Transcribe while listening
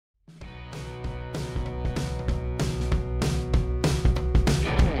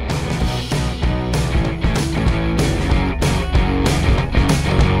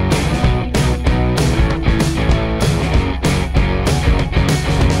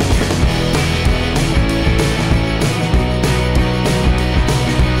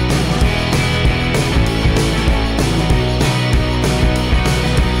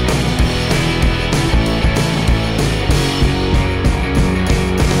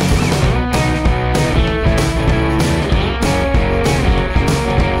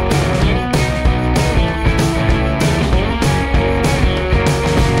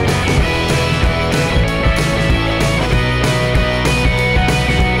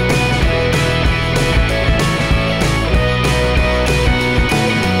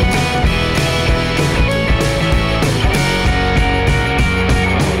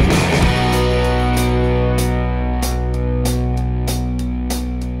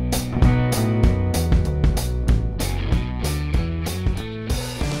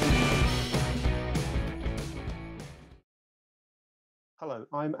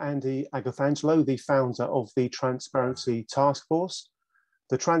I'm Andy Agathangelo, the founder of the Transparency Task Force.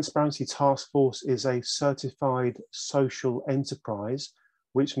 The Transparency Task Force is a certified social enterprise,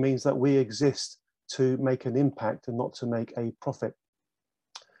 which means that we exist to make an impact and not to make a profit.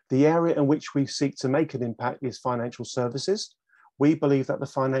 The area in which we seek to make an impact is financial services. We believe that the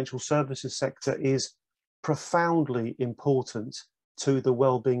financial services sector is profoundly important to the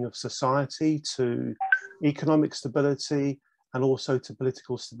well-being of society, to economic stability, and also to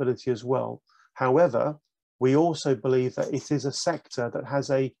political stability as well. However, we also believe that it is a sector that has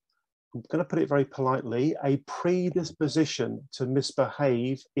I'm going to put it very politely, a predisposition to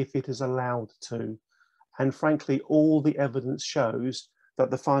misbehave if it is allowed to. And frankly, all the evidence shows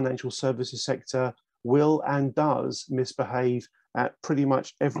that the financial services sector will and does misbehave at pretty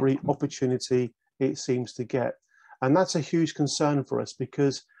much every opportunity it seems to get. And that's a huge concern for us,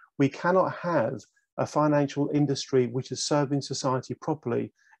 because we cannot have a financial industry which is serving society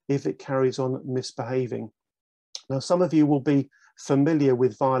properly if it carries on misbehaving. Now, some of you will be familiar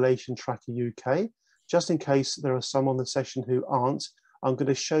with Violation Tracker UK. Just in case there are some on the session who aren't, I'm going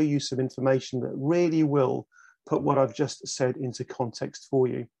to show you some information that really will put what I've just said into context for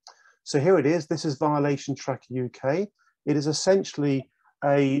you. So here it is. This is Violation Tracker UK. It is essentially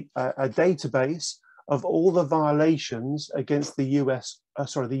a database of all the violations against the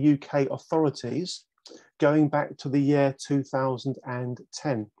the UK authorities going back to the year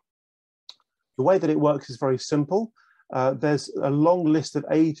 2010. The way that it works is very simple. There's a long list of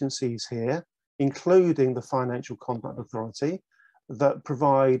agencies here, including the Financial Conduct Authority, that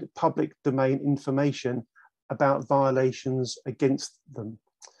provide public domain information about violations against them.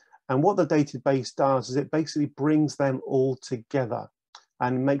 And what the database does is it basically brings them all together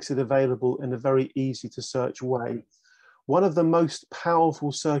and makes it available in a very easy to search way. One of the most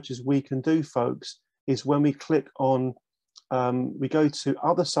powerful searches we can do, folks, is when we click on, we go to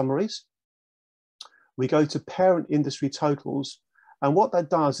other summaries, we go to parent industry totals, and what that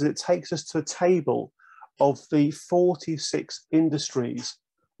does is it takes us to a table of the 46 industries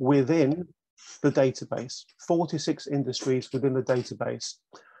within the database, 46 industries within the database.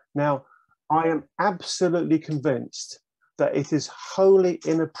 Now, I am absolutely convinced that it is wholly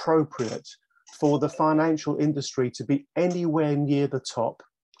inappropriate for the financial industry to be anywhere near the top.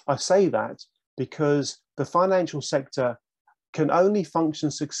 I say that because the financial sector can only function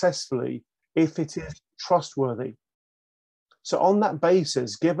successfully if it is trustworthy. So on that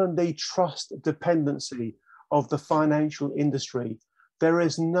basis, given the trust dependency of the financial industry, there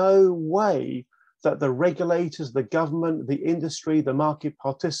is no way that the regulators, the government, the industry, the market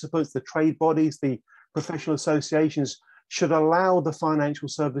participants, the trade bodies, the professional associations should allow the financial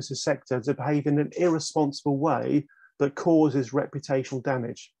services sector to behave in an irresponsible way that causes reputational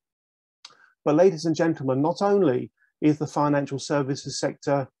damage. But ladies and gentlemen, not only is the financial services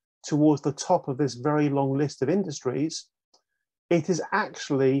sector towards the top of this very long list of industries, it is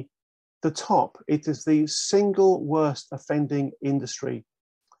actually the top. It is the single worst offending industry.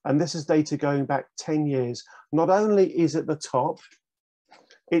 And this is data going back 10 years. Not only is it the top,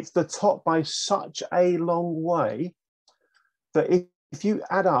 it's the top by such a long way that if you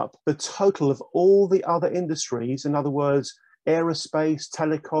add up the total of all the other industries, in other words, aerospace,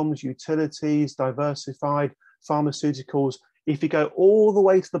 telecoms, utilities, diversified, pharmaceuticals, if you go all the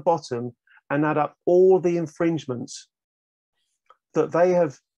way to the bottom and add up all the infringements that they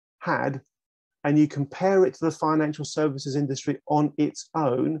have had, and you compare it to the financial services industry on its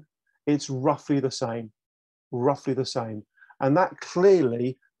own, it's roughly the same, roughly the same. And that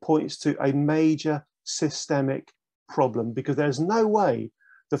clearly points to a major systemic problem, because there's no way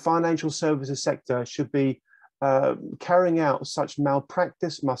the financial services sector should be carrying out such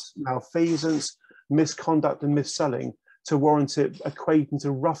malpractice, malfeasance, misconduct and mis-selling to warrant it equating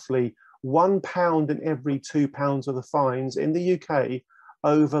to roughly £1 in every £2 of the fines in the UK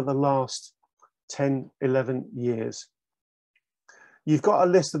over the last 10, 11 years. You've got a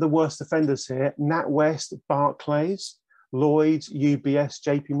list of the worst offenders here: NatWest, Barclays, Lloyds, UBS,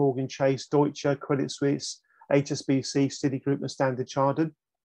 JP Morgan Chase, Deutsche, Credit Suisse, HSBC, Citigroup and Standard Chartered.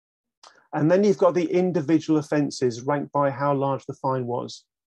 And then you've got the individual offences ranked by how large the fine was.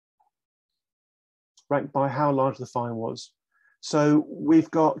 Ranked by how large the fine was. So we've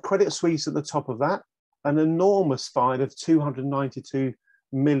got Credit Suisse at the top of that, an enormous fine of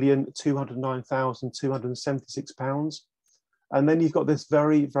 £292,209,276. And then you've got this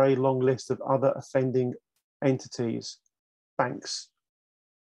very, very long list of other offending entities, banks.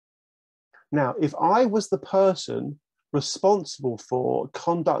 Now, if I was the person responsible for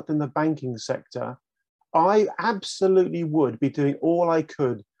conduct in the banking sector, I absolutely would be doing all I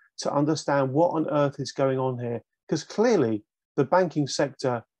could to understand what on earth is going on here, because clearly the banking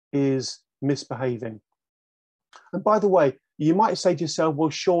sector is misbehaving. And by the way, you might say to yourself, well,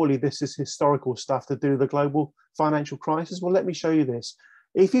 surely this is historical stuff to do with the global financial crisis. Well, let me show you this.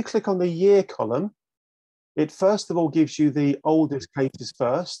 If you click on the year column, it first of all gives you the oldest cases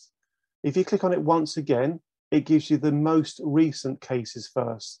first. If you click on it once again, it gives you the most recent cases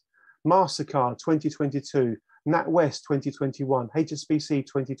first. MasterCard 2022, NatWest 2021, HSBC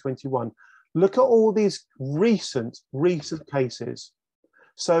 2021. Look at all these recent cases.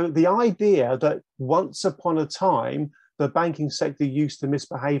 So the idea that once upon a time, the banking sector used to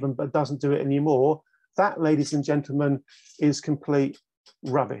misbehave but doesn't do it anymore, that, ladies and gentlemen, is complete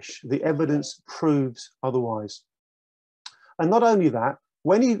rubbish. The evidence proves otherwise. And not only that,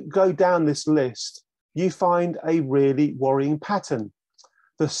 when you go down this list, you find a really worrying pattern.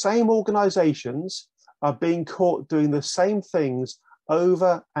 The same organizations are being caught doing the same things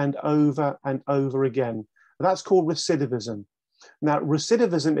over and over and over again. That's called recidivism. Now,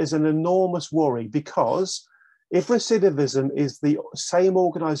 recidivism is an enormous worry, because if recidivism is the same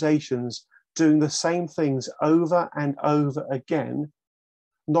organizations doing the same things over and over again,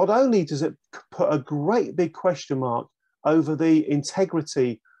 not only does it put a great big question mark over the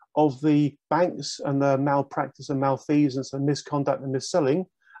integrity of the banks and the malpractice and malfeasance and misconduct and mis-selling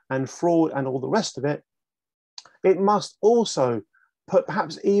and fraud and all the rest of it, it must also put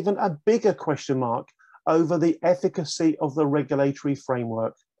perhaps even a bigger question mark over the efficacy of the regulatory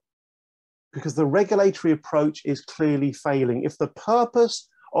framework, because the regulatory approach is clearly failing. If the purpose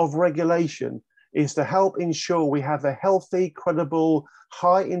of regulation is to help ensure we have a healthy, credible,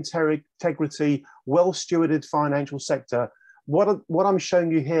 high integrity, well-stewarded financial sector, what I'm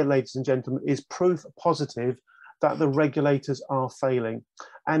showing you here, ladies and gentlemen, is proof positive that the regulators are failing.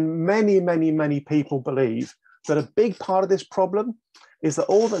 And many, many, many people believe that a big part of this problem is that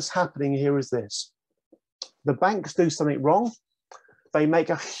all that's happening here is this. The banks do something wrong. They make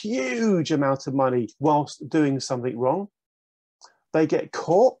a huge amount of money whilst doing something wrong. They get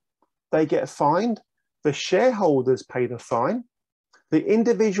caught, they get fined, the shareholders pay the fine, the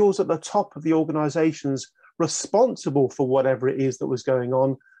individuals at the top of the organizations responsible for whatever it is that was going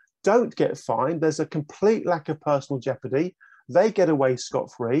on don't get fined. There's a complete lack of personal jeopardy. They get away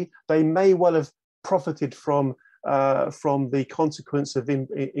scot-free. They may well have profited from the consequence of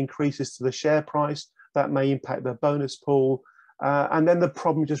increases to the share price that may impact their bonus pool. And then the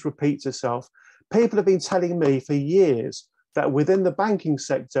problem just repeats itself. People have been telling me for years that within the banking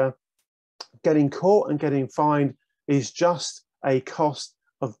sector, getting caught and getting fined is just a cost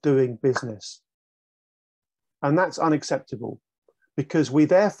of doing business. And that's unacceptable, because we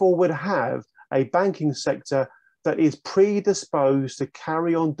therefore would have a banking sector that is predisposed to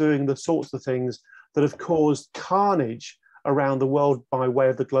carry on doing the sorts of things that have caused carnage around the world by way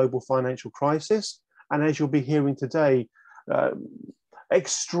of the global financial crisis. And as you'll be hearing today,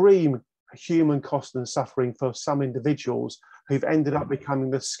 extreme human cost and suffering for some individuals who've ended up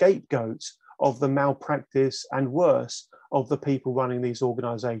becoming the scapegoats of the malpractice and worse of the people running these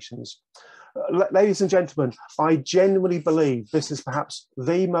organizations. Ladies and gentlemen, I genuinely believe this is perhaps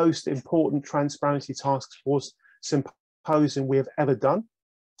the most important Transparency Task Force symposium we have ever done,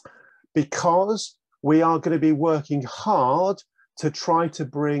 because we are going to be working hard to try to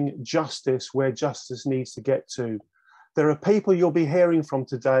bring justice where justice needs to get to. There are people you'll be hearing from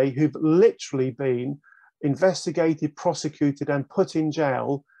today who've literally been investigated, prosecuted, and put in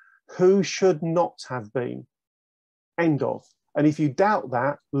jail who should not have been. End of. And if you doubt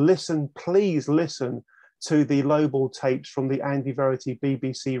that, listen, please listen to the Lowball tapes from the Andy Verity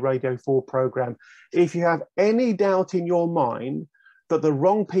BBC Radio 4 programme. If you have any doubt in your mind that the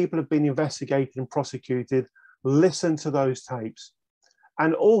wrong people have been investigated and prosecuted, listen to those tapes.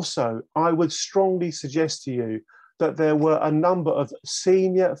 And also, I would strongly suggest to you that there were a number of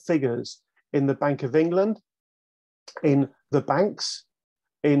senior figures in the Bank of England, in the banks,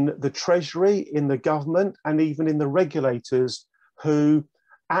 in the Treasury, in the government, and even in the regulators, who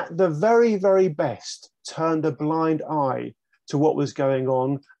at the very, very best turned a blind eye to what was going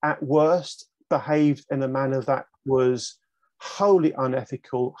on, at worst behaved in a manner that was wholly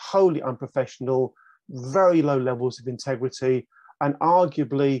unethical, wholly unprofessional, very low levels of integrity, and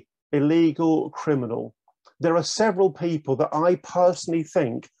arguably illegal, criminal. There are several people that I personally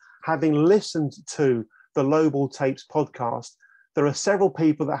think, having listened to the Lowball Tapes podcast, there are several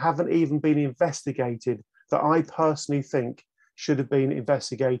people that haven't even been investigated that I personally think should have been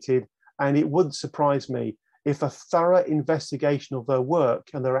investigated. And it wouldn't surprise me if a thorough investigation of their work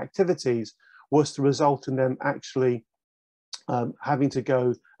and their activities was to result in them actually having to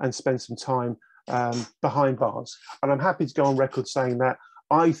go and spend some time behind bars. And I'm happy to go on record saying that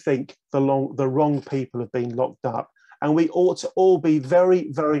I think the wrong people have been locked up. and we ought to all be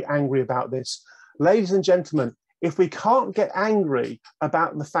very, very angry about this. Ladies and gentlemen, if we can't get angry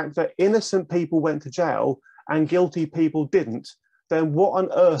about the fact that innocent people went to jail and guilty people didn't, then what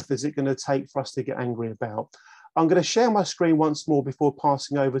on earth is it going to take for us to get angry about? I'm going to share my screen once more before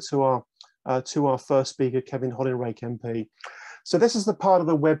passing over to our first speaker, Kevin Hoddinrake MP. So this is the part of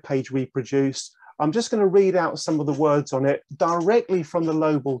the web page we produced. I'm just going to read out some of the words on it directly from the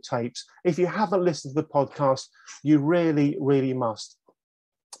Lowball tapes. If you haven't listened to the podcast, you really, really must.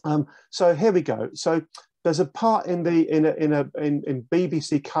 So here we go. So there's a part in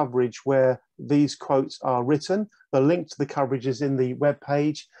BBC coverage where these quotes are written. The link to the coverage is in the web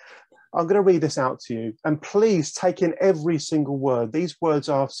page. I'm going to read this out to you, and please take in every single word. These words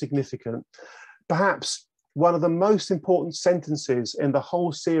are significant. Perhaps one of the most important sentences in the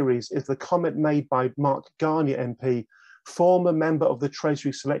whole series is the comment made by Mark Garnier MP, former member of the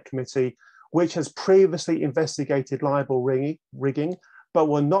Treasury Select Committee, which has previously investigated libel rigging, but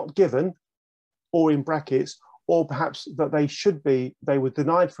were not given, or in brackets, or perhaps that they were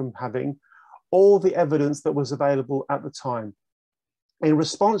denied from having, all the evidence that was available at the time. In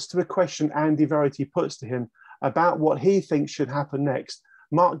response to a question Andy Verity puts to him about what he thinks should happen next,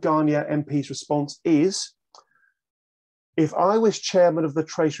 Mark Garnier MP's response is, if I was chairman of the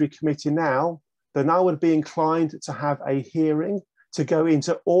Treasury Committee now, then I would be inclined to have a hearing to go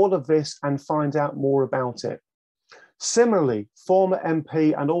into all of this and find out more about it. Similarly, former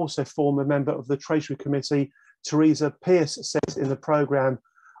MP and also former member of the Treasury Committee, Theresa Pearce, says in the programme,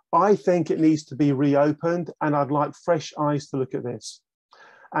 I think it needs to be reopened and I'd like fresh eyes to look at this.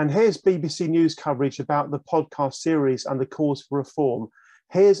 And here's BBC News coverage about the podcast series and the calls for reform.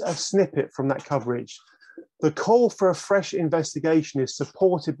 Here's a snippet from that coverage. The call for a fresh investigation is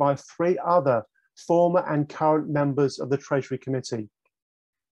supported by 3 other former and current members of the Treasury Committee.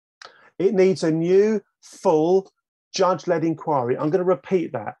 It needs a new, full, judge-led inquiry. I'm going to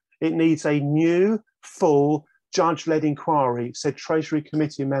repeat that. It needs a new, full, judge-led inquiry, said Treasury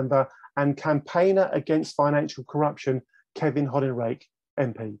Committee member and campaigner against financial corruption, Kevin Hoddinrake,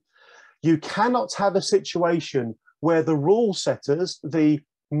 MP. You cannot have a situation where the rule setters, the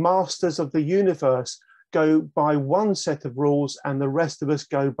masters of the universe, go by one set of rules and the rest of us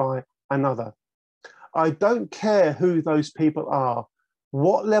go by another. I don't care who those people are,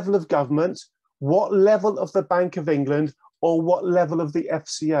 what level of government, what level of the Bank of England, or what level of the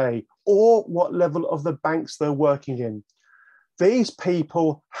FCA, or what level of the banks they're working in. These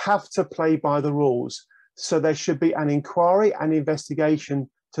people have to play by the rules. So there should be an inquiry and investigation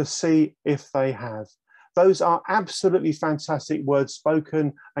to see if they have. Those are absolutely fantastic words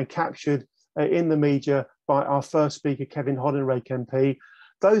spoken and captured in the media by our first speaker, Kevin Hoddinrake MP.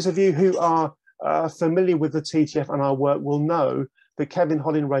 Those of you who are familiar with the TTF and our work will know that Kevin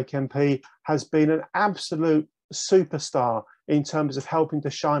Hoddinrake MP has been an absolute superstar in terms of helping to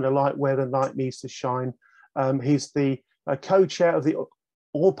shine a light where the light needs to shine. He's the co-chair of the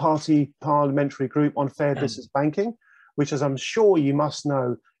all-party parliamentary group on fair business banking, which, as I'm sure you must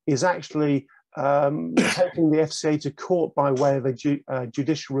know, is actually taking the FCA to court by way of a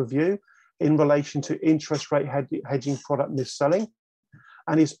judicial review in relation to interest rate hedging product mis-selling.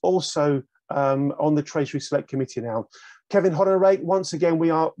 And he's also on the Treasury Select Committee now. Kevin Hoddinrake, once again, we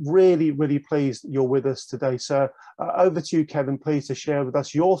are really, really pleased you're with us today, sir. Over to you, Kevin, please, to share with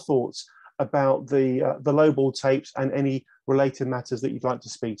us your thoughts about the Lowball tapes and any related matters that you'd like to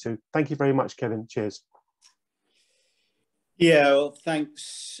speak to. Thank you very much, Kevin. Cheers. Yeah, well,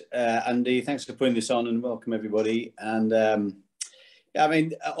 thanks, Andy. Thanks for putting this on, and welcome everybody. And I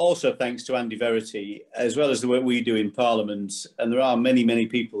mean, also thanks to Andy Verity, as well as the work we do in Parliament. And there are many, many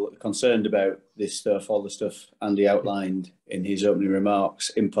people concerned about this stuff, all the stuff Andy outlined in his opening remarks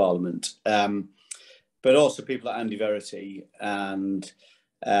in Parliament. But also people like Andy Verity and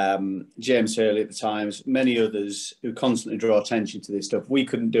James Hurley at the Times, many others who constantly draw attention to this stuff. We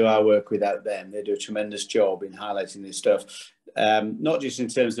couldn't do our work without them. They do a tremendous job in highlighting this stuff, not just in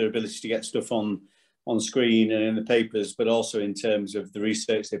terms of their ability to get stuff on screen and in the papers, but also in terms of the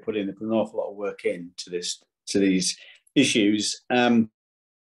research they put in. They put an awful lot of work into these issues. Now,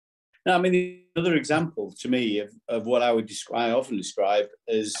 I mean, another example to me of what I often describe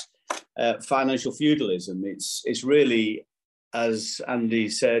as financial feudalism. It's really, as Andy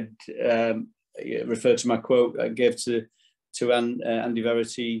said, referred to my quote I gave to Andy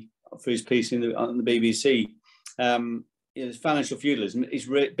Verity for his piece on the BBC. Financial feudalism is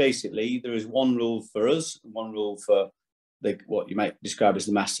basically there is one rule for us, one rule for what you might describe as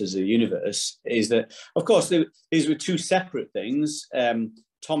the masters of the universe. Is that, of course, these were 2 separate things.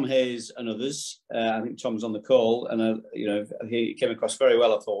 Tom Hayes and others. I think Tom's on the call, and he came across very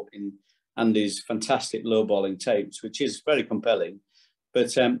well, I thought, in Andy's fantastic lowballing tapes, which is very compelling.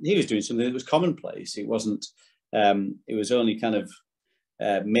 But he was doing something that was commonplace. It wasn't. It was only kind of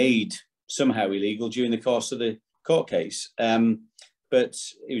made somehow illegal during the course of the court case. But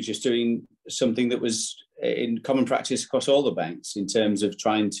he was just doing something that was in common practice across all the banks in terms of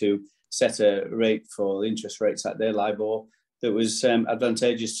trying to set a rate for the interest rates at their LIBOR that was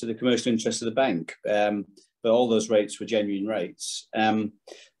advantageous to the commercial interests of the bank. But all those rates were genuine rates.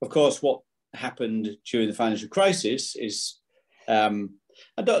 Of course, what happened during the financial crisis is,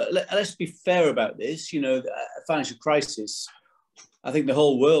 let's be fair about this, you know, a financial crisis, I think the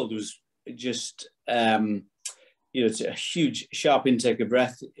whole world was just, you know, it's a huge, sharp intake of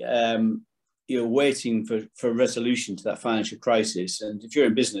breath, you know, waiting for resolution to that financial crisis. And if you're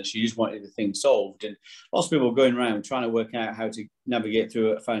in business, you just wanted the thing solved. And lots of people were going around trying to work out how to navigate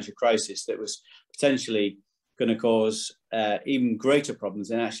through a financial crisis that was potentially going to cause even greater problems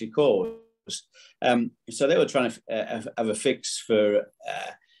than it actually caused. So they were trying to have a fix for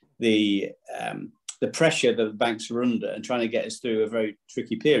the pressure that the banks were under and trying to get us through a very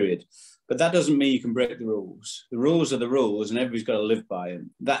tricky period. But that doesn't mean you can break the rules. The rules are the rules, and everybody's got to live by them.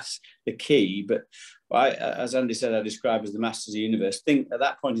 That's the key. But as Andy said, I describe as the masters of the universe. Think at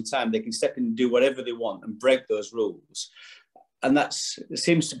that point in time, they can step in and do whatever they want and break those rules. And it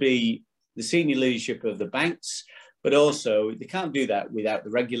seems to be the senior leadership of the banks, but also they can't do that without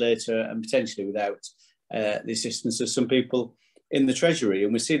the regulator and potentially without the assistance of some people in the Treasury.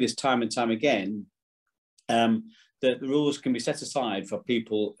 And we see this time and time again, that the rules can be set aside for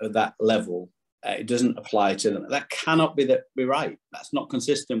people at that level. It doesn't apply to them. That cannot be right. That's not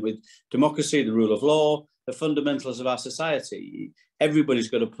consistent with democracy, the rule of law, the fundamentals of our society.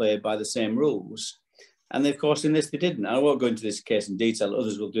 Everybody's got to play by the same rules. And of course, in this, they didn't. I won't go into this case in detail.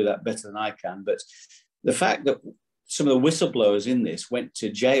 Others will do that better than I can. But the fact that some of the whistleblowers in this went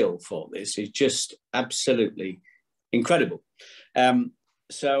to jail for this is just absolutely incredible.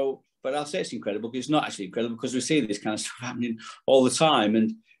 But I'll say it's incredible because it's not actually incredible, because we see this kind of stuff happening all the time.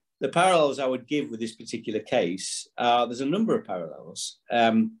 And the parallels I would give with this particular case, there's a number of parallels.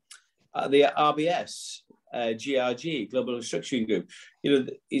 The RBS, GRG, Global Restructuring Group, you know,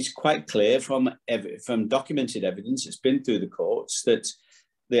 it's quite clear from documented evidence, it's been through the courts, that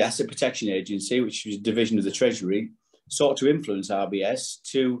the Asset Protection Agency, which was a division of the Treasury, sought to influence RBS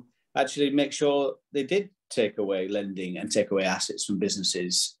to actually make sure they did take away lending and take away assets from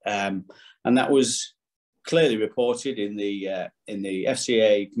businesses. And that was clearly reported in the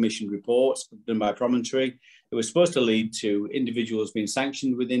FCA commissioned report done by Promontory. It was supposed to lead to individuals being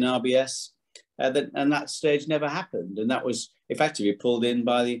sanctioned within RBS, and that stage never happened. And that was effectively pulled in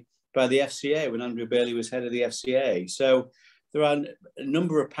by the FCA when Andrew Bailey was head of the FCA. So there are a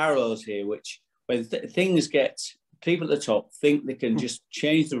number of parallels here, which when things get, people at the top think they can just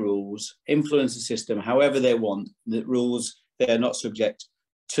change the rules, influence the system however they want, the rules, they are not subject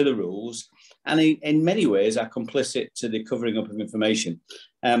to the rules, and in many ways are complicit to the covering up of information.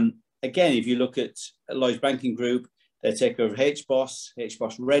 Again, if you look at Lloyds Banking Group, they take over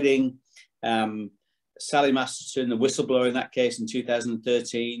HBOS Reading, Sally Masterson, the whistleblower in that case in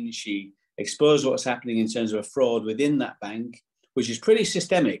 2013, she exposed what was happening in terms of a fraud within that bank, which is pretty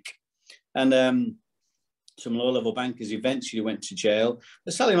systemic. And some low-level bankers eventually went to jail.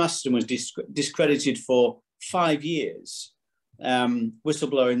 But Sally Masterson was discredited for 5 years.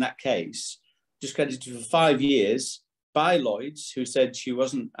 Whistleblower in that case, discredited for 5 years by Lloyds, who said she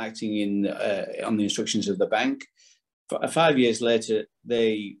wasn't acting on the instructions of the bank. 5 years later,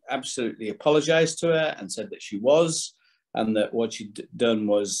 they absolutely apologised to her and said that she was, and that what she'd done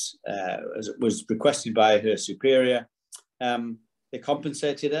was requested by her superior. They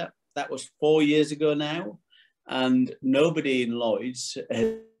compensated her. That was 4 years ago now, and nobody in Lloyds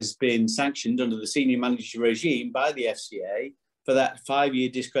has been sanctioned under the senior manager regime by the FCA for that 5-year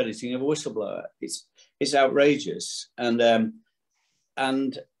discrediting of a whistleblower. It's outrageous, and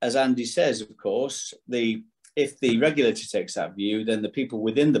as Andy says, of course, if the regulator takes that view, then the people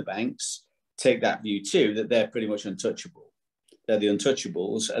within the banks take that view too, that they're pretty much untouchable. They're the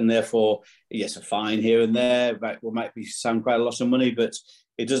untouchables, and therefore, yes, a fine here and there might sound quite a lot of money, but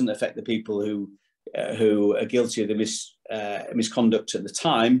it doesn't affect the people who are guilty of the misconduct at the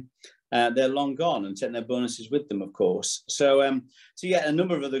time. They're long gone and taking their bonuses with them, of course. So yeah, a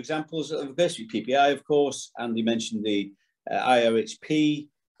number of other examples of basically PPI, of course, and you mentioned the IOHP,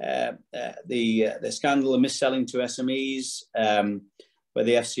 the scandal of mis-selling to SMEs, where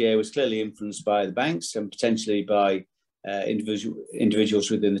the FCA was clearly influenced by the banks and potentially by individuals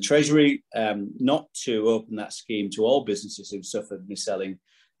within the Treasury, not to open that scheme to all businesses who suffered mis-selling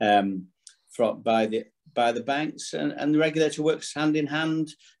by by the banks, and the regulator works hand in hand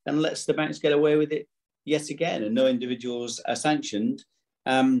and lets the banks get away with it yet again, and no individuals are sanctioned.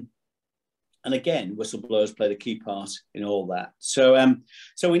 And again, whistleblowers played a key part in all that. So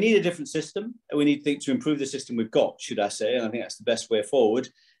we need a different system. We need to improve the system we've got, should I say, and I think that's the best way forward.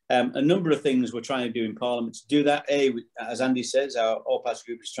 A number of things we're trying to do in Parliament to do that. As Andy says, our all-party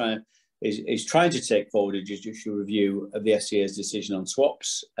group is trying to take forward a judicial review of the FCA's decision on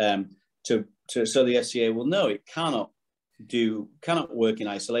swaps, so the FCA will know it cannot work in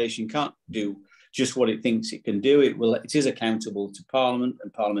isolation, can't do just what it thinks it can do. It is accountable to Parliament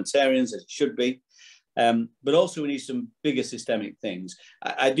and parliamentarians, as it should be. But also we need some bigger systemic things.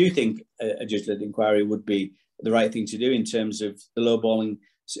 I do think a judge-led inquiry would be the right thing to do in terms of the lowballing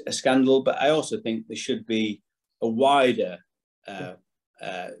scandal, but I also think there should be a wider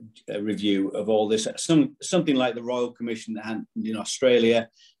review of all this, something like the Royal Commission that happened in Australia,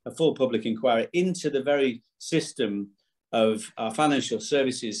 a full public inquiry into the very system of our financial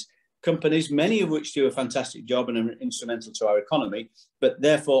services companies, many of which do a fantastic job and are instrumental to our economy, but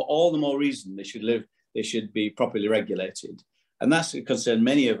therefore all the more reason they should be properly regulated. And that's a concern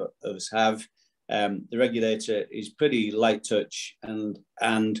many of us have. The regulator is pretty light touch and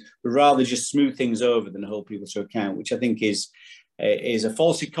would rather just smooth things over than hold people to account, which I think is a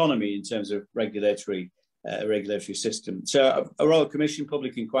false economy in terms of regulatory system. So a Royal Commission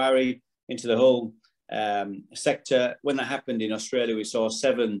public inquiry into the whole sector. When that happened in Australia, we saw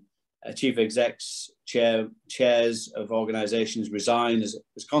 7 chief execs, chairs of organisations resign as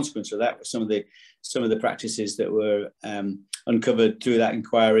a consequence of that. With some of the practices that were uncovered through that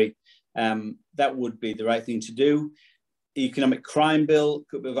inquiry, that would be the right thing to do. The economic crime bill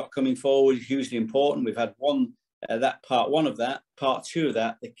we've got coming forward is hugely important. We've had part 1 of that. Part 2 of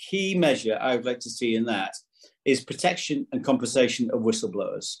that, the key measure I would like to see in that is protection and compensation of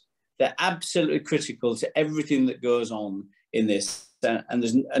whistleblowers. They're absolutely critical to everything that goes on in this. And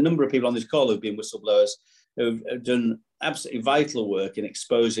there's a number of people on this call who've been whistleblowers who have done absolutely vital work in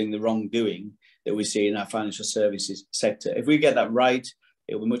exposing the wrongdoing that we see in our financial services sector. If we get that right,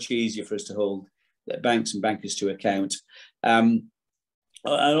 it will be much easier for us to hold banks and bankers to account. And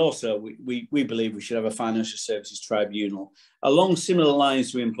also, we believe we should have a financial services tribunal along similar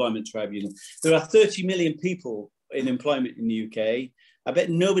lines to employment tribunal. There are 30 million people in employment in the UK. I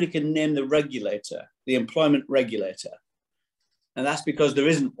bet nobody can name the regulator, the employment regulator. And that's because there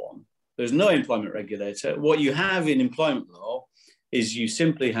isn't one. There's no employment regulator. What you have in employment law is you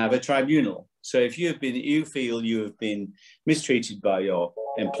simply have a tribunal. So if you feel you have been mistreated by your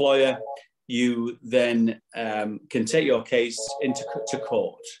employer, you then can take your case to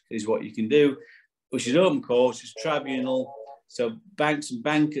court, is what you can do, which is open court, it's a tribunal. So banks and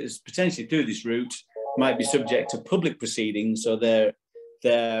bankers potentially through this route might be subject to public proceedings, so their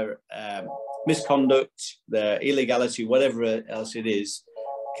misconduct, their illegality, whatever else it is,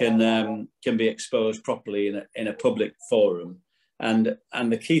 can be exposed properly in a public forum. And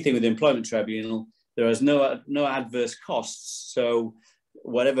the key thing with the employment tribunal, there is no adverse costs. So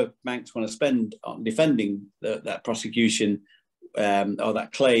whatever banks want to spend on defending that prosecution or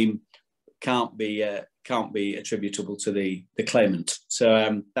that claim can't be attributable to the claimant.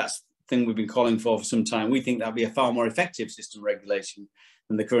 So that's the thing we've been calling for some time. We think that'll be a far more effective system of regulation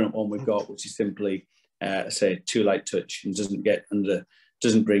than the current one we've got, which is simply too light touch and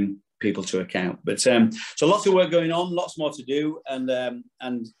doesn't bring people to account. But so lots of work going on, lots more to do,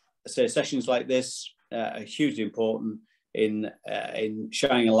 and sessions like this are hugely important in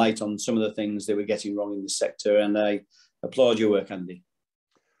shining a light on some of the things that we're getting wrong in this sector. And I applaud your work, Andy.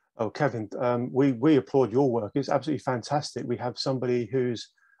 Oh, Kevin, we applaud your work. It's absolutely fantastic. We have somebody who's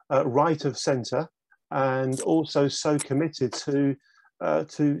right of centre and also so committed to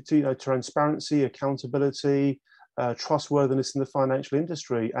transparency, accountability, trustworthiness in the financial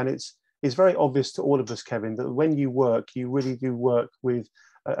industry. And it's very obvious to all of us, Kevin, that when you work, you really do work with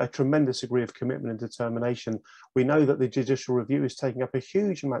a tremendous degree of commitment and determination. We know that the judicial review is taking up a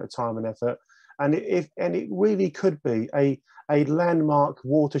huge amount of time and effort, and it really could be a landmark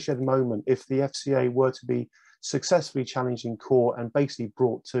watershed moment if the FCA were to be successfully challenged in court and basically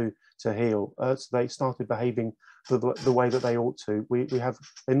brought to heel. So they started behaving the way that they ought to. We have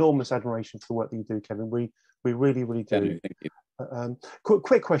enormous admiration for the work that you do, Kevin. We really, really do. Thank you.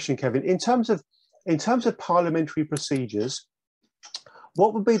 Quick question, Kevin. In terms of parliamentary procedures,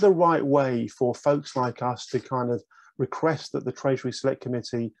 what would be the right way for folks like us to kind of request that the Treasury Select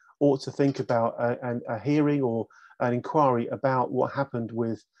Committee ought to think about a hearing or an inquiry about what happened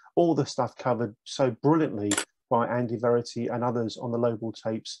with all the stuff covered so brilliantly by Andy Verity and others on the Lowball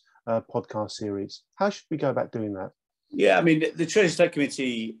Tapes podcast series? How should we go about doing that? Yeah, I mean, the Treasury Select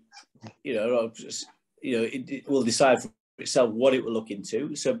Committee, it will decide for itself what it will look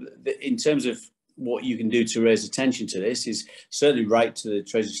into. So in terms of what you can do to raise attention to this is certainly write to the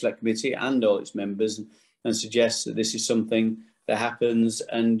Treasury Select Committee and all its members and suggest that this is something that happens,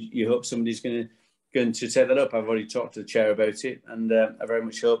 and you hope somebody's going to take that up. I've already talked to the chair about it, and I very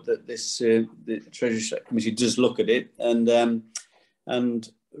much hope that the Treasury Select Committee does look at it and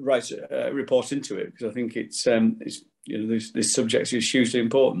write a report into it, because I think it's this subject is hugely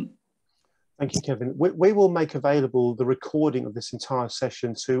important. Thank you, Kevin. We will make available the recording of this entire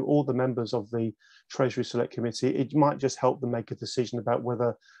session to all the members of the Treasury Select Committee. It might just help them make a decision about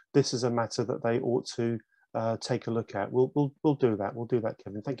whether this is a matter that they ought to take a look at. We'll do that. We'll do that,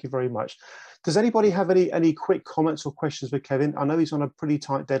 Kevin. Thank you very much. Does anybody have any quick comments or questions for Kevin? I know he's on a pretty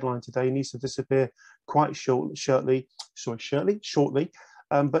tight deadline today. He needs to disappear quite shortly.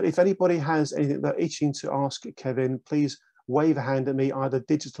 But if anybody has anything they're itching to ask Kevin, please wave a hand at me, either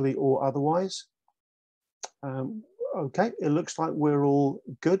digitally or otherwise. Okay, it looks like we're all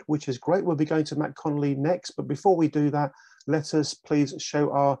good, which is great. We'll be going to Matt Connolly next, but before we do that, let us please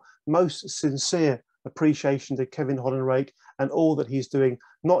show our most sincere appreciation to Kevin Hollinrake and all that he's doing,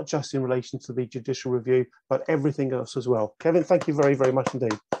 not just in relation to the judicial review, but everything else as well. Kevin, thank you very, very much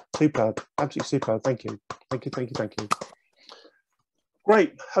indeed. Superb, absolutely superb. Thank you. Thank you, thank you, thank you.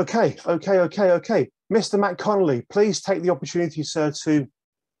 Great. Okay. Mr. Matt Connolly, please take the opportunity, sir, to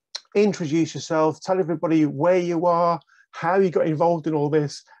introduce yourself, tell everybody where you are, how you got involved in all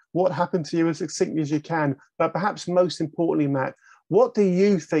this, what happened to you as succinctly as you can, but perhaps most importantly, Matt, what do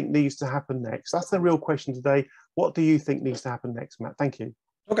you think needs to happen next? That's the real question today. What do you think needs to happen next, Matt? Thank you.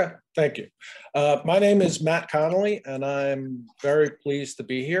 Okay, thank you. My name is Matt Connolly, and I'm very pleased to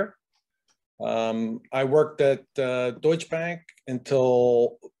be here. I worked at Deutsche Bank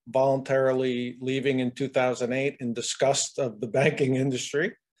until voluntarily leaving in 2008 in disgust of the banking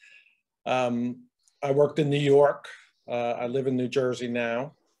industry. I worked in New York. I live in New Jersey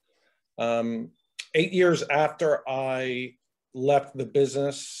now. 8 years after I left the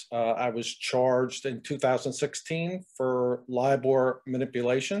business, I was charged in 2016 for LIBOR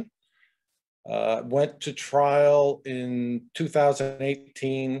manipulation. Went to trial in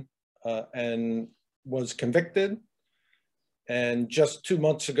 2018 and was convicted. And just 2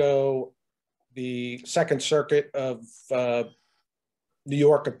 months ago, the Second Circuit of New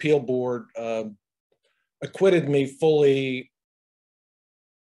York Appeal Board acquitted me fully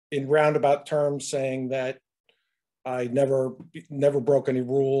in roundabout terms, saying that I never broke any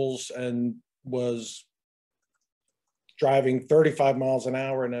rules and was driving 35 miles an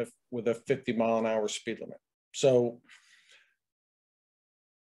hour with a 50-mile-an-hour speed limit. So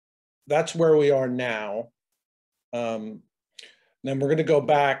that's where we are now. Then we're going to go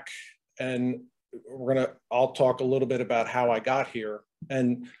back and I'll talk a little bit about how I got here.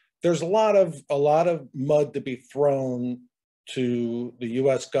 And there's a lot of mud to be thrown to the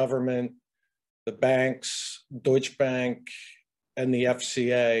US government, the banks, Deutsche Bank, and the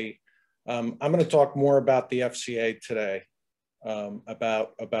FCA. I'm going to talk more about the FCA today,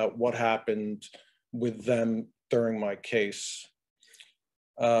 about what happened with them during my case.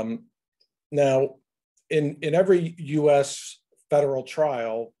 Now, in every US federal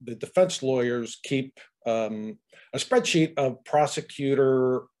trial, the defense lawyers keep a spreadsheet of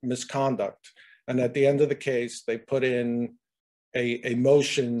prosecutor misconduct. And at the end of the case, they put in a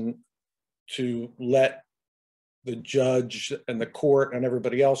motion to let the judge and the court and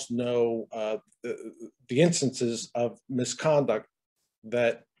everybody else know the instances of misconduct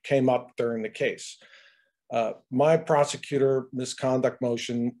that came up during the case. My prosecutor misconduct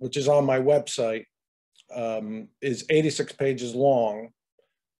motion, which is on my website, is 86 pages long,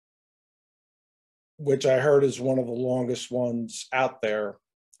 which I heard is one of the longest ones out there.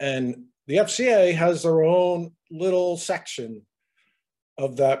 And the FCA has their own little section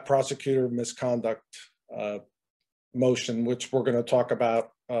of that prosecutor misconduct motion, which we're going to talk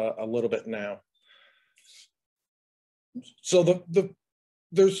about a little bit now. So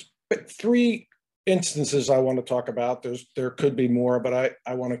there's 3 instances I want to talk about. There could be more, but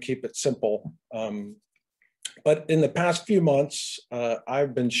I want to keep it simple. But in the past few months,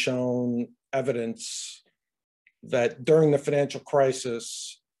 I've been shown evidence that during the financial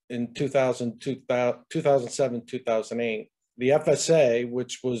crisis in 2007, 2008, the FSA,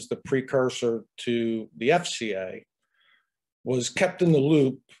 which was the precursor to the FCA, was kept in the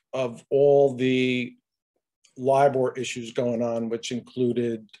loop of all the LIBOR issues going on, which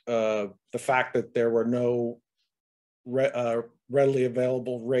included the fact that there were no readily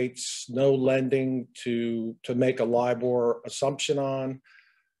available rates, no lending to make a LIBOR assumption on.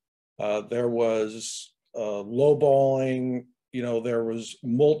 There was lowballing. There was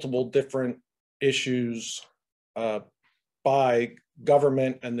multiple different issues by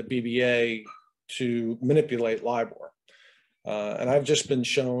government and the BBA to manipulate LIBOR. And I've just been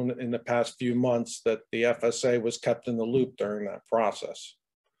shown in the past few months that the FSA was kept in the loop during that process.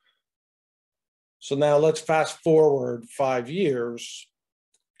 So now let's fast forward 5 years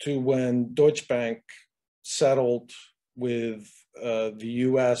to when Deutsche Bank settled with the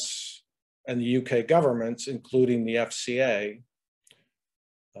US and the UK governments, including the FCA.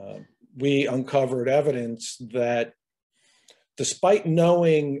 We uncovered evidence that despite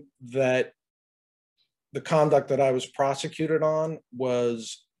knowing that the conduct that I was prosecuted on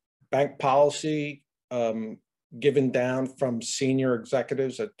was bank policy given down from senior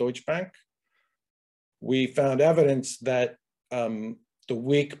executives at Deutsche Bank, we found evidence that the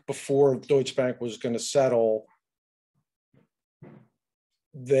week before Deutsche Bank was going to settle,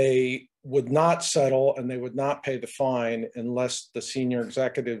 they would not settle and they would not pay the fine unless the senior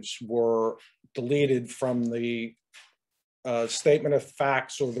executives were deleted from the statement of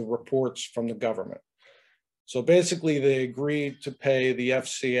facts or the reports from the government. So basically they agreed to pay the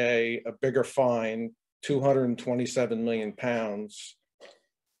FCA a bigger fine, 227 million pounds,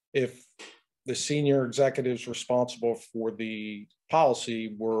 if the senior executives responsible for the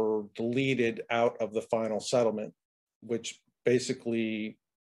policy were deleted out of the final settlement, which basically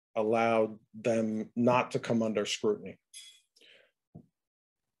allowed them not to come under scrutiny.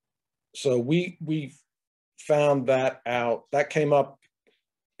 So we found that out. That came up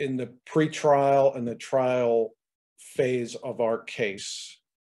in the pre-trial and the trial phase of our case.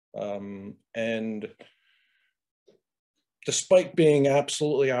 And despite being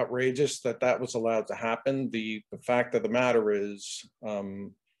absolutely outrageous that that was allowed to happen, the fact of the matter is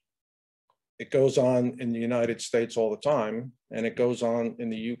it goes on in the United States all the time, and it goes on in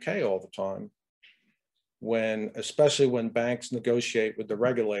the UK all the time, especially when banks negotiate with the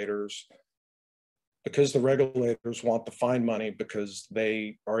regulators, because the regulators want the fine money because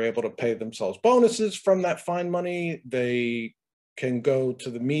they are able to pay themselves bonuses from that fine money. They can go to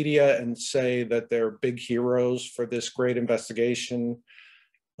the media and say that they're big heroes for this great investigation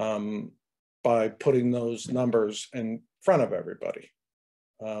by putting those numbers in front of everybody.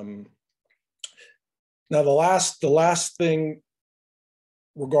 Now, the last thing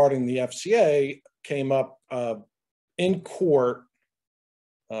regarding the FCA came up in court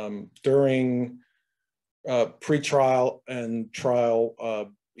during pre-trial and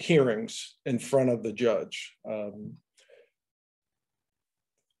trial hearings in front of the judge.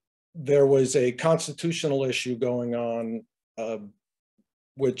 There was a constitutional issue going on,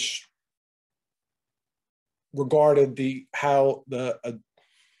 which regarded the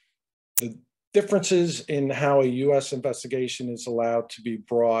differences in how a U.S. investigation is allowed to be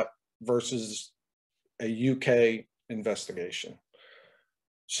brought versus a UK investigation.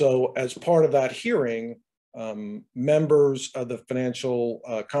 So as part of that hearing, members of the Financial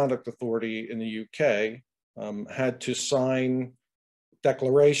Conduct Authority in the UK had to sign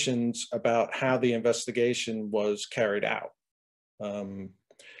declarations about how the investigation was carried out.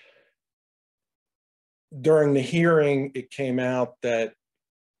 During the hearing, it came out that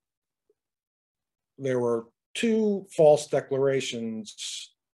there were 2 false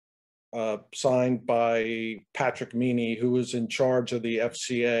declarations signed by Patrick Meany, who was in charge of the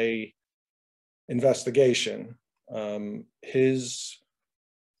FCA investigation. His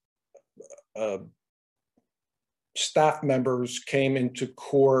staff members came into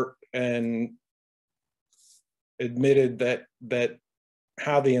court and admitted that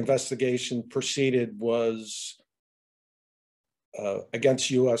how the investigation proceeded was against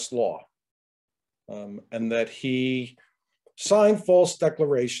US law, and that he signed false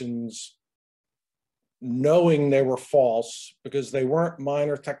declarations knowing they were false because they weren't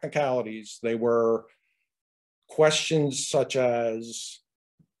minor technicalities. They were questions such as,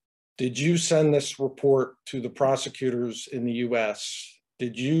 did you send this report to the prosecutors in the US?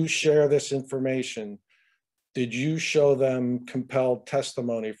 Did you share this information? Did you show them compelled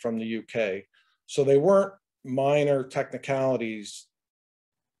testimony from the UK? So they weren't minor technicalities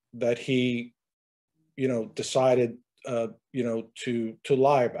that he, decided, to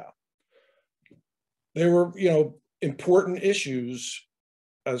lie about. They were, important issues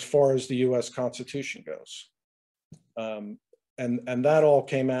as far as the US Constitution goes. And that all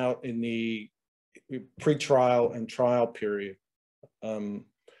came out in the pre-trial and trial period. And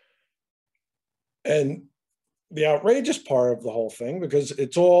the outrageous part of the whole thing, because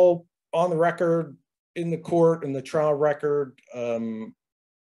it's all on the record in the court, in the trial record,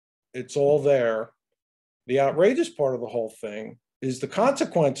 it's all there. The outrageous part of the whole thing is the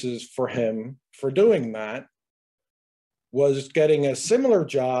consequences for him for doing that was getting a similar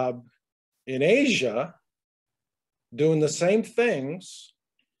job in Asia doing the same things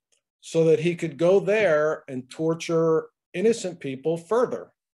so that he could go there and torture innocent people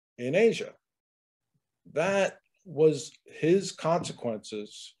further in Asia. That was his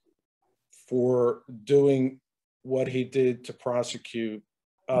consequences for doing what he did to prosecute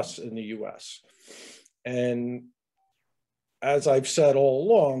us in the US. And as I've said all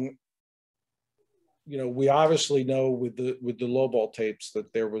along, you know, we obviously know with the Lowball tapes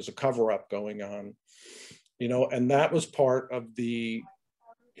that there was a cover-up going on, you know, and that was part of the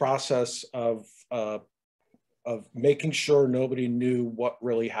process of making sure nobody knew what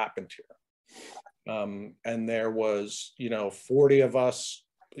really happened here. And there was, you know, 40 of us,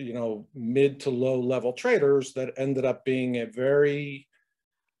 you know, mid to low level traders that ended up being a very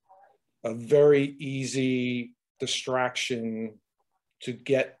easy distraction to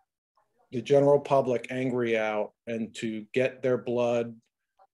get the general public angry out and to get their blood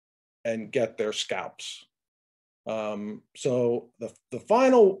and get their scalps. So the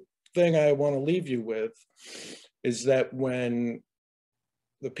final thing I want to leave you with is that when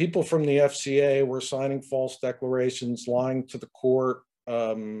the people from the FCA were signing false declarations, lying to the court,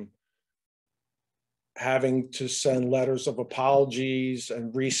 having to send letters of apologies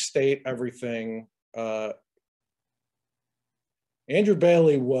and restate everything, Andrew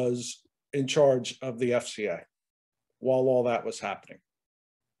Bailey was in charge of the FCA while all that was happening.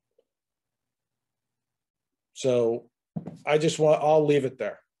 So I'll leave it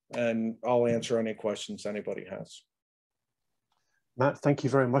there and I'll answer any questions anybody has. Matt, thank you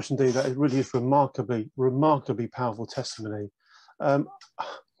very much indeed. That really is remarkably powerful testimony.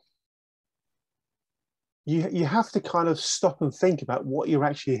 You have to kind of stop and think about what you're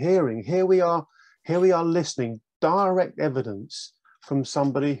actually hearing. Here we are listening direct evidence from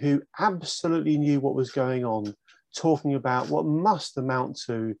somebody who absolutely knew what was going on, talking about what must amount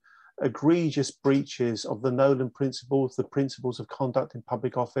to egregious breaches of the Nolan principles, the principles of conduct in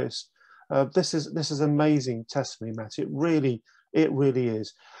public office. This is amazing testimony, Matt. It really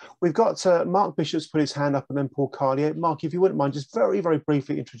is. We've got Mark Bishop's put his hand up, and then Paul Carlier. Mark, if you wouldn't mind, just very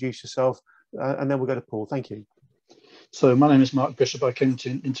briefly introduce yourself, and then we'll go to Paul. Thank you. So my name is Mark Bishop. I came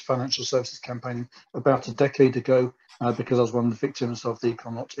into financial services campaigning about a decade ago because I was one of the victims of the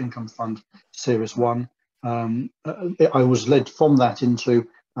Connaught Income Fund Series 1. I was led from that into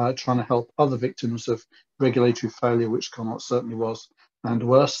trying to help other victims of regulatory failure, which Connaught certainly was, and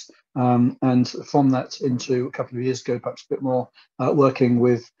worse. And from that into a couple of years ago, perhaps a bit more, working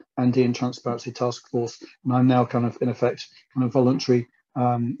with Andy and Transparency Task Force. And I'm now kind of, in effect, kind of voluntary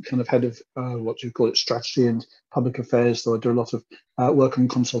kind of head of what do you call it, strategy and public affairs. So I do a lot of work on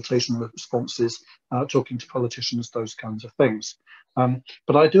consultation responses, talking to politicians, those kinds of things.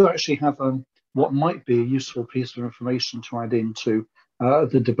 But I do actually have what might be a useful piece of information to add into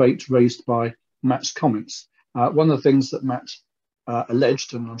the debate raised by Matt's comments. One of the things that Matt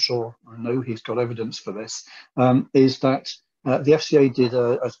alleged, and I know he's got evidence for this, is that the FCA did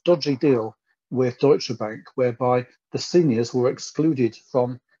a dodgy deal with Deutsche Bank, whereby the seniors were excluded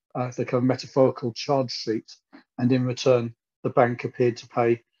from the kind of metaphorical charge sheet, and in return, the bank appeared to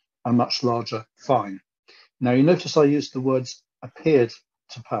pay a much larger fine. Now, you notice I used the words appeared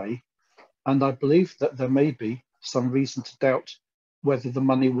to pay, and I believe that there may be some reason to doubt whether the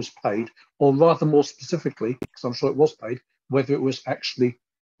money was paid, or rather more specifically, because I'm sure it was paid, whether it was actually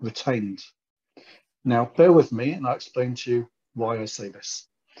retained. Now, bear with me, and I'll explain to you why I say this.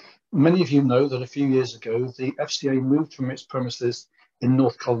 Many of you know that a few years ago, the FCA moved from its premises in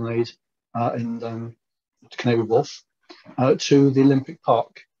North Colonnade in Canary Wharf to the Olympic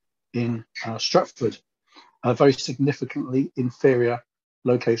Park in Stratford, a very significantly inferior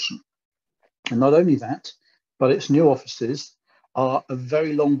location. And not only that, but its new offices are a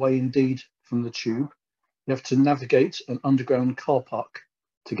very long way indeed from the tube. You have to navigate an underground car park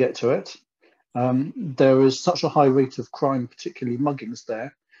to get to it. There is such a high rate of crime, particularly muggings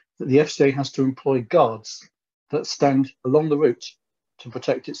there, that the FCA has to employ guards that stand along the route to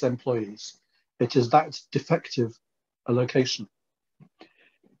protect its employees. It is that defective a location.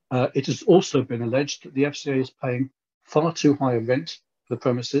 It has also been alleged that the FCA is paying far too high a rent for the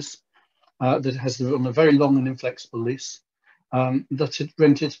premises, that it has on a very long and inflexible lease, that it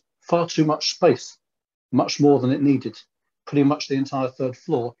rented far too much space, much more than it needed. Pretty much the entire third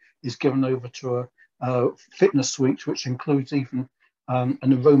floor is given over to a fitness suite, which includes even an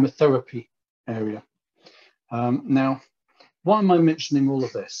aromatherapy area. Now, why am I mentioning all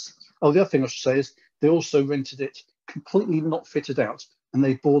of this? Oh, the other thing I should say is they also rented it completely not fitted out, and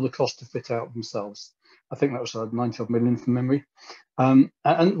they bore the cost to fit out themselves. I think that was 90 million from memory. And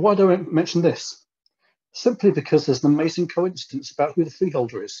why do I mention this? Simply because there's an amazing coincidence about who the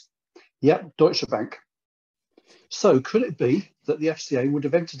freeholder is. Yep, Deutsche Bank. So could it be that the FCA would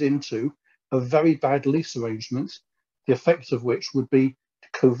have entered into a very bad lease arrangement, the effect of which would be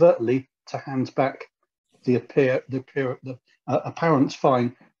covertly to hand back the apparent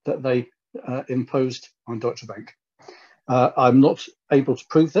fine that they imposed on Deutsche Bank? I'm not able to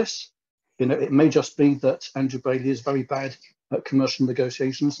prove this. You know, it may just be that Andrew Bailey is very bad at commercial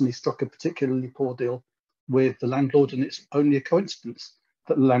negotiations and he struck a particularly poor deal with the landlord, and it's only a coincidence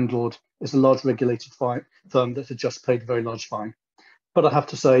that the landlord is a large regulated firm that had just paid a very large fine. But I have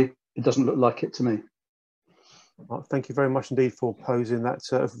to say, it doesn't look like it to me. Well, thank you very much indeed for posing that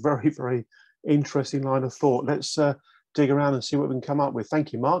very, very interesting line of thought. Let's dig around and see what we can come up with.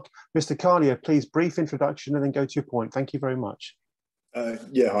 Thank you, Mark. Mr. Carlier, please, brief introduction and then go to your point. Thank you very much.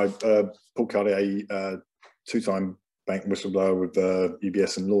 Yeah, hi, Paul Carlier, two-time bank whistleblower with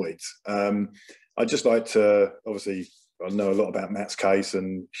UBS and Lloyds. I'd just like to, obviously, I know a lot about Matt's case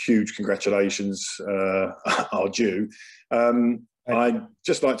and huge congratulations are due. I'd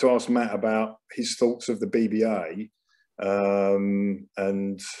just like to ask Matt about his thoughts of the BBA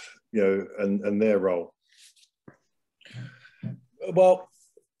and, you know, and their role. Well,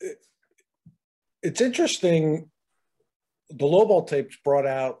 it's interesting. The Lowball tapes brought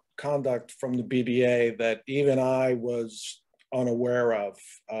out conduct from the BBA that even I was unaware of.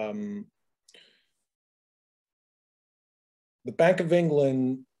 The Bank of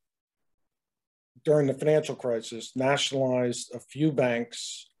England, during the financial crisis, nationalized a few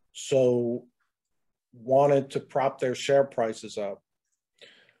banks, so wanted to prop their share prices up.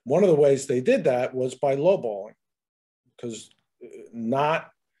 One of the ways they did that was by lowballing, because not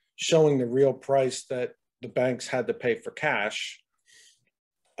showing the real price that the banks had to pay for cash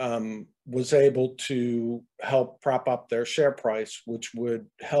was able to help prop up their share price, which would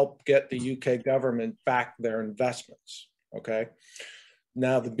help get the UK government back their investments, okay?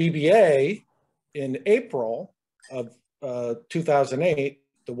 Now the BBA, in April of 2008,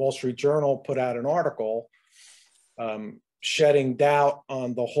 the Wall Street Journal put out an article shedding doubt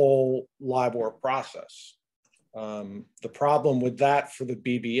on the whole LIBOR process. The problem with that for the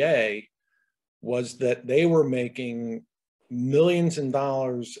BBA was that they were making millions in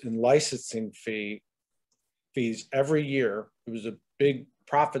dollars in licensing fees every year. It was a big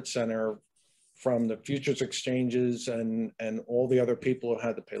profit center from the futures exchanges and all the other people who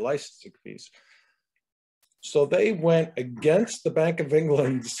had to pay licensing fees. So they went against the Bank of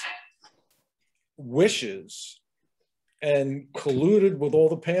England's wishes and colluded with all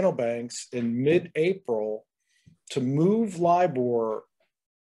the panel banks in mid-April to move LIBOR,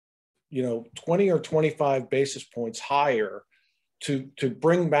 you know, 20 or 25 basis points higher to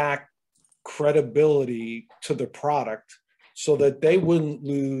bring back credibility to the product so that they wouldn't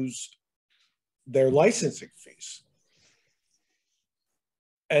lose their licensing fees.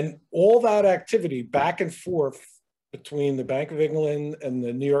 And all that activity back and forth between the Bank of England and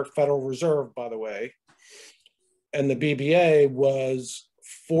the New York Federal Reserve, by the way, and the BBA was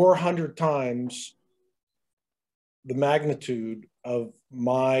 400 times the magnitude of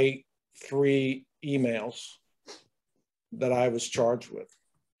my 3 emails that I was charged with,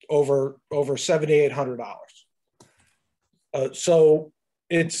 over $7,800. So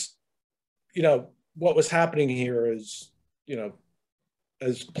it's, you know, what was happening here is, you know,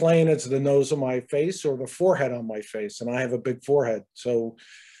 as plain as the nose on my face or the forehead on my face, and I have a big forehead, so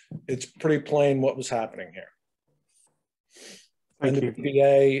it's pretty plain what was happening here. Thank you. The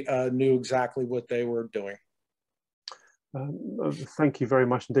BBA knew exactly what they were doing. Thank you very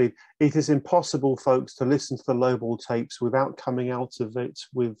much indeed. It is impossible, folks, to listen to the Lowball tapes without coming out of it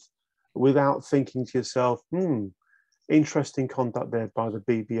without thinking to yourself, interesting conduct there by the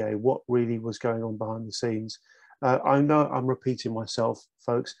BBA. What really was going on behind the scenes? I know I'm repeating myself,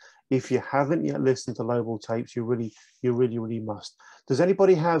 folks. If you haven't yet listened to Lowball tapes, you really must. Does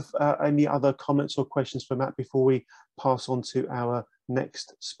anybody have any other comments or questions for Matt before we pass on to our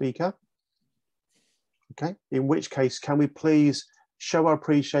next speaker? Okay, in which case, can we please show our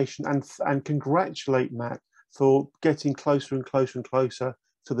appreciation and congratulate Matt for getting closer and closer and closer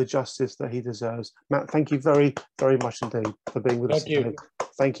to the justice that he deserves. Matt, thank you very, very much indeed for being with us today.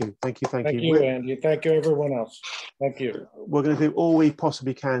 Thank you, thank you, thank you. Thank you, Andy. Thank you, everyone else. Thank you. We're going to do all we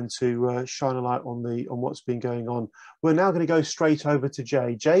possibly can to shine a light on what's been going on. We're now going to go straight over to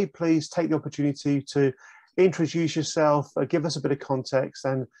Jay. Jay, please take the opportunity to introduce yourself, give us a bit of context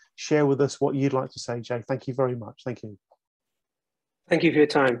and share with us what you'd like to say, Jay. Thank you very much. Thank you. Thank you for your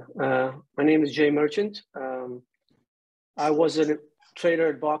time. My name is Jay Merchant. I was a trader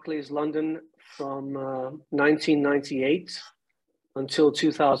at Barclays London from 1998 until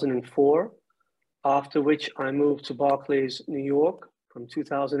 2004, after which I moved to Barclays New York from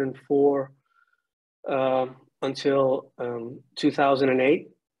 2004 until 2008,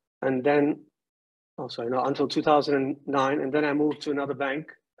 and then, until 2009, and then I moved to another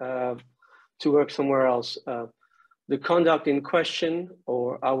bank to work somewhere else. The conduct in question,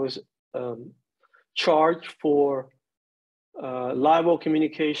 or I was charged for libel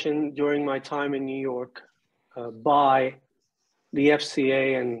communication during my time in New York by the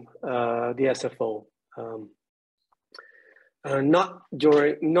FCA and the SFO.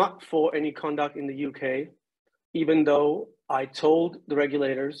 Not for any conduct in the UK, even though I told the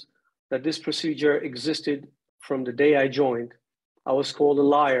regulators that this procedure existed from the day I joined. I was called a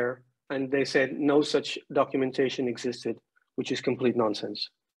liar, and they said no such documentation existed, which is complete nonsense.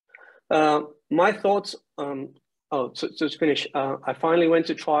 My thoughts, to finish, I finally went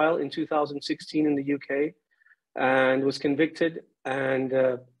to trial in 2016 in the UK and was convicted, and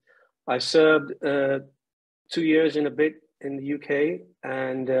I served 2 years and a bit in the UK,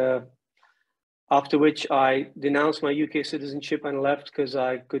 and after which I denounced my UK citizenship and left because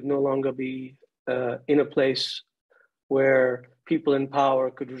I could no longer be in a place where people in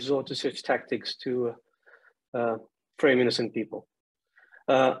power could resort to such tactics to frame innocent people.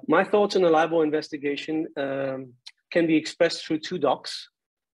 My thoughts on the libel investigation can be expressed through two docs.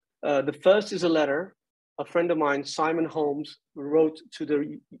 The first is a letter a friend of mine, Simon Holmes, wrote to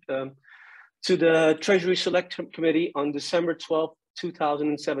the Treasury Select Committee on December 12,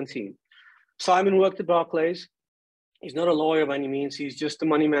 2017. Simon worked at Barclays. He's not a lawyer by any means. He's just a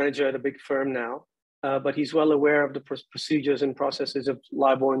money manager at a big firm now, but he's well aware of the procedures and processes of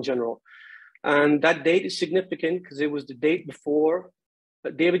libel in general. And that date is significant because it was the date before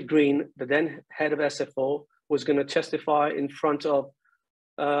David Green, the then head of SFO, was going to testify in front of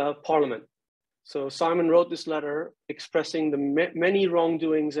Parliament. So Simon wrote this letter expressing the many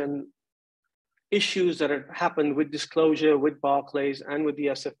wrongdoings and issues that had happened with disclosure with Barclays and with the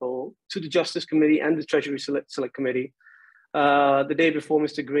SFO to the Justice Committee and the Treasury Select Committee the day before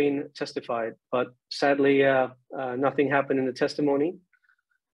Mr. Green testified. But sadly, nothing happened in the testimony.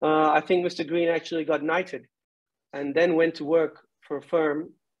 I think Mr. Green actually got knighted and then went to work for a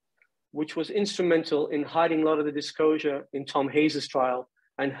firm which was instrumental in hiding a lot of the disclosure in Tom Hayes' trial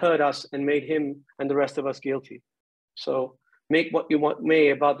and hurt us and made him and the rest of us guilty. So make what you want may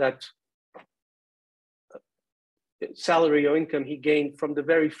about that salary or income he gained from the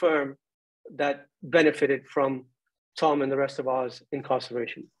very firm that benefited from Tom and the rest of ours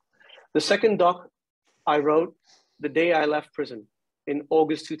incarceration. The second doc I wrote the day I left prison in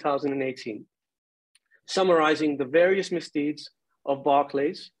August 2018, summarizing the various misdeeds of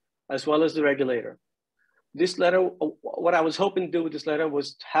Barclays as well as the regulator. This letter, what I was hoping to do with this letter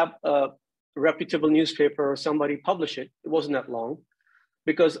was to have a reputable newspaper or somebody publish it. It wasn't that long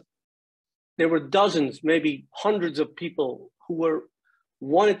because there were dozens, maybe hundreds of people who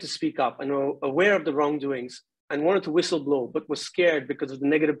wanted to speak up and were aware of the wrongdoings and wanted to whistleblow, but were scared because of the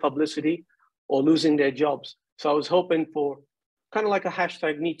negative publicity or losing their jobs. So I was hoping for kind of like a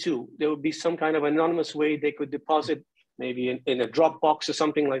hashtag #MeToo. There would be some kind of anonymous way they could deposit, maybe in a Dropbox or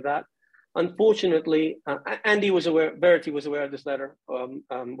something like that. Unfortunately, Andy was aware, Verity was aware of this letter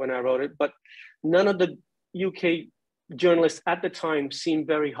when I wrote it, but none of the UK journalists at the time seemed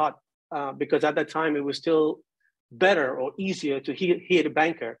very hot because at that time it was still better or easier to hate a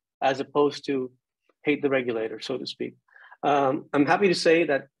banker as opposed to hate the regulator, so to speak. I'm happy to say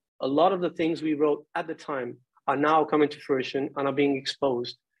that a lot of the things we wrote at the time are now coming to fruition and are being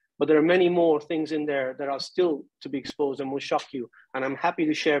exposed. But there are many more things in there that are still to be exposed and will shock you. And I'm happy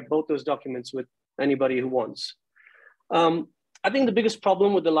to share both those documents with anybody who wants. I think the biggest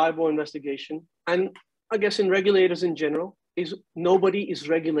problem with the libel investigation, and I guess in regulators in general, is nobody is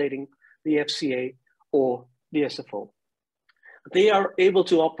regulating the FCA or the SFO. They are able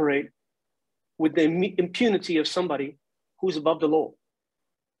to operate with the impunity of somebody who's above the law.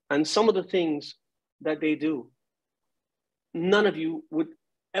 And some of the things that they do, none of you would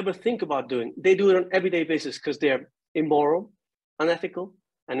ever think about doing. They do it on an everyday basis because they're immoral, unethical,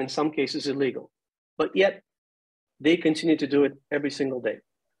 and in some cases illegal. But yet they continue to do it every single day.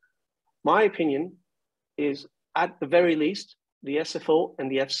 My opinion is at the very least, the SFO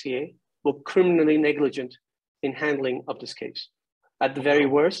and the FCA were criminally negligent in handling of this case. At the very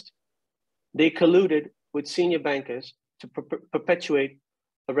worst, they colluded with senior bankers to perpetuate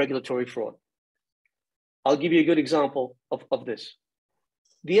a regulatory fraud. I'll give you a good example of this.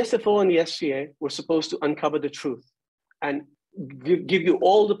 The SFO and the FCA were supposed to uncover the truth and give you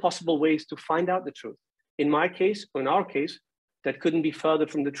all the possible ways to find out the truth. In my case, or in our case, that couldn't be further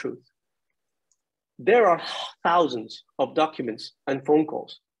from the truth. There are thousands of documents and phone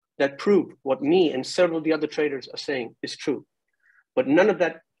calls that prove what me and several of the other traders are saying is true. but none of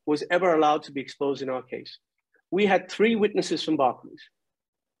that was ever allowed to be exposed in our case. We had 3 witnesses from Barclays,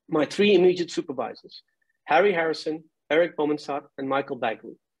 my 3 immediate supervisors, Harry Harrison, Eric Bowmansart, and Michael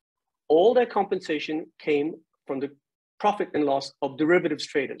Bagley. All their compensation came from the profit and loss of derivatives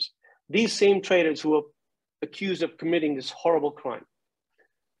traders, these same traders who were accused of committing this horrible crime.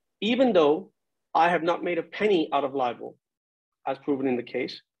 Even though I have not made a penny out of Lowball, as proven in the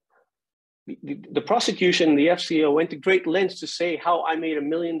case, the prosecution, the FCO, went to great lengths to say how I made $1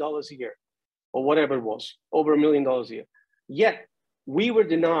 million a year, or whatever it was, over $1 million a year. Yet, we were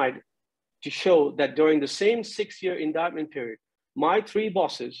denied to show that during the same 6-year indictment period, my 3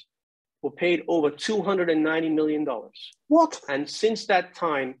 bosses were paid over $290 million. What? And since that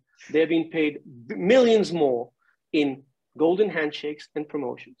time, they've been paid millions more in golden handshakes and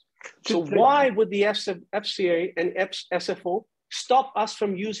promotions. So why would the FCA and SFO stop us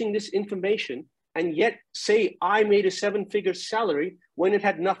from using this information and yet say I made a 7-figure salary when it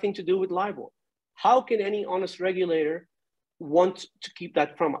had nothing to do with Lowball? How can any honest regulator want to keep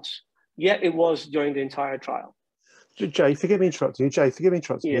that from us? Yet it was during the entire trial. Jay, forgive me interrupting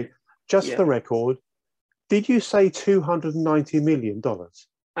you. Yeah. Just for the record, did you say $290 million?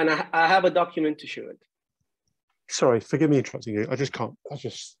 And I have a document to show it. Sorry, forgive me interrupting you. I just can't.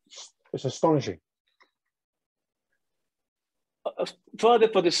 It's astonishing. Further,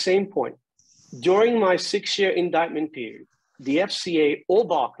 for the same point, during my 6-year indictment period, the FCA or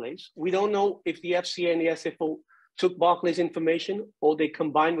Barclays, we don't know if the FCA and the SFO took Barclays' information or they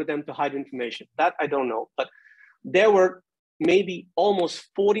combined with them to hide information. That I don't know. But there were maybe almost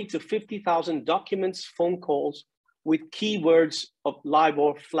 40 to 50,000 documents, phone calls with keywords of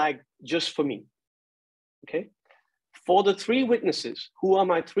Lowball flagged just for me. Okay. For the 3 witnesses, who are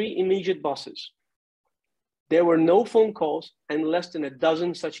my 3 immediate bosses, there were no phone calls and less than a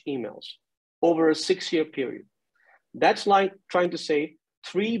dozen such emails over a 6-year period. That's like trying to say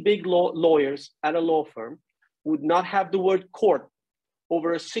 3 big lawyers at a law firm would not have the word court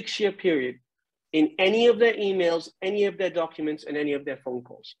over a 6-year period in any of their emails, any of their documents, and any of their phone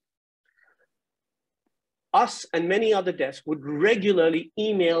calls. Us and many other desks would regularly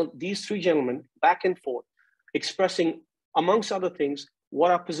email these 3 gentlemen back and forth, expressing, amongst other things,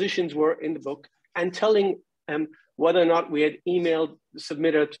 what our positions were in the book and telling them whether or not we had emailed the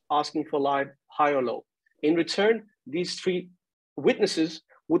submitter asking for high or low. In return, these 3 witnesses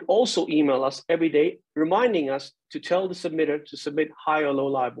would also email us every day, reminding us to tell the submitter to submit high or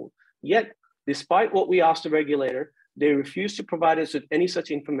low Lowball. Yet, despite what we asked the regulator, they refused to provide us with any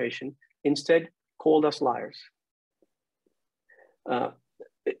such information, instead called us liars.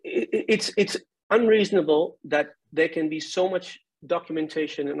 It's unreasonable that there can be so much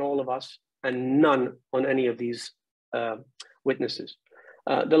documentation in all of us and none on any of these witnesses.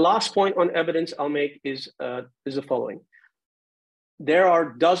 The last point on evidence I'll make is the following. There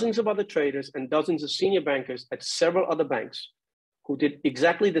are dozens of other traders and dozens of senior bankers at several other banks who did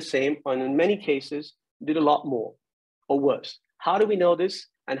exactly the same, and in many cases did a lot more or worse. How do we know this?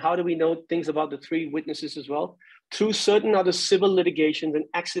 And how do we know things about the 3 witnesses as well? Through certain other civil litigations, and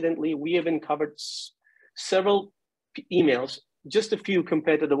accidentally we have uncovered several emails, just a few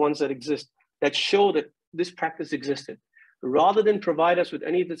compared to the ones that exist, that show that this practice existed. Rather than provide us with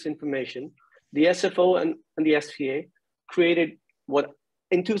any of this information, the SFO and the SPA created what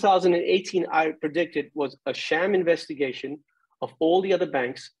in 2018 I predicted was a sham investigation of all the other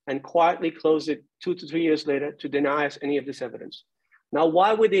banks and quietly closed it 2 to 3 years later to deny us any of this evidence. Now,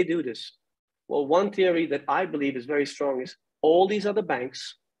 why would they do this? Well, one theory that I believe is very strong is all these other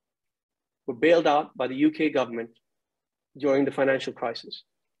banks were bailed out by the UK government during the financial crisis.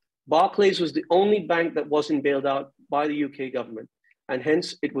 Barclays was the only bank that wasn't bailed out by the UK government, and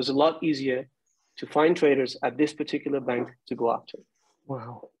hence it was a lot easier to find traders at this particular bank to go after.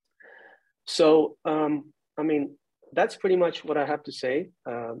 Wow. So, I mean, that's pretty much what I have to say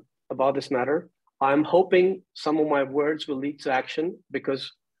about this matter. I'm hoping some of my words will lead to action,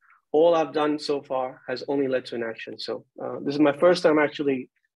 because all I've done so far has only led to inaction. So this is my first time actually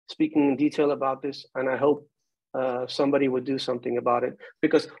speaking in detail about this, and I hope somebody would do something about it,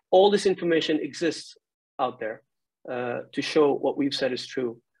 because all this information exists out there to show what we've said is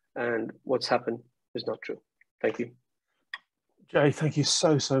true and what's happened is not true. Thank you. Jay, thank you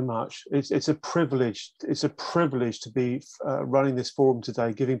so much. It's a privilege. It's a privilege to be running this forum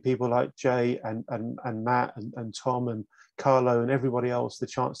today, giving people like Jay and Matt and Tom and Carlo and everybody else the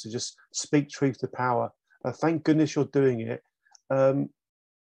chance to just speak truth to power. Thank goodness you're doing it.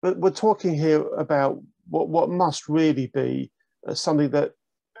 But we're talking here about what must really be something that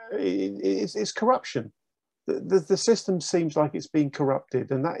is corruption. The system seems like it's being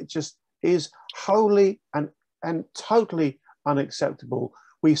corrupted, and that just is wholly and totally unacceptable.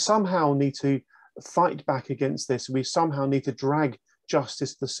 We somehow need to fight back against this. We somehow need to drag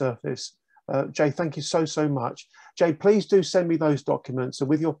justice to the surface. Jay, thank you so much. Jay, please do send me those documents, and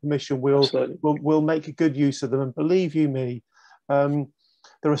with your permission, we'll make a good use of them. And believe you me,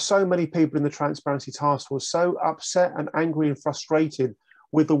 there are so many people in the Transparency Task Force so upset and angry and frustrated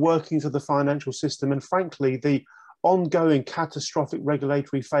with the workings of the financial system, and frankly, the ongoing catastrophic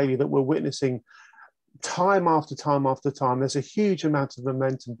regulatory failure that we're witnessing time after time after time. There's a huge amount of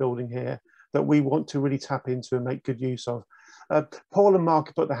momentum building here that we want to really tap into and make good use of. Paul and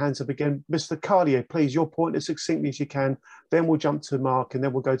Mark put their hands up again. Mr. Carlier, please, your point as succinctly as you can. Then we'll jump to Mark, and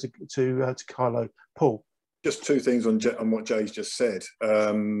then we'll go to Carlo. Paul. Just two things on what Jay's just said.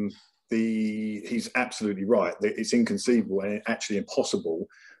 He's absolutely right. It's inconceivable and actually impossible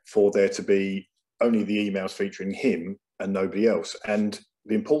for there to be only the emails featuring him and nobody else. And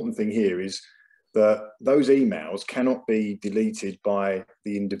the important thing here is that those emails cannot be deleted by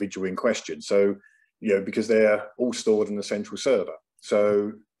the individual in question. So, you know, because they're all stored in a central server.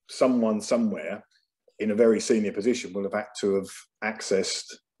 So someone somewhere in a very senior position will have had to have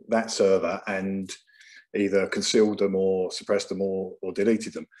accessed that server and either concealed them or suppressed them or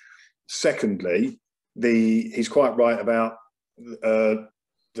deleted them. Secondly, he's quite right about the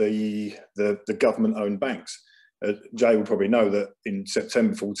government-owned banks. Jay will probably know that in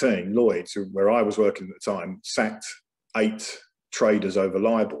September 14, Lloyds, where I was working at the time, sacked 8 traders over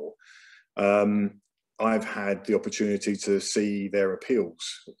Lowball. I've had the opportunity to see their appeals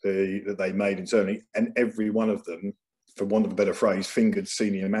that they made internally, and every one of them, for want of a better phrase, fingered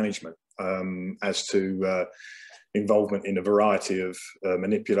senior management as to involvement in a variety of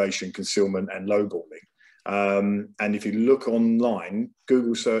manipulation, concealment and lowballing. And if you look online,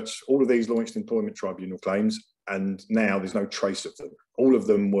 Google search all of these launched employment tribunal claims, and now there's no trace of them. All of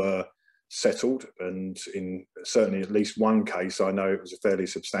them were settled, and in certainly at least one case, I know it was a fairly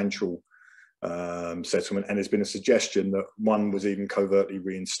substantial settlement, and there's been a suggestion that one was even covertly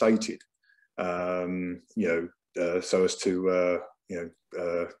reinstated, so as to,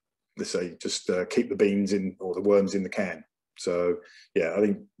 let's say, just keep the beans in, or the worms in the can. So, yeah, I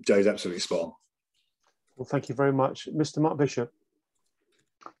think Jay's absolutely spot on. Well, thank you very much. Mr. Mark Bishop.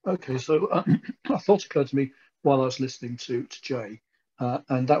 Okay, so a thought occurred to me while I was listening to Jay,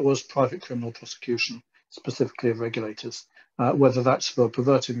 and that was private criminal prosecution, specifically of regulators, whether that's for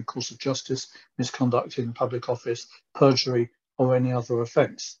perverting the course of justice, misconduct in public office, perjury, or any other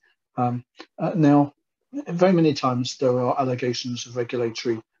offence. Now, very many times there are allegations of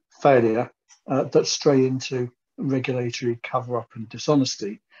regulatory failure that stray into regulatory cover-up and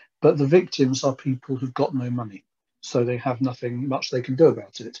dishonesty, but the victims are people who've got no money, so they have nothing much they can do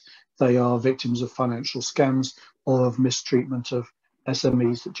about it. They are victims of financial scams or of mistreatment of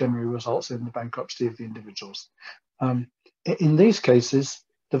SMEs that generally results in the bankruptcy of the individuals. In these cases,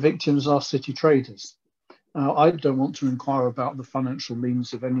 the victims are city traders. Now, I don't want to inquire about the financial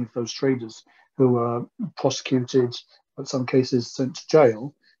means of any of those traders who are prosecuted, in some cases sent to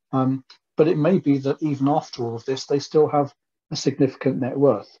jail, but it may be that even after all of this, they still have a significant net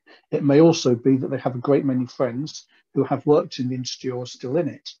worth. It may also be that they have a great many friends who have worked in the industry or are still in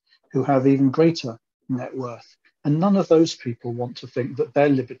it, who have even greater net worth. And none of those people want to think that their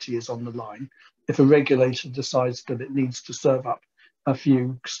liberty is on the line if a regulator decides that it needs to serve up a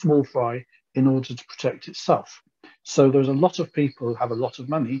few small fry in order to protect itself. So there's a lot of people who have a lot of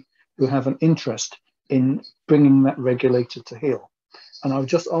money who have an interest in bringing that regulator to heel. And I would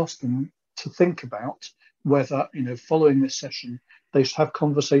just ask them to think about whether, following this session, they should have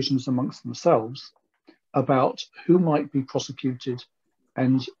conversations amongst themselves about who might be prosecuted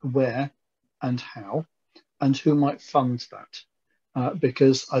and where and how, and who might fund that.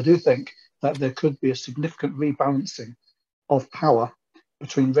 Because I do think that there could be a significant rebalancing of power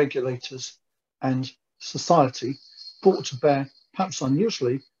between regulators and society, brought to bear, perhaps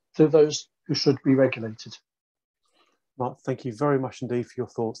unusually, through those who should be regulated. Mark, thank you very much indeed for your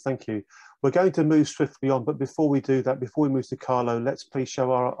thoughts. Thank you. We're going to move swiftly on, but before we do that, before we move to Carlo, let's please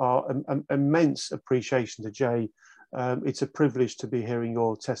show our immense appreciation to Jay. It's a privilege to be hearing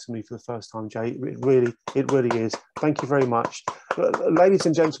your testimony for the first time, Jay. It really is. Thank you very much. Ladies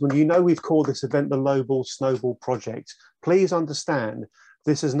and gentlemen, we've called this event the Lowball Snowball Project. Please understand,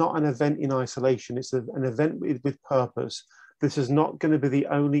 this is not an event in isolation. It's an event with purpose. This is not going to be the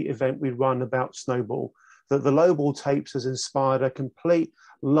only event we run about Snowball. That the Lowball tapes has inspired a complete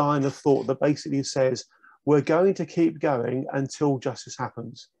line of thought that basically says, we're going to keep going until justice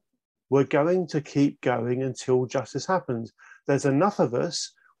happens. We're going to keep going until justice happens. There's enough of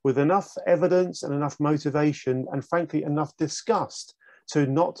us with enough evidence and enough motivation and frankly enough disgust to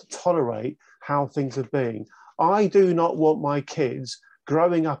not tolerate how things are being. I do not want my kids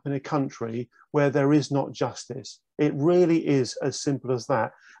growing up in a country where there is not justice. It really is as simple as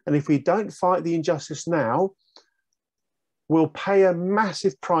that. And if we don't fight the injustice now, we'll pay a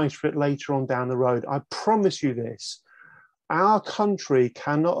massive price for it later on down the road. I promise you this. Our country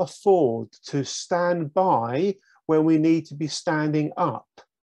cannot afford to stand by when we need to be standing up.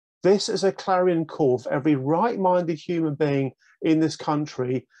 This is a clarion call for every right-minded human being in this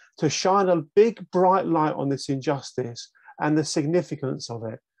country to shine a big, bright light on this injustice and the significance of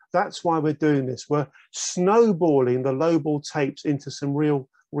it. That's why we're doing this. We're snowballing the Lowball tapes into some real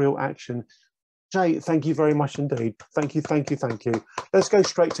action. Jay, thank you very much indeed. Thank you, thank you, thank you. Let's go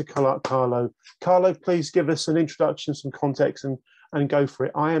straight to Carlo. Carlo, please give us an introduction, some context, and go for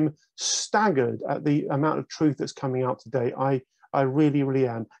it. I am staggered at the amount of truth that's coming out today. I really, really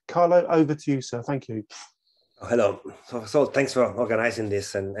am. Carlo, over to you, sir. Thank you. Oh, hello. So thanks for organizing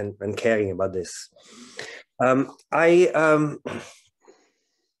this and caring about this.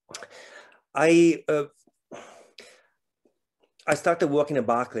 I started working at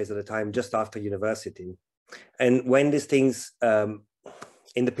Barclays at the time, just after university. And when these things,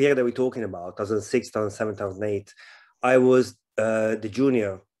 in the period that we're talking about, 2006, 2007, 2008, I was the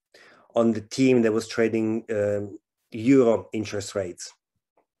junior on the team that was trading euro interest rates.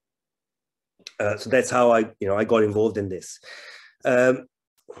 So that's how I got involved in this.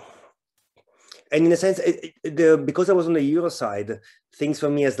 And in a sense, because I was on the euro side, things for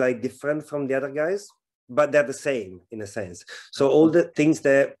me is like different from the other guys, but they're the same in a sense. So all the things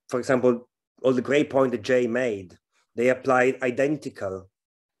that, for example, all the great point that Jay made, they applied identical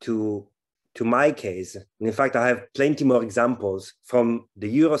to my case. And in fact, I have plenty more examples from the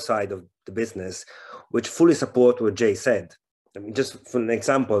euro side of the business, which fully support what Jay said. I mean, just for an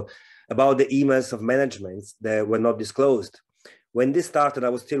example, about the emails of management that were not disclosed. When this started, I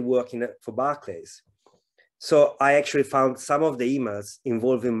was still working for Barclays. So I actually found some of the emails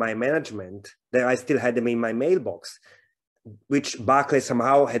involving my management that I still had them in my mailbox, which Barclays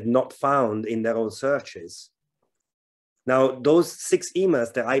somehow had not found in their own searches. Now, those 6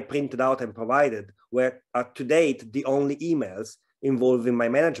 emails that I printed out and provided were, to date, the only emails involving my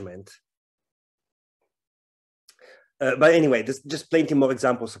management. But anyway, there's just plenty more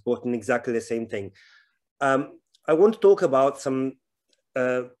examples supporting exactly the same thing. I want to talk about some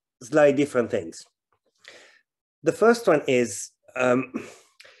slightly different things. The first one is,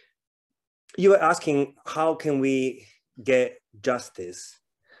 you were asking, how can we get justice?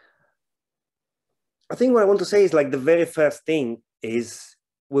 I think what I want to say is, like, the very first thing is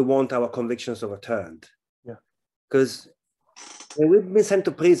we want our convictions overturned. Yeah. Because we've been sent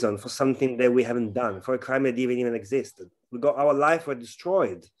to prison for something that we haven't done, for a crime that didn't even exist. Our life were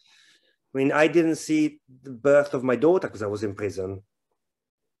destroyed. I mean, I didn't see the birth of my daughter because I was in prison.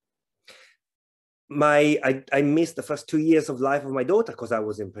 I missed the first 2 years of life of my daughter because I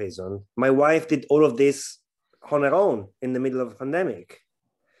was in prison. My wife did all of this on her own in the middle of a pandemic.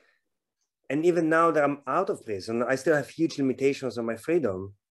 And even now that I'm out of prison, I still have huge limitations on my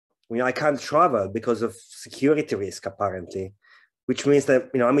freedom. I mean, I can't travel because of security risk, apparently, which means that,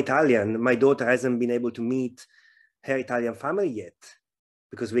 I'm Italian. My daughter hasn't been able to meet her Italian family yet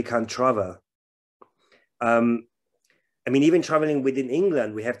because we can't travel. I mean, even traveling within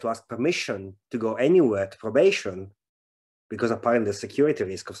England, we have to ask permission to go anywhere to probation because apparently there's security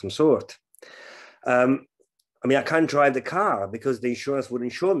risk of some sort. I mean, I can't drive the car because the insurance would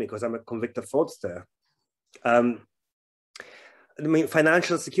insure me because I'm a convicted fraudster. I mean,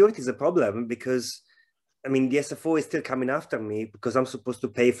 financial security is a problem because, I mean, the SFO is still coming after me because I'm supposed to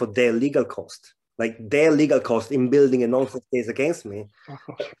pay for their legal cost, like their legal cost in building a nonsense case against me.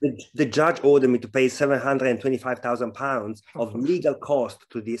 The judge ordered me to pay £725,000 of legal cost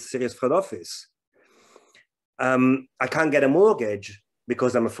to the serious fraud office. I can't get a mortgage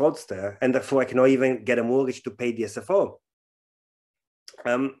because I'm a fraudster, and therefore I cannot even get a mortgage to pay the SFO.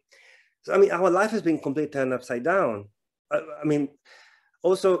 So, I mean, our life has been completely turned upside down. I mean,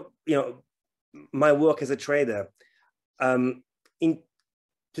 also, my work as a trader. In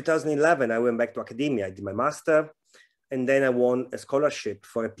 2011, I went back to academia. I did my master, and then I won a scholarship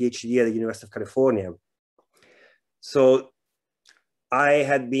for a PhD at the University of California. So I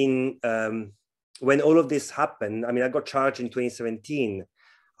had been, when all of this happened, I mean, I got charged in 2017.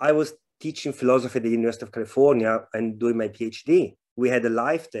 I was teaching philosophy at the University of California and doing my PhD. We had a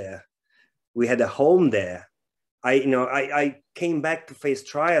life there. We had a home there. I came back to face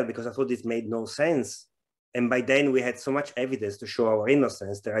trial because I thought this made no sense. And by then we had so much evidence to show our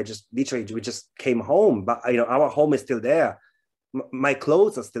innocence that we just came home. But our home is still there. My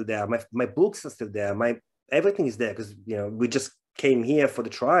clothes are still there. My books are still there. Everything is there because we just came here for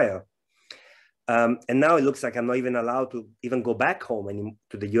the trial. And now it looks like I'm not even allowed to even go back home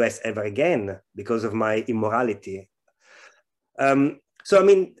to the US ever again because of my immorality. So, I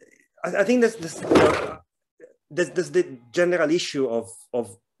mean, I think there's the general issue of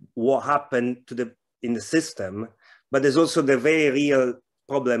what happened in the system, but there's also the very real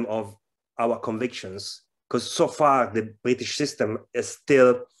problem of our convictions, because so far the British system is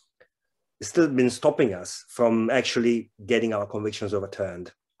still been stopping us from actually getting our convictions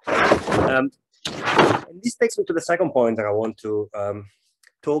overturned. And this takes me to the second point that I want to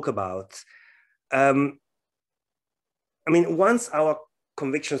talk about. I mean, once our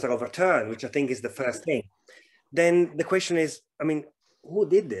convictions are overturned, which I think is the first thing, then the question is, I mean, who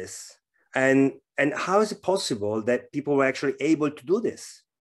did this? And how is it possible that people were actually able to do this?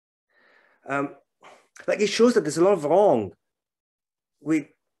 Like, it shows that there's a lot of wrong with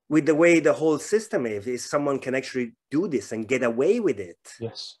the way the whole system is. If someone can actually do this and get away with it.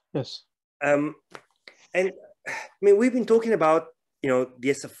 Yes, yes. And I mean, we've been talking about, you know, the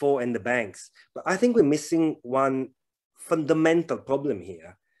SFO and the banks, but I think we're missing one fundamental problem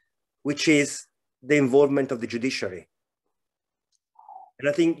here, which is the involvement of the judiciary. And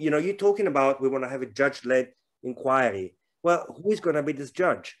I think, you know, you're talking about we want to have a judge-led inquiry. Well, who is going to be this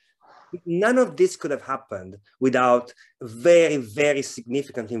judge? None of this could have happened without very, very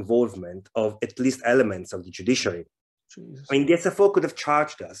significant involvement of at least elements of the judiciary. Jesus. I mean, the SFO could have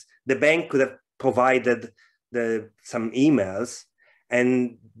charged us. The bank could have provided some emails,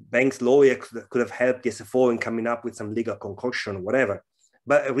 and bank's lawyer could have helped the SFO in coming up with some legal concoction or whatever.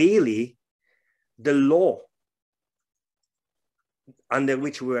 But really, the law under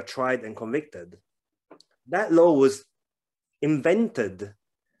which we were tried and convicted, that law was invented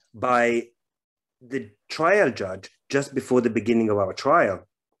by the trial judge just before the beginning of our trial.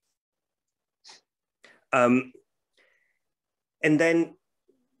 And then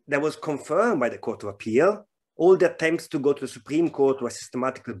that was confirmed by the Court of Appeal. All the attempts to go to the Supreme Court were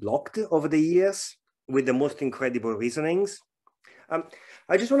systematically blocked over the years with the most incredible reasonings.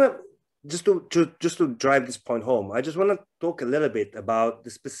 I just want to, just to drive this point home, I just want to talk a little bit about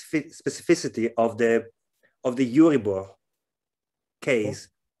the specificity of the Euribor case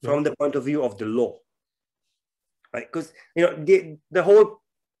from the point of view of the law, right? Because, you know, the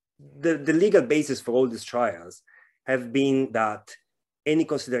legal basis for all these trials have been that any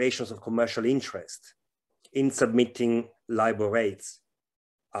considerations of commercial interest in submitting LIBOR rates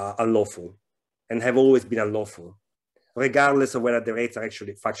are unlawful and have always been unlawful, regardless of whether the rates are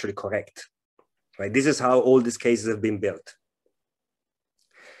actually factually correct, right? This is how all these cases have been built.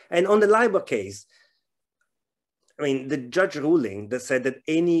 And on the LIBOR case, I mean, the judge ruling that said that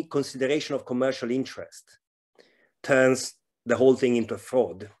any consideration of commercial interest turns the whole thing into a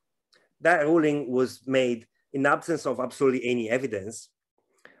fraud, that ruling was made in absence of absolutely any evidence,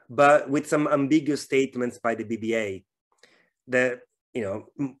 but with some ambiguous statements by the BBA that, you know,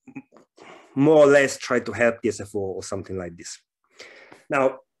 more or less tried to help the SFO or something like this.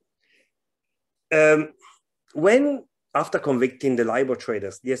 Now, when after convicting the LIBOR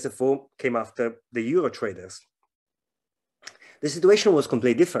traders, the SFO came after the Euro traders, the situation was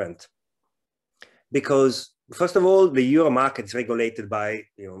completely different, because first of all, the Euro market is regulated by,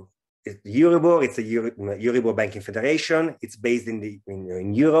 you know, Euribor. It's a Euribor Banking Federation. It's based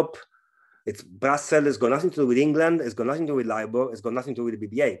in Europe. It's Brussels. It's got nothing to do with England. It's got nothing to do with LIBOR. It's got nothing to do with the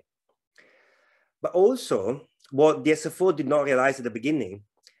BBA. But also, what the SFO did not realize at the beginning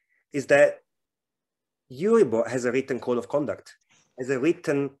is that Euribor has a written code of conduct, has a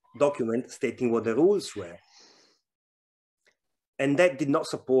written document stating what the rules were. And that did not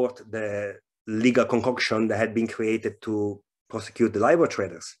support the legal concoction that had been created to prosecute the LIBOR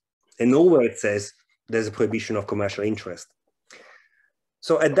traders. And nowhere it says there's a prohibition of commercial interest.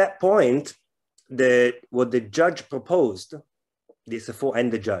 So at that point, what the judge proposed, the SFO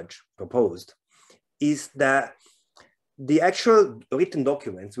and the judge proposed, is that the actual written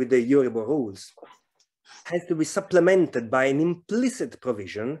documents with the Euribor rules has to be supplemented by an implicit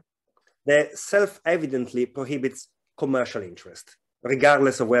provision that self-evidently prohibits commercial interest,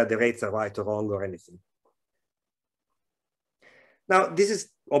 regardless of whether the rates are right or wrong or anything. Now, this is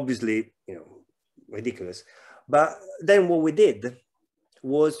obviously, you know, ridiculous. But then what we did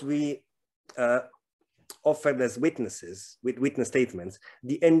was we offered as witnesses, with witness statements,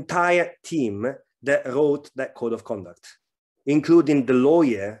 the entire team that wrote that code of conduct, including the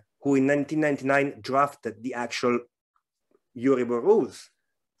lawyer who in 1999 drafted the actual Euribor rules.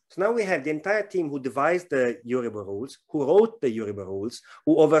 So now we have the entire team who devised the Euribor rules, who wrote the Euribor rules,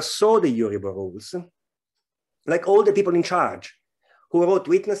 who oversaw the Euribor rules, like all the people in charge, who wrote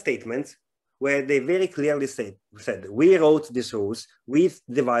witness statements where they very clearly said, we wrote these rules, we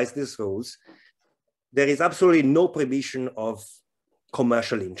devised these rules, there is absolutely no prohibition of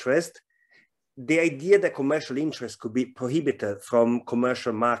commercial interest. The idea that commercial interest could be prohibited from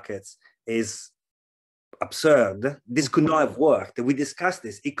commercial markets is absurd. This could not have worked. We discussed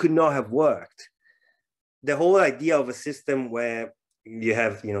this. It could not have worked. The whole idea of a system where you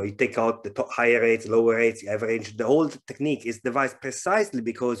have, you take out the higher rates, lower rates, you average, the whole technique is devised precisely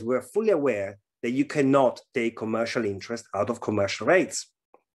because we're fully aware that you cannot take commercial interest out of commercial rates.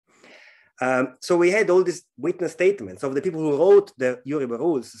 So we had all these witness statements of the people who wrote the Euribor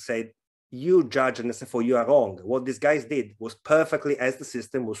rules said, you judge and therefore you are wrong. What these guys did was perfectly as the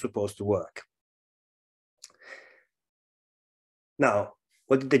system was supposed to work. Now,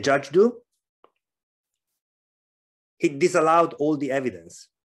 what did the judge do? He disallowed all the evidence.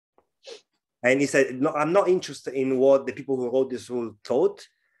 And he said, no, I'm not interested in what the people who wrote this rule thought.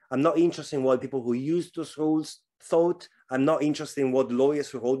 I'm not interested in what people who used those rules thought. I'm not interested in what lawyers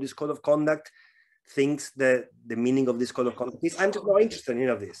who wrote this code of conduct thinks the meaning of this code of conduct is. I'm just not interested in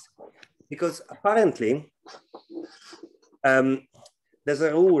any of this. Because apparently, there's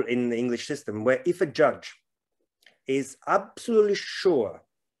a rule in the English system where if a judge is absolutely sure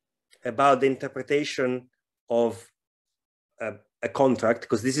about the interpretation of a contract,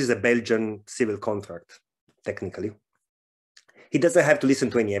 because this is a Belgian civil contract, technically, he doesn't have to listen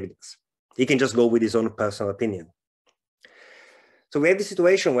to any evidence. He can just go with his own personal opinion. So we have this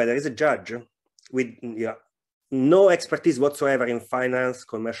situation where there is a judge with no expertise whatsoever in finance,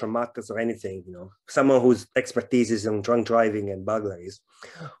 commercial matters, or anything, someone whose expertise is in drunk driving and burglaries,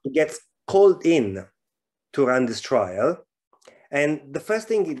 who gets called in to run this trial. And the first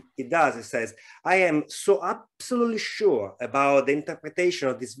thing it does, it says, I am so absolutely sure about the interpretation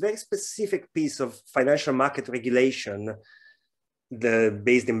of this very specific piece of financial market regulation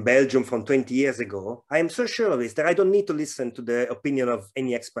based in Belgium from 20 years ago. I am so sure of this that I don't need to listen to the opinion of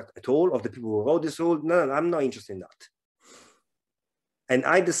any expert at all, of the people who wrote this rule. No, I'm not interested in that. And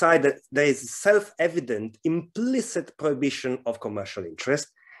I decide that there is self-evident implicit prohibition of commercial interest,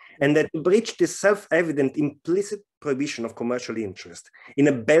 and that to breach this self-evident implicit prohibition of commercial interest in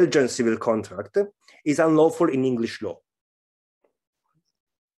a Belgian civil contract is unlawful in English law.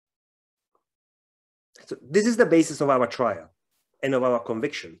 So this is the basis of our trial and of our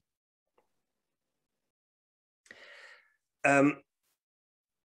conviction. I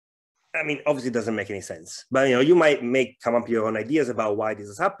mean, obviously it doesn't make any sense, but you might come up with your own ideas about why this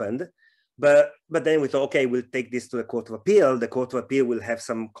has happened. But then we thought, okay, we'll take this to the Court of Appeal. The Court of Appeal will have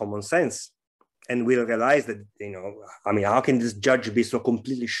some common sense, and we'll realize that, I mean, how can this judge be so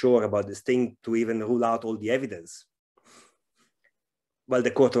completely sure about this thing to even rule out all the evidence? Well,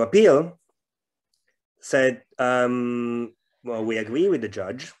 the Court of Appeal said, well, we agree with the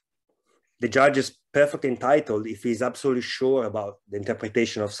judge. The judge is perfectly entitled, if he's absolutely sure about the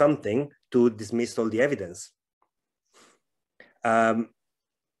interpretation of something, to dismiss all the evidence.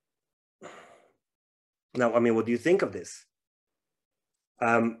 Now, I mean, what do you think of this?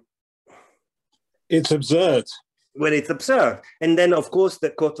 It's absurd. Well, it's absurd. And then, of course,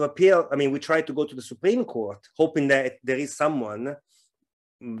 the Court of Appeal, I mean, we tried to go to the Supreme Court, hoping that there is someone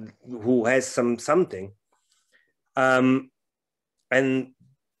who has something. But,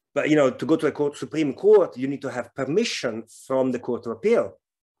 to go to the Supreme Court, you need to have permission from the Court of Appeal.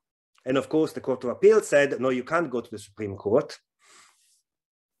 And of course, the Court of Appeal said, no, you can't go to the Supreme Court.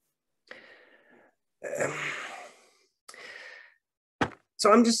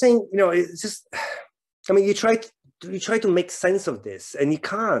 So I'm just saying, it's just, I mean, you try to make sense of this, and you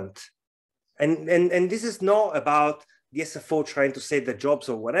can't. And this is not about the SFO trying to save their jobs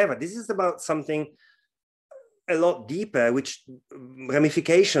or whatever. This is about something a lot deeper, which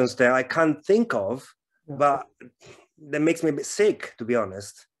ramifications there I can't think of, but that makes me a bit sick, to be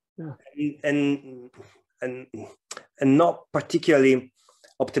honest. Yeah. And not particularly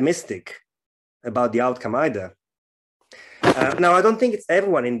optimistic about the outcome either. Now, I don't think it's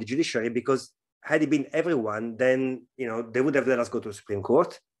everyone in the judiciary, because had it been everyone, then they would have let us go to the Supreme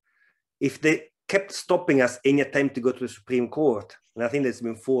Court. If they kept stopping us any attempt to go to the Supreme Court, and I think there's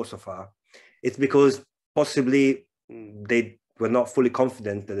been 4 so far, it's because possibly they were not fully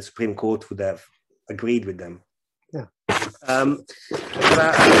confident that the Supreme Court would have agreed with them. Yeah.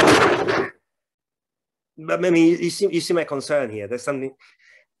 But I mean, you see my concern here. There's something,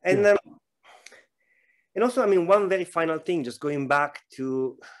 and and also, I mean, one very final thing, just going back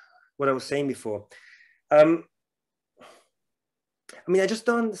to what I was saying before. I mean, I just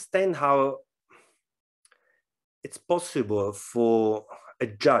don't understand how it's possible for a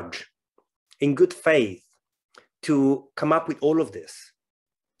judge in good faith to come up with all of this,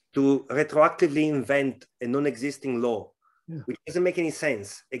 to retroactively invent a non-existing law, which doesn't make any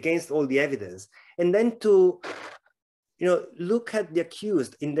sense, against all the evidence, and then to, look at the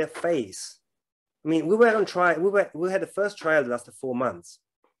accused in their face. I mean, we were on trial. We had the first trial that lasted 4 months.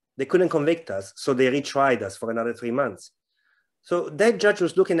 They couldn't convict us, so they retried us for another 3 months. So that judge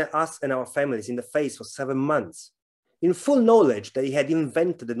was looking at us and our families in the face for 7 months, in full knowledge that he had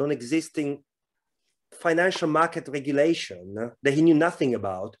invented a non-existing financial market regulation that he knew nothing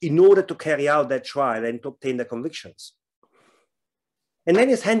about in order to carry out that trial and to obtain the convictions. And then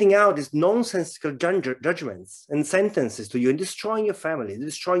he's handing out these nonsensical judgments and sentences to you and destroying your family,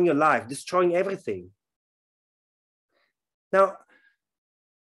 destroying your life, destroying everything. Now,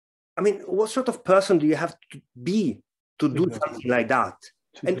 I mean, what sort of person do you have to be to do something like that?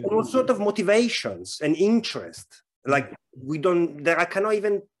 And what sort of motivations and interest, like that I cannot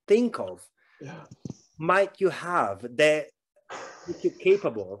even think of, might you have that make you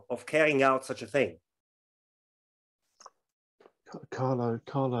capable of carrying out such a thing? Carlo,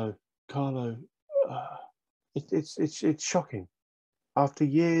 it's shocking. After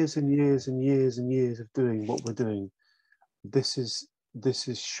years and years and years and years of doing what we're doing, this is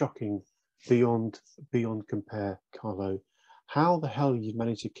shocking beyond compare, Carlo. How the hell you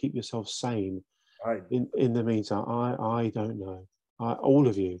managed to keep yourself sane in the meantime? I don't know. All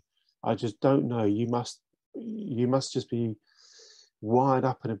of you, I just don't know. You must just be wired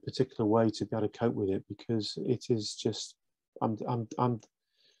up in a particular way to be able to cope with it, because it is just. I'm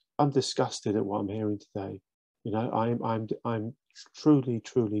disgusted at what I'm hearing today. I'm truly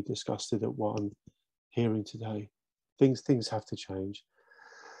disgusted at what I'm hearing today. Things have to change.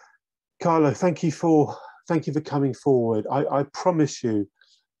 Carlo, thank you for coming forward. I promise you,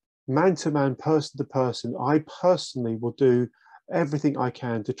 man to man, person to person, I personally will do everything I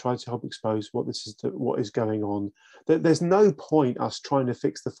can to try to help expose what is going on. There's no point us trying to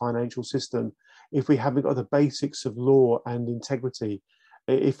fix the financial system if we haven't got the basics of law and integrity.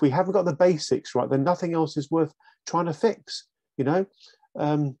 If we haven't got the basics right, then nothing else is worth trying to fix.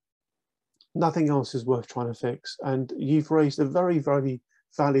 Nothing else is worth trying to fix. And you've raised a very, very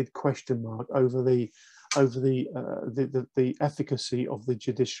valid question mark over the efficacy of the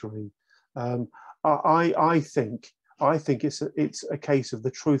judiciary. I think it's a case of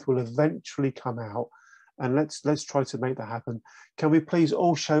the truth will eventually come out, and let's try to make that happen. Can we please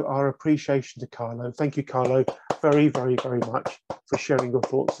all show our appreciation to Carlo? Thank you, Carlo, very, very, very much for sharing your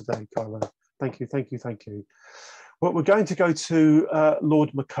thoughts today, Carlo. Thank you. Well, we're going to go to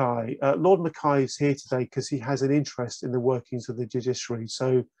Lord Mackay. Lord Mackay is here today because he has an interest in the workings of the judiciary.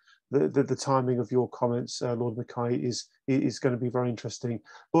 So the timing of your comments, Lord Mackay, is going to be very interesting.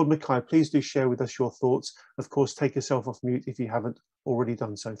 Lord Mackay, please do share with us your thoughts. Of course, take yourself off mute if you haven't already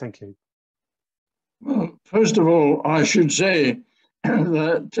done so. Thank you. Well, first of all, I should say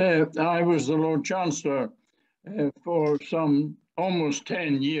that I was the Lord Chancellor for some almost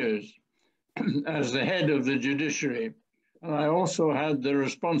 10 years as the head of the judiciary. And I also had the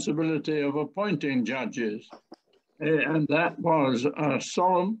responsibility of appointing judges. And that was a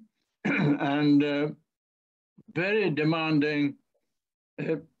solemn and very demanding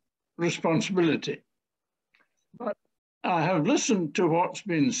responsibility. But I have listened to what's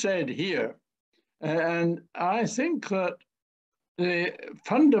been said here, and I think that the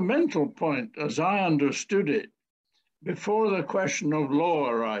fundamental point, as I understood it, before the question of law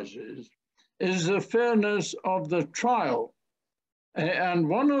arises, is the fairness of the trial. And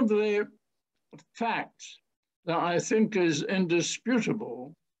one of the facts that I think is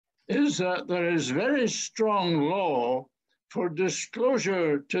indisputable is that there is very strong law for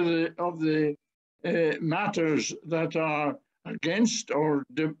disclosure of the matters that are against or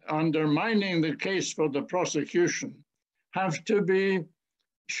undermining the case for the prosecution have to be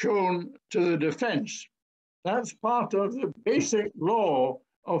shown to the defense. That's part of the basic law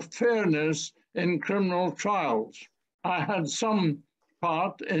of fairness in criminal trials. I had some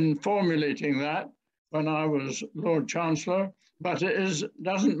part in formulating that when I was Lord Chancellor, but it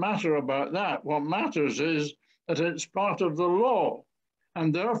doesn't matter about that. What matters is that it's part of the law,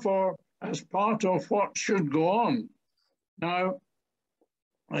 and therefore as part of what should go on. Now,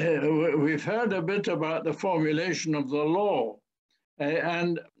 we've heard a bit about the formulation of the law,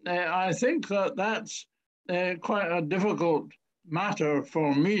 and I think that that's quite a difficult matter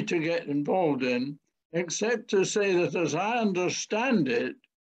for me to get involved in, except to say that as I understand it,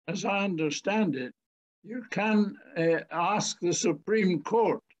 you can ask the Supreme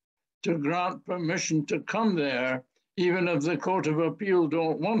Court to grant permission to come there, even if the Court of Appeal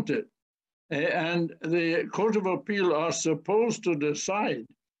don't want it. And the Court of Appeal are supposed to decide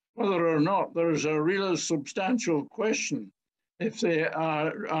whether or not there is a real substantial question if they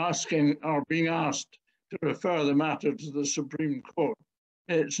are being asked to refer the matter to the Supreme Court.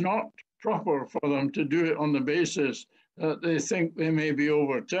 It's not proper for them to do it on the basis that they think they may be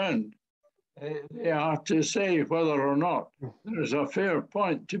overturned. They are to say whether or not there is a fair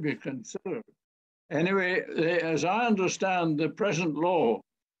point to be considered. Anyway, as I understand the present law,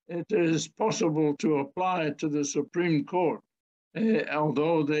 it is possible to apply to the Supreme Court,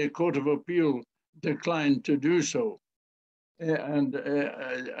 although the Court of Appeal declined to do so. And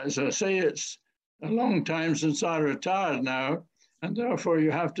as I say, it's a long time since I retired now, and therefore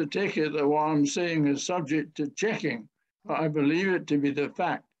you have to take it that what I'm saying is subject to checking, but I believe it to be the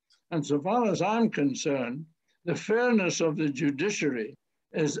fact. And so far as I'm concerned, the fairness of the judiciary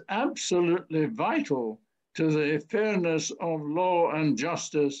is absolutely vital to the fairness of law and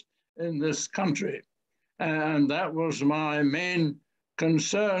justice in this country. And that was my main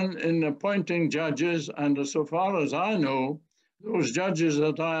concern in appointing judges. And so far as I know, those judges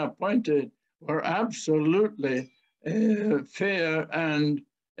that I appointed were absolutely fair and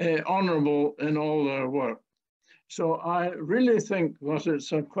honorable in all their work. So I really think that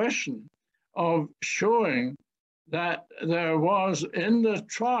it's a question of showing that there was in the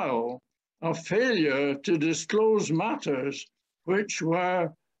trial a failure to disclose matters which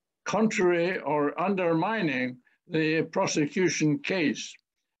were contrary or undermining the prosecution case.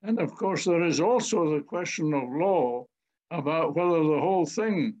 And of course, there is also the question of law about whether the whole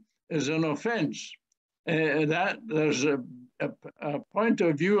thing is an offense. That there's a point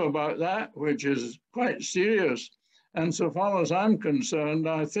of view about that which is quite serious. And so far as I'm concerned,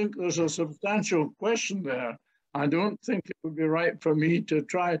 I think there's a substantial question there. I don't think it would be right for me to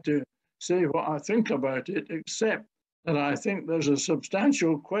try to say what I think about it, except that I think there's a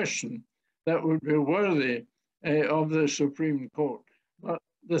substantial question that would be worthy of the Supreme Court. But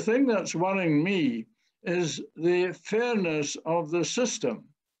the thing that's worrying me is the fairness of the system,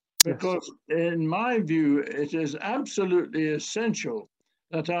 because in my view, it is absolutely essential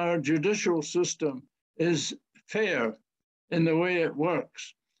that our judicial system is fair in the way it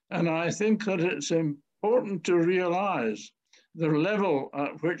works. And I think that it's important to realize the level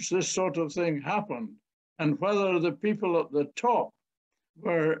at which this sort of thing happened and whether the people at the top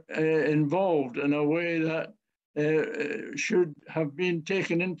were involved in a way that should have been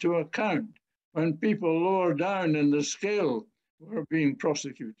taken into account when people lower down in the scale were being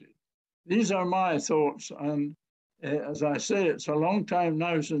prosecuted. These are my thoughts, and as I say, it's a long time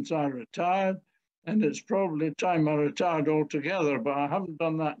now since I retired, and it's probably time I retired altogether, but I haven't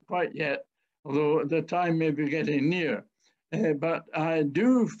done that quite yet, although the time may be getting near. But I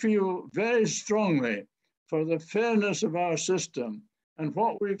do feel very strongly for the fairness of our system, and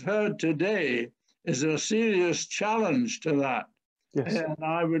what we've heard today is a serious challenge to that. Yes. And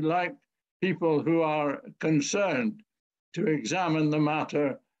I would like people who are concerned to examine the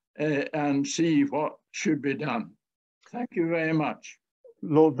matter and see what should be done. Thank you very much.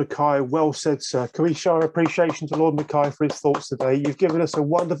 Lord Mackay, well said, sir. Can we show our appreciation to Lord Mackay for his thoughts today? You've given us a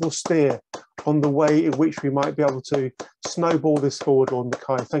wonderful steer on the way in which we might be able to snowball this forward, Lord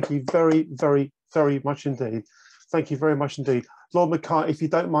Mackay. Thank you very, very, very much indeed. Thank you very much indeed. Lord Mackay, if you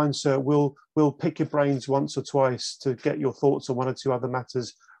don't mind, sir, we'll pick your brains once or twice to get your thoughts on one or two other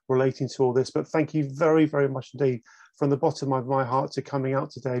matters relating to all this. But thank you very, very much indeed from the bottom of my heart to coming out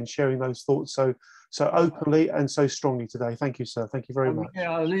today and sharing those thoughts so openly and so strongly today. Thank you, sir. Thank you very much.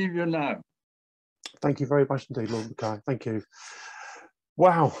 I'll leave you now. Thank you very much indeed, Lord Mackay. Thank you.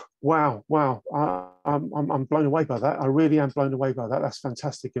 Wow, wow, wow. I'm blown away by that. I really am blown away by that. That's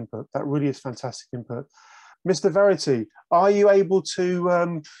fantastic input. That really is fantastic input. Mr. Verity, are you able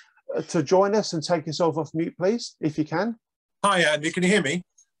to join us and take yourself off mute, please, if you can? Hi, Andy. Can you hear me?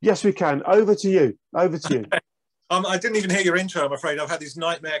 Yes, we can. Over to you. Over to you. I didn't even hear your intro, I'm afraid. I've had these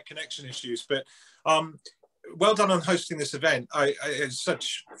nightmare connection issues, but well done on hosting this event.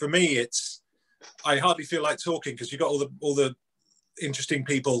 For me, I hardly feel like talking because you've got all the interesting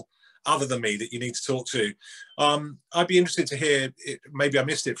people other than me that you need to talk to. I'd be interested to hear, maybe I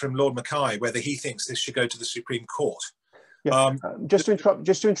missed it from Lord Mackay, whether he thinks this should go to the Supreme Court. Yeah, just to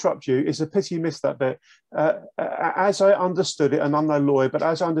interrupt you, it's a pity you missed that bit. As I understood it, and I'm no lawyer, but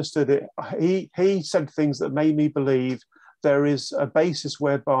as I understood it, he said things that made me believe there is a basis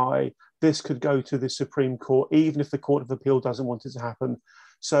whereby this could go to the Supreme Court, even if the Court of Appeal doesn't want it to happen.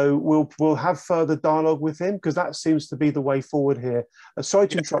 So we'll have further dialogue with him, because that seems to be the way forward here. Sorry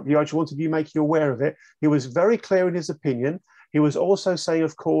to interrupt you. I just wanted to make you aware of it. He was very clear in his opinion. He was also saying,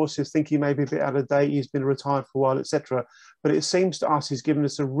 of course, his thinking may be a bit out of date. He's been retired for a while, etc. But it seems to us he's given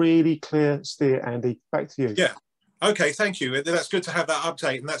us a really clear steer. Andy, back to you. Yeah. Okay. Thank you. That's good to have that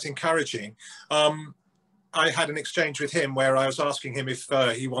update, and that's encouraging. I had an exchange with him where I was asking him if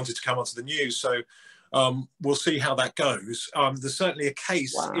he wanted to come onto the news. So we'll see how that goes. There's certainly a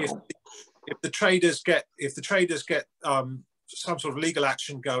case if the traders get some sort of legal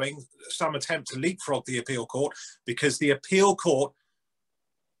action going, some attempt to leapfrog the appeal court, because the appeal court,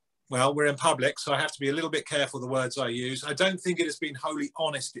 well, we're in public, so I have to be a little bit careful the words I use. I don't think it has been wholly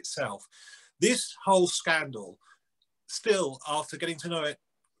honest itself. This whole scandal, still, after getting to know it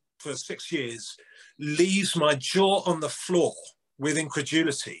for 6 years, leaves my jaw on the floor with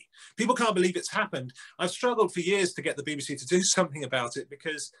incredulity. People can't believe it's happened. I've struggled for years to get the BBC to do something about it,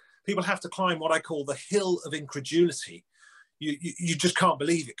 because people have to climb what I call the hill of incredulity. You just can't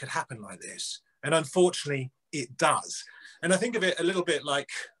believe it could happen like this. And unfortunately, it does. And I think of it a little bit like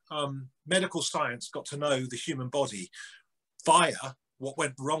medical science got to know the human body via what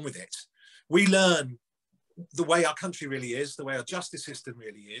went wrong with it. We learn the way our country really is, the way our justice system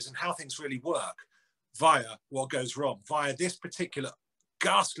really is, and how things really work via what goes wrong, via this particular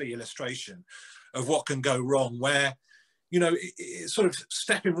ghastly illustration of what can go wrong, where, you know, it's sort of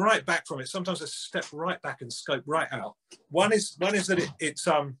stepping right back from it. Sometimes I step right back and scope right out. One is that it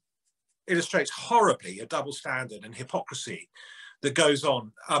illustrates horribly a double standard and hypocrisy that goes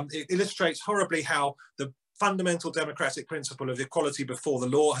on. It illustrates horribly how the fundamental democratic principle of equality before the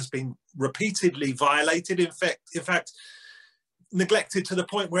law has been repeatedly violated, in fact, neglected to the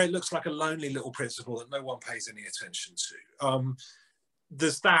point where it looks like a lonely little principle that no one pays any attention to.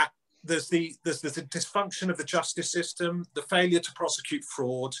 There's the dysfunction of the justice system, the failure to prosecute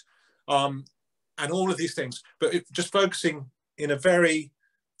fraud, and all of these things. But just focusing in a very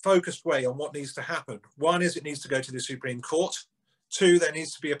focused way on what needs to happen. One is it needs to go to the Supreme Court. Two, there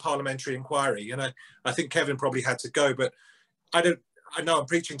needs to be a parliamentary inquiry. And I think Kevin probably had to go, but I know I'm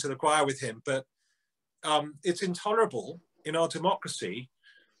preaching to the choir with him, but it's intolerable in our democracy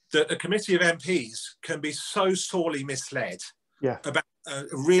that a committee of MPs can be so sorely misled about a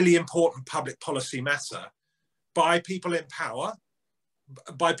really important public policy matter by people in power,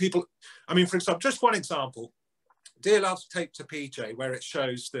 by people, I mean, for example, just one example, Dearlove's tape to PJ, where it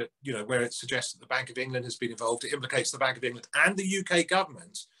shows that, you know, where it suggests that the Bank of England has been involved, it implicates the Bank of England and the UK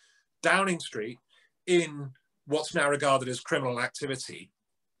government, Downing Street, in what's now regarded as criminal activity.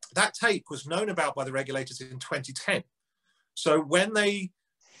 That tape was known about by the regulators in 2010. So when they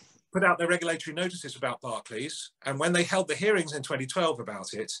put out their regulatory notices about Barclays, and when they held the hearings in 2012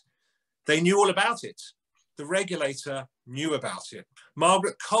 about it, they knew all about it. The regulator knew about it.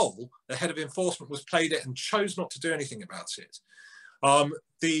 Margaret Cole, the head of enforcement, was played it and chose not to do anything about it.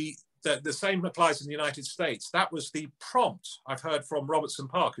 The same applies in the United States. That was the prompt I've heard from Robertson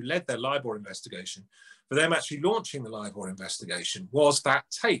Park, who led their LIBOR investigation, for them actually launching the LIBOR investigation, was that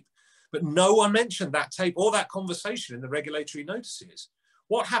tape. But no one mentioned that tape or that conversation in the regulatory notices.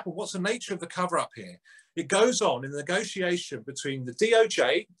 What happened? What's the nature of the cover-up here? It goes on in the negotiation between the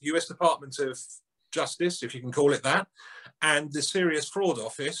DOJ, US Department of Justice, if you can call it that, and the Serious Fraud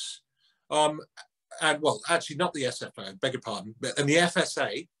Office, and well, actually not the SFO, beg your pardon, and the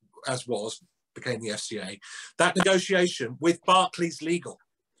FSA, as became the FCA, that negotiation with Barclays Legal.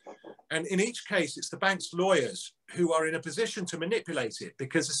 And in each case, it's the bank's lawyers who are in a position to manipulate it,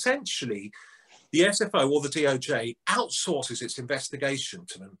 because essentially the SFO or the DOJ outsources its investigation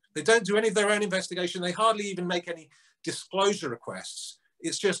to them. They don't do any of their own investigation. They hardly even make any disclosure requests.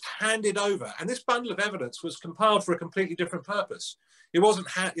 It's just handed over. And this bundle of evidence was compiled for a completely different purpose. It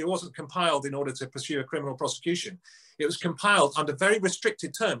wasn't compiled in order to pursue a criminal prosecution. It was compiled under very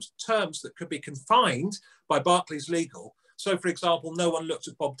restricted terms that could be confined by Barclays Legal. So, for example, no one looked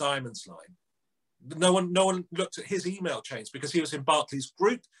at Bob Diamond's line. No one looked at his email chains because he was in Barclays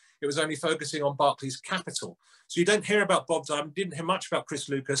Group. It was only focusing on Barclays Capital. So you don't hear about Bob Diamond, didn't hear much about Chris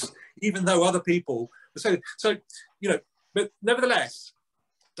Lucas, even though other people were saying. So, you know, but nevertheless,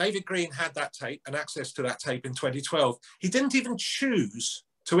 David Green had that tape and access to that tape in 2012. He didn't even choose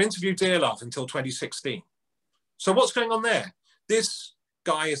to interview Dearlove until 2016. So what's going on there? This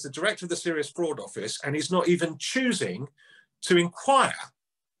guy is the director of the Serious Fraud Office, and he's not even choosing to inquire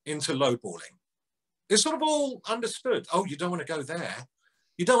into lowballing. It's sort of all understood. Oh, you don't want to go there.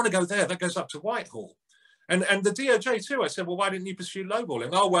 You don't want to go there. That goes up to Whitehall. And the DOJ too, I said, well, why didn't you pursue lowballing?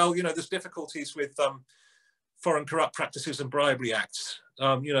 Oh, well, you know, there's difficulties with Foreign Corrupt Practices and Bribery Acts.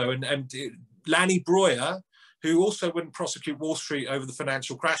 You know, and Lanny Breuer, who also wouldn't prosecute Wall Street over the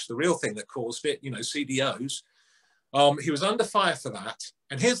financial crash, the real thing that caused it, you know, CDOs. He was under fire for that.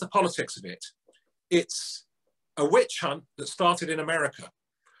 And here's the politics of it. It's a witch hunt that started in America.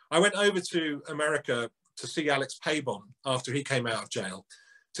 I went over to America to see Alex Paybon after he came out of jail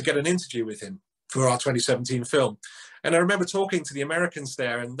to get an interview with him for our 2017 film. And I remember talking to the Americans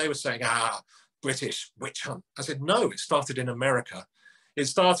there, and they were saying, British witch hunt. I said, no, it started in America. It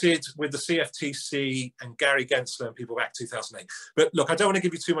started with the CFTC and Gary Gensler and people back 2008. But look, I don't want to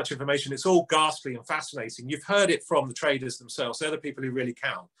give you too much information. It's all ghastly and fascinating. You've heard it from the traders themselves. They're the people who really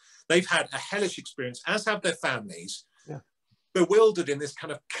count. They've had a hellish experience, as have their families, bewildered in this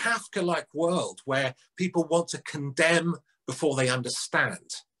kind of Kafka-like world where people want to condemn before they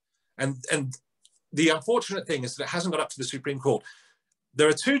understand. And the unfortunate thing is that it hasn't got up to the Supreme Court. There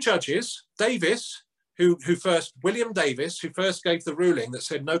are two judges, William Davis, who first gave the ruling that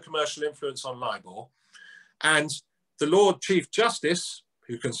said no commercial influence on LIBOR, and the Lord Chief Justice,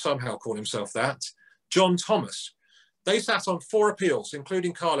 who can somehow call himself that, John Thomas. They sat on 4 appeals,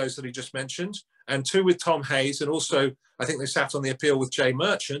 including Carlo's that he just mentioned, and 2 with Tom Hayes, and also I think they sat on the appeal with Jay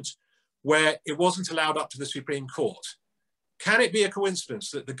Merchant, where it wasn't allowed up to the Supreme Court. Can it be a coincidence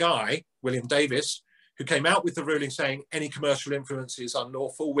that the guy, William Davis, who came out with the ruling saying any commercial influence is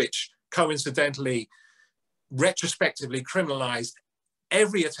unlawful, which coincidentally, retrospectively criminalized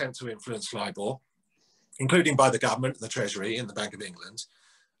every attempt to influence LIBOR, including by the government, the Treasury, and the Bank of England,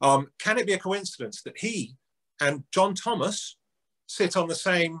 can it be a coincidence that he and John Thomas sit on the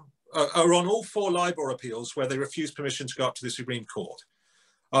same, are on all 4 LIBOR appeals where they refuse permission to go up to the Supreme Court?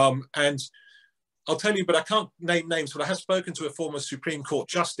 And I'll tell you, but I can't name names, but I have spoken to a former Supreme Court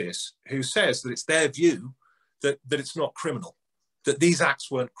justice who says that it's their view that it's not criminal, that these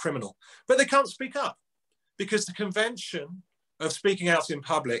acts weren't criminal, but they can't speak up because the convention of speaking out in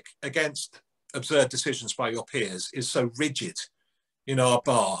public against absurd decisions by your peers is so rigid in our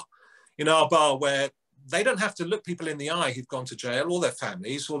bar where they don't have to look people in the eye who've gone to jail, or their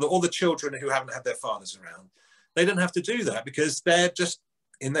families, or the children who haven't had their fathers around. They don't have to do that because they're just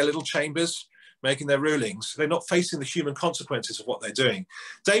in their little chambers making their rulings. They're not facing the human consequences of what they're doing.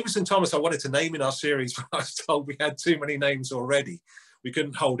 Davis and Thomas, I wanted to name in our series, but I was told we had too many names already. We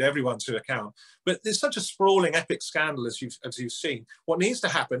couldn't hold everyone to account. But there's such a sprawling, epic scandal as you've seen. What needs to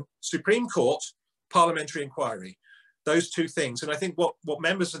happen, Supreme Court, parliamentary inquiry, those 2 things. And I think what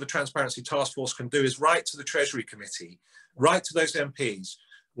members of the Transparency Task Force can do is write to the Treasury Committee, write to those MPs,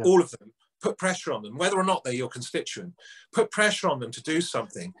 all of them, put pressure on them, whether or not they're your constituent, put pressure on them to do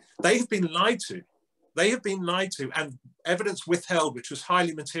something. They have been lied to. They have been lied to, and evidence withheld, which was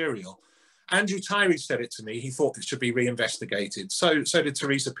highly material. Andrew Tyree said it to me. He thought it should be reinvestigated. So did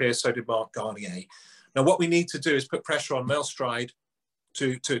Theresa Pearce, so did Mark Garnier. Now, what we need to do is put pressure on Mel Stride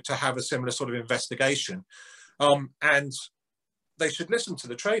to have a similar sort of investigation. And they should listen to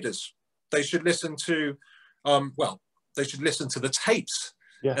the traders. They should listen to, they should listen to the tapes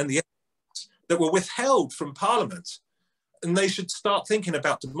and the evidence that were withheld from Parliament. And they should start thinking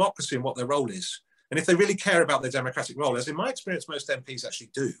about democracy and what their role is. And if they really care about their democratic role, as in my experience, most MPs actually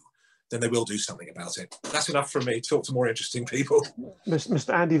do, then they will do something about it. That's enough from me. Talk to more interesting people.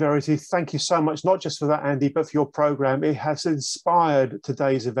 Mr. Andy Verity, thank you so much, not just for that, Andy, but for your programme. It has inspired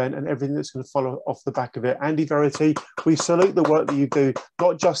today's event and everything that's going to follow off the back of it. Andy Verity, we salute the work that you do,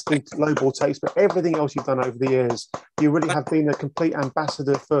 not just the Lowball takes, but everything else you've done over the years. You really have been a complete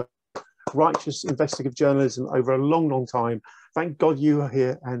ambassador for righteous investigative journalism over a long, long time. Thank God you are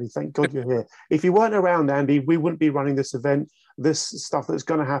here, Andy. Thank God you're here. If you weren't around, Andy, we wouldn't be running this event. This stuff that's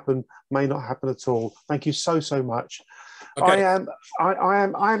going to happen may not happen at all. Thank you so much. Okay.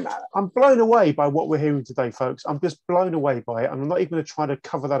 I'm blown away by what we're hearing today, folks. I'm just blown away by it. And I'm not even going to try to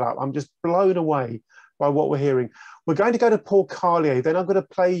cover that up. I'm just blown away by what we're hearing. We're going to go to Paul Carlier. Then I'm going to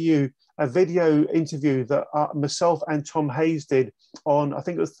play you a video interview that myself and Tom Hayes did on, I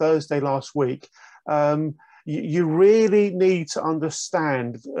think it was Thursday last week. You really need to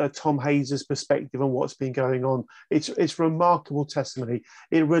understand Tom Hayes' perspective on what's been going on. It's remarkable testimony.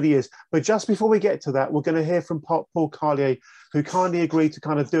 It really is. But just before we get to that, we're going to hear from Paul Carlier, who kindly agreed to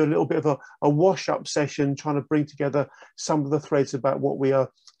kind of do a little bit of a wash-up session, trying to bring together some of the threads about what we are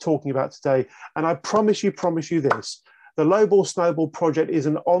talking about today. And I promise you this, the Lowball Snowball project is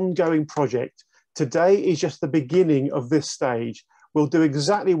an ongoing project. Today is just the beginning of this stage. We'll do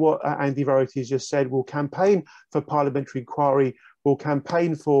exactly what Andy Verity has just said. We'll campaign for parliamentary inquiry. We'll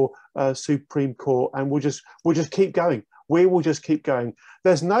campaign for Supreme Court, and we'll just keep going. We will just keep going.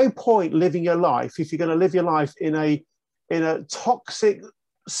 There's no point living your life if you're going to live your life in a toxic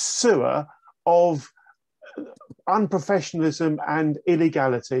sewer of unprofessionalism and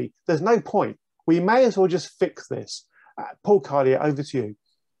illegality. There's no point. We may as well just fix this. Paul Carlier, over to you.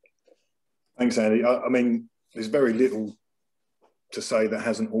 Thanks, Andy. I mean, there's very little to say that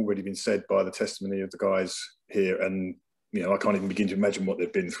hasn't already been said by the testimony of the guys here. And, you know, I can't even begin to imagine what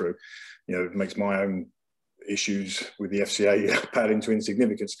they've been through. You know, it makes my own issues with the FCA pale into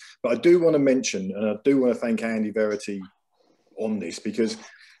insignificance. But I do want to mention, and I do want to thank Andy Verity on this, because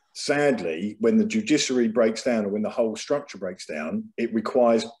sadly, when the judiciary breaks down or when the whole structure breaks down, it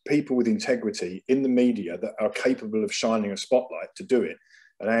requires people with integrity in the media that are capable of shining a spotlight to do it.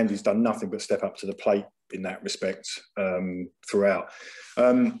 And Andy's done nothing but step up to the plate in that respect throughout.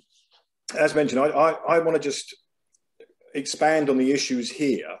 As mentioned, I want to just expand on the issues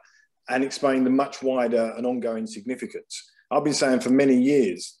here and explain the much wider and ongoing significance. I've been saying for many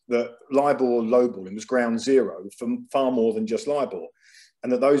years that Lowball lowballing was ground zero for far more than just Lowball,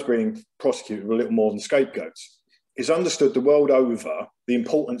 and that those being prosecuted were little more than scapegoats. It's understood the world over the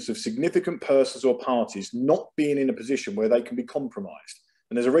importance of significant persons or parties not being in a position where they can be compromised.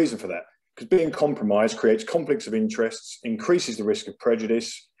 And there's a reason for that, because being compromised creates conflicts of interests, increases the risk of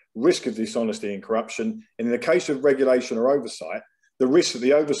prejudice, risk of dishonesty and corruption. And in the case of regulation or oversight, the risk that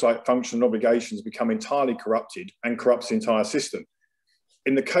the oversight function and obligations become entirely corrupted and corrupts the entire system.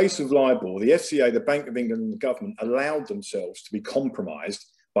 In the case of Lowball, the FCA, the Bank of England and the government allowed themselves to be compromised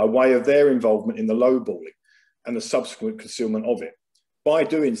by way of their involvement in the lowballing and the subsequent concealment of it. By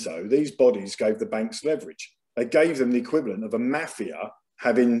doing so, these bodies gave the banks leverage. They gave them the equivalent of a mafia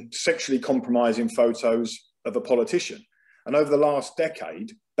having sexually compromising photos of a politician. And over the last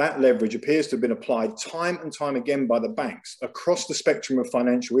decade, that leverage appears to have been applied time and time again by the banks across the spectrum of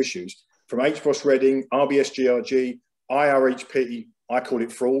financial issues, from HBOS Reading, RBS GRG, IRHP, I call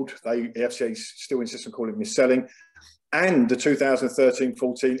it fraud, the FCA still insists on calling it mis-selling, and the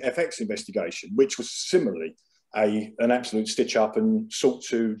 2013-14 FX investigation, which was similarly an absolute stitch-up and sought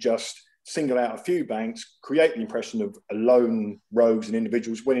to just single out a few banks, create the impression of lone rogues and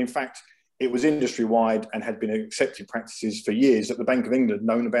individuals, when in fact it was industry-wide and had been accepted practices for years that the Bank of England had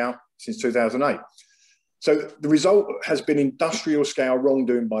known about since 2008. So the result has been industrial-scale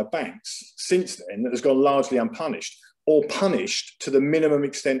wrongdoing by banks since then that has gone largely unpunished, or punished to the minimum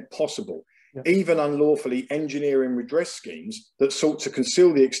extent possible, even unlawfully engineering redress schemes that sought to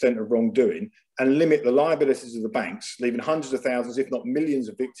conceal the extent of wrongdoing and limit the liabilities of the banks, leaving hundreds of thousands, if not millions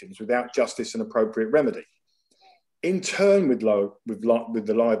of victims without justice and appropriate remedy. In turn with the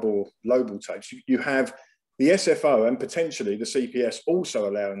Lowball tapes, you have the SFO and potentially the CPS also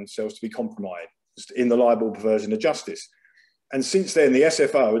allowing themselves to be compromised in the Lowball perversion of justice. And since then, the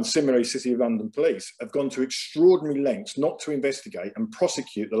SFO and similarly City of London Police have gone to extraordinary lengths not to investigate and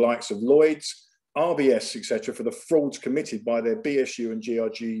prosecute the likes of Lloyds, RBS, etc., for the frauds committed by their BSU and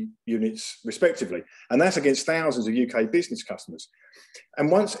GRG units, respectively. And that's against thousands of UK business customers.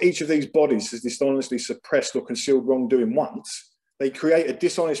 And once each of these bodies has dishonestly suppressed or concealed wrongdoing once, they create a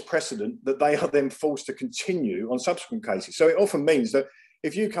dishonest precedent that they are then forced to continue on subsequent cases. So it often means that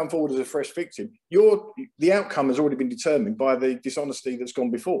if you come forward as a fresh victim, the outcome has already been determined by the dishonesty that's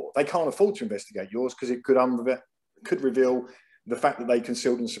gone before. They can't afford to investigate yours because it could reveal the fact that they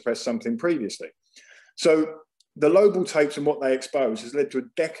concealed and suppressed something previously. So the Lowball tapes and what they expose has led to a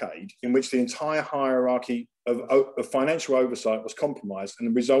decade in which the entire hierarchy of financial oversight was compromised, and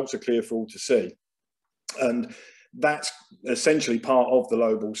the results are clear for all to see. And that's essentially part of the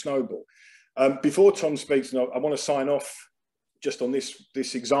Lowball snowball. Before Tom speaks, I want to sign off just on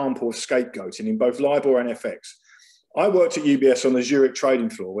this example of scapegoating in both LIBOR and FX. I worked at UBS on the Zurich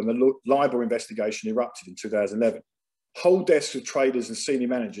trading floor when the LIBOR investigation erupted in 2011. Whole desks of traders and senior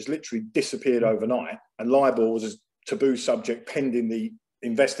managers literally disappeared overnight, and LIBOR was a taboo subject pending the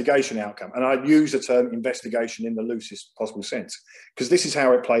investigation outcome. And I use the term investigation in the loosest possible sense, because this is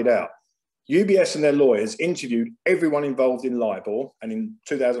how it played out. UBS and their lawyers interviewed everyone involved in LIBOR, and in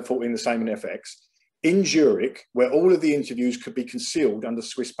 2014 the same in FX, in Zurich, where all of the interviews could be concealed under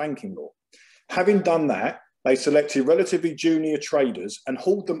Swiss banking law. Having done that, they selected relatively junior traders and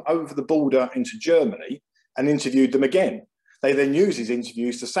hauled them over the border into Germany and interviewed them again. They then used these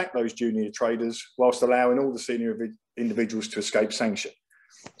interviews to sack those junior traders whilst allowing all the senior individuals to escape sanction.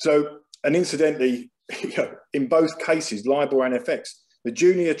 So, and incidentally, in both cases, LIBOR and FX, the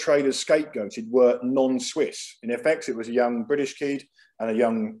junior traders scapegoated were non-Swiss. In FX, it was a young British kid and a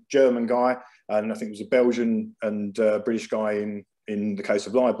young German guy, and I think it was a Belgian and British guy in the case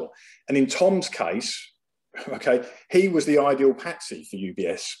of LIBOR. And in Tom's case, okay, he was the ideal patsy for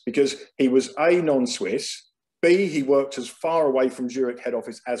UBS because he was A, non-Swiss, B, he worked as far away from Zurich head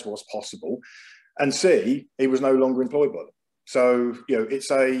office as was possible, and C, he was no longer employed by them. So, it's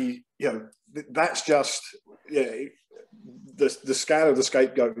that's just the scale of the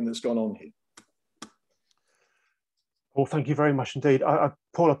scapegoating that's gone on here. Well, thank you very much indeed.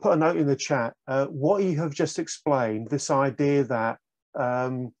 Paul, I put a note in the chat. What you have just explained, this idea that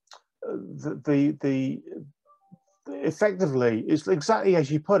effectively, it's exactly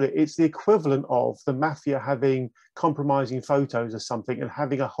as you put it, it's the equivalent of the mafia having compromising photos or something and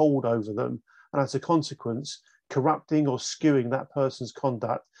having a hold over them, and as a consequence, corrupting or skewing that person's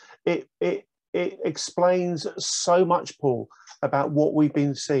conduct. It explains so much, Paul, about what we've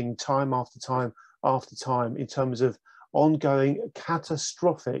been seeing time after time after time in terms of ongoing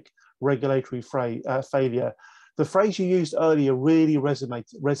catastrophic regulatory failure. The phrase you used earlier really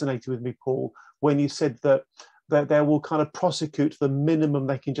resonated with me, Paul, when you said that they will kind of prosecute the minimum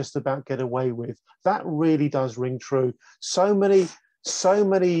they can just about get away with. That really does ring true. So many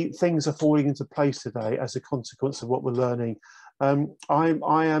things are falling into place today as a consequence of what we're learning. I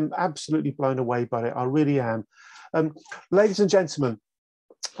am absolutely blown away by it. I really am. Ladies and gentlemen,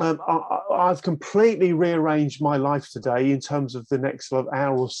 I've completely rearranged my life today in terms of the next sort of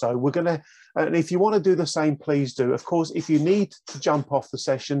hour or so. We're going to, and if you want to do the same, please do. Of course, if you need to jump off the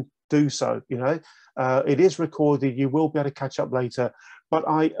session, do so. You know, it is recorded. You will be able to catch up later. But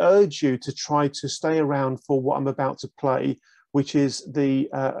I urge you to try to stay around for what I'm about to play, which is the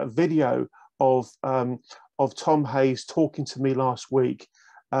video of Tom Hayes talking to me last week.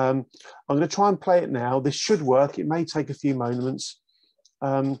 I'm going to try and play it now. This should work. It may take a few moments.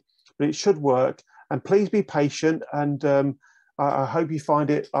 But it should work, and please be patient. And I hope you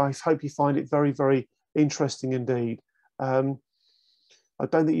find it. I hope you find it very, very interesting indeed. I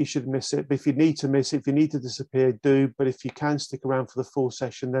don't think you should miss it. But if you need to miss it, if you need to disappear, do. But if you can stick around for the full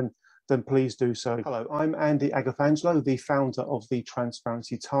session, then please do so. Hello, I'm Andy Agafangelo, the founder of the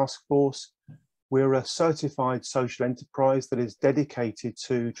Transparency Task Force. We're a certified social enterprise that is dedicated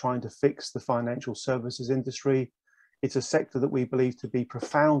to trying to fix the financial services industry. It's a sector that we believe to be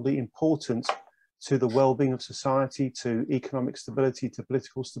profoundly important to the well-being of society, to economic stability, to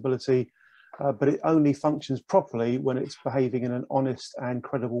political stability, but it only functions properly when it's behaving in an honest and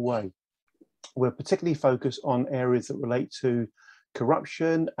credible way. We're particularly focused on areas that relate to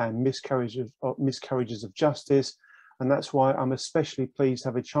corruption and miscarriages of justice, and that's why I'm especially pleased to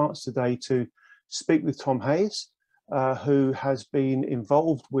have a chance today to speak with Tom Hayes, who has been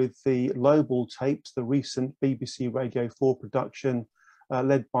involved with the Lowball tapes, the recent BBC Radio 4 production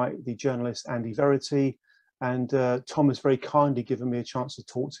led by the journalist Andy Verity. And Tom has very kindly given me a chance to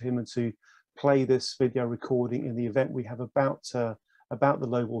talk to him and to play this video recording in the event we have about the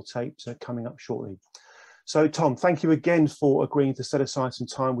Lowball tapes coming up shortly. So Tom, thank you again for agreeing to set aside some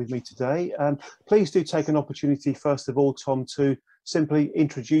time with me today. Please do take an opportunity, first of all, Tom, to simply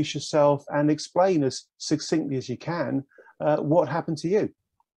introduce yourself and explain as succinctly as you can what happened to you.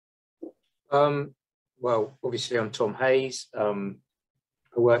 Well, obviously I'm Tom Hayes. I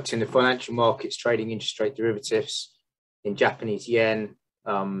worked in the financial markets, trading interest rate derivatives in Japanese yen,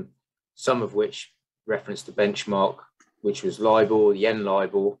 some of which referenced the benchmark, which was Lowball, the yen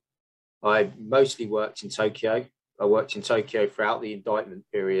Lowball. I mostly worked in Tokyo. I worked in Tokyo throughout the indictment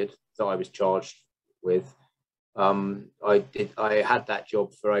period that I was charged with. I had that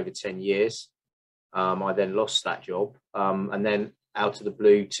job for over 10 years. I then lost that job. And then out of the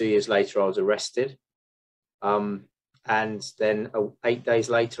blue, 2 years later, I was arrested. And then 8 days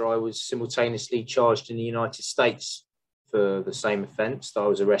later, I was simultaneously charged in the United States for the same offence that I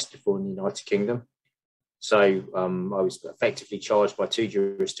was arrested for in the United Kingdom. So I was effectively charged by 2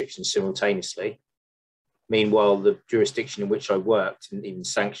 jurisdictions simultaneously. Meanwhile, the jurisdiction in which I worked didn't even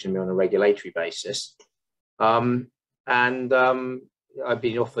sanction me on a regulatory basis. I've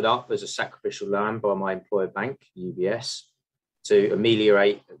been offered up as a sacrificial lamb by my employer bank, UBS, to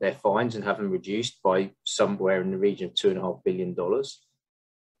ameliorate their fines and have them reduced by somewhere in the region of $2.5 billion.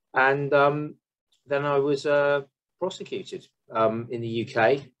 And then I was prosecuted in the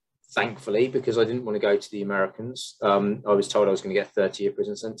UK, thankfully, because I didn't want to go to the Americans. I was told I was going to get a 30-year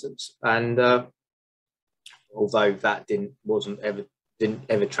prison sentence. And although that didn't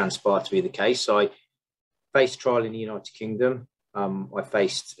ever transpire to be the case, I faced trial in the United Kingdom. I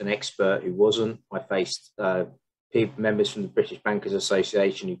faced an expert who wasn't. I faced members from the British Bankers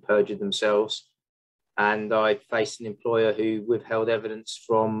Association who perjured themselves. And I faced an employer who withheld evidence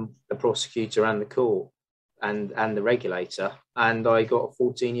from the prosecutor and the court and the regulator. And I got a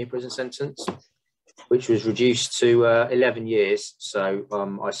 14-year prison sentence, which was reduced to 11 years. So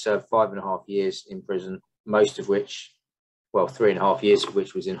I served 5.5 years in prison, most of which, well, 3.5 years of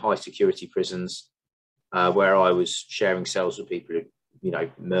which was in high security prisons, where I was sharing cells with people who, you know,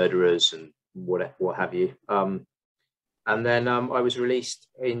 murderers and what have you. And then I was released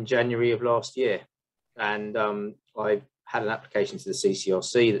in January of last year. And I had an application to the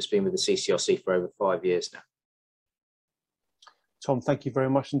CCRC that's been with the CCRC for over 5 years now. Tom, thank you very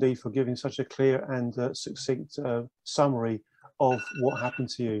much indeed for giving such a clear and succinct summary of what happened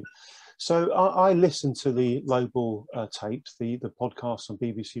to you. So I listened to the Lowball tapes, the podcast on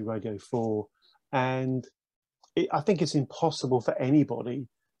BBC Radio 4, and I think it's impossible for anybody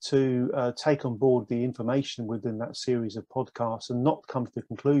to take on board the information within that series of podcasts and not come to the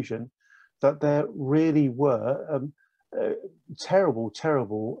conclusion that there really were terrible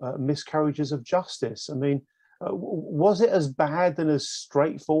miscarriages of justice. I mean, was it as bad and as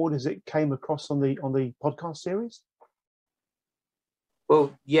straightforward as it came across on the podcast series?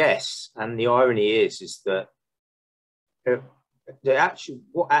 Well, yes, and the irony is that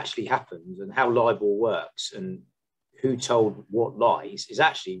what actually happens and how libel works and who told what lies is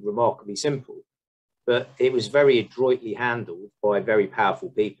actually remarkably simple. But it was very adroitly handled by very powerful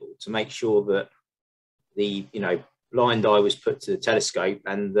people to make sure that the blind eye was put to the telescope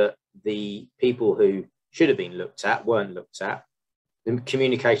and that the people who should have been looked at weren't looked at. The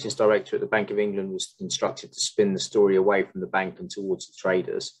communications director at the Bank of England was instructed to spin the story away from the bank and towards the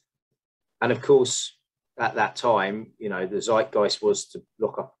traders. And of course, at that time, the zeitgeist was to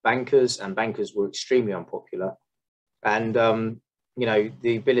lock up bankers, and bankers were extremely unpopular. And,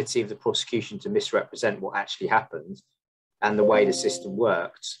 the ability of the prosecution to misrepresent what actually happened and the way the system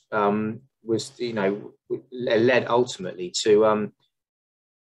worked was, led ultimately to,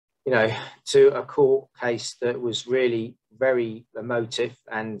 to a court case that was really very emotive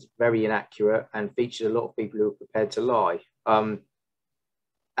and very inaccurate and featured a lot of people who were prepared to lie. And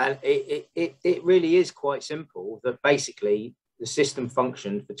it really is quite simple that basically the system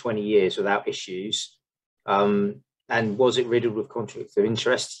functioned for 20 years without issues. And was it riddled with conflicts of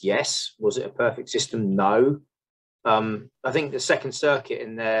interest? Yes. Was it a perfect system? No. I think the Second Circuit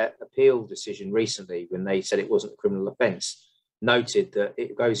in their appeal decision recently, when they said it wasn't a criminal offence, noted that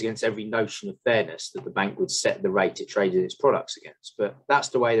it goes against every notion of fairness that the bank would set the rate it traded its products against. But that's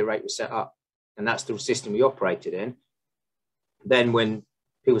the way the rate was set up, and that's the system we operated in. Then when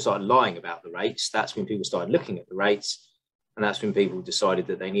people started lying about the rates, that's when people started looking at the rates, and that's when people decided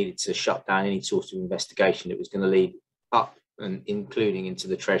that they needed to shut down any sort of investigation that was going to lead up, and including into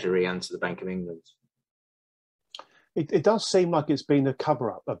the Treasury and to the Bank of England. It does seem like it's been a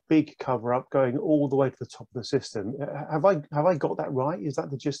cover-up, a big cover-up going all the way to the top of the system. Have I got that right? Is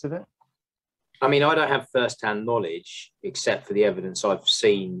that the gist of it? I mean, I don't have first-hand knowledge except for the evidence I've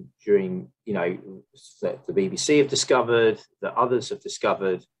seen during, that the BBC have discovered, that others have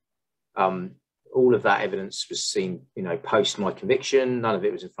discovered. All of that evidence was seen, post my conviction. None of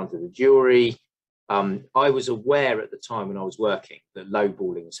it was in front of the jury. I was aware at the time when I was working that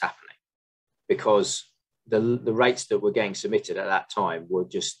lowballing was happening because the rates that were getting submitted at that time were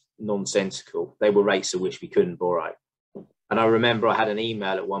just nonsensical. They were rates at which we couldn't borrow. And I remember I had an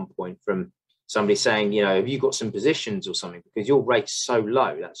email at one point from somebody saying, have you got some positions or something? Because your rate's so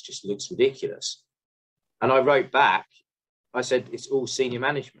low, that just looks ridiculous. And I wrote back, I said, it's all senior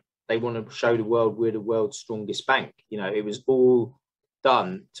management. They want to show the world we're the world's strongest bank. It was all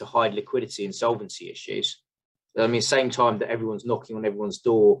done to hide liquidity and solvency issues. I mean, same time that everyone's knocking on everyone's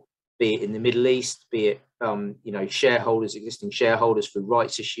door, be it in the Middle East, be it, shareholders, existing shareholders through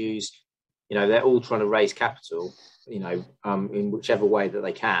rights issues, they're all trying to raise capital, in whichever way that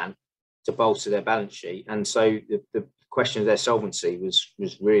they can to bolster their balance sheet. And so the question of their solvency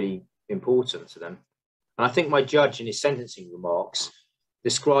was really important to them. And I think my judge in his sentencing remarks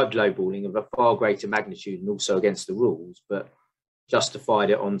described lowballing of a far greater magnitude and also against the rules, but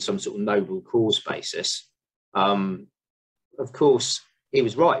justified it on some sort of noble cause basis. Of course, he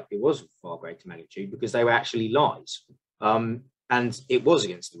was right. It was of far greater magnitude because they were actually lies. And it was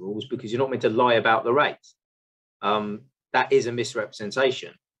against the rules because you're not meant to lie about the rate. That is a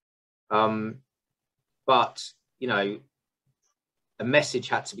misrepresentation. But, a message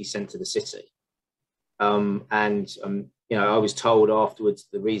had to be sent to the city. I was told afterwards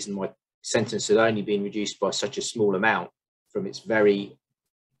the reason my sentence had only been reduced by such a small amount from its very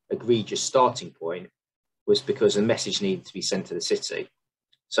egregious starting point was because a message needed to be sent to the city.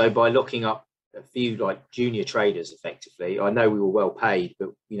 So by locking up a few junior traders effectively, I know we were well paid, but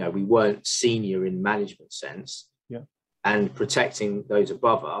we weren't senior in management sense. Yeah. And protecting those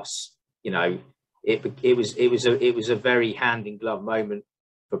above us, it was a very hand in glove moment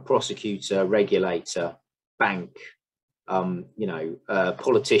for prosecutor, regulator, bank,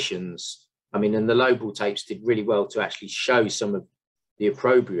 politicians. I mean, and the Lowball tapes did really well to actually show some of the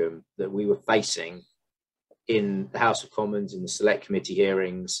opprobrium that we were facing in the House of Commons, in the Select Committee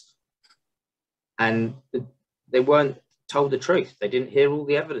hearings. And they weren't told the truth. They didn't hear all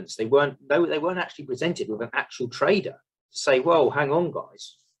the evidence. They weren't actually presented with an actual trader to say, well, hang on,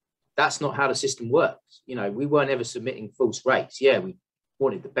 guys, that's not how the system works. We weren't ever submitting false rates. Yeah, we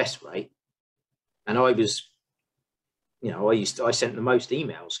wanted the best rate. And I was, I sent the most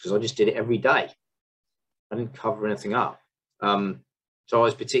emails because I just did it every day. I didn't cover anything up. So I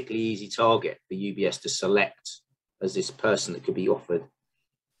was particularly easy target for UBS to select as this person that could be offered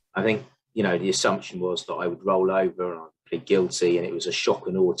I think, you know, the assumption was that I would roll over and I'd plead guilty, and it was a shock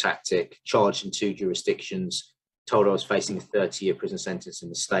and awe tactic, charged in 2 jurisdictions, told I was facing a 30-year prison sentence in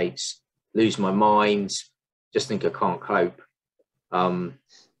the States, lose my mind, just think I can't cope.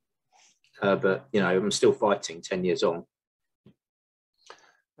 But, you know, I'm still fighting 10 years on.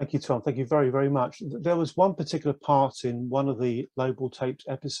 Thank you, Tom. Thank you very, very much. There was one particular part in one of the Lowball Tapes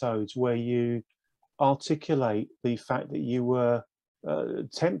episodes where you articulate the fact that you were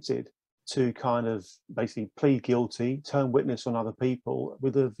tempted to kind of basically plead guilty, turn witness on other people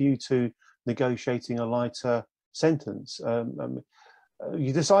with a view to negotiating a lighter sentence.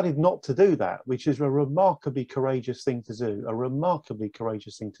 You decided not to do that, which is a remarkably courageous thing to do, a remarkably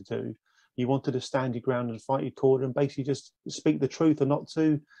courageous thing to do. You wanted to stand your ground and fight your corner and basically just speak the truth and not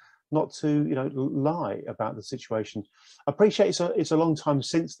to you know, lie about the situation. I appreciate it's a long time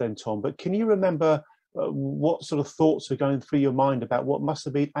since then, Tom, but can you remember what sort of thoughts were going through your mind about what must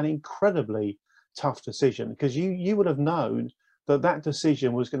have been an incredibly tough decision? Because you would have known that that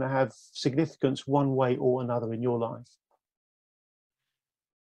decision was going to have significance one way or another in your life.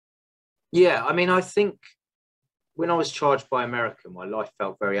 Yeah, I mean, I think when I was charged by America, my life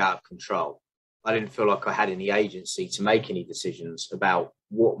felt very out of control. I didn't feel like I had any agency to make any decisions about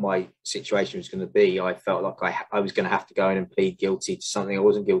what my situation was going to be. I felt like I was going to have to go in and plead guilty to something I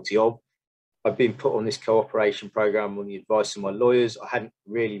wasn't guilty of. I've been put on this cooperation program on the advice of my lawyers. I hadn't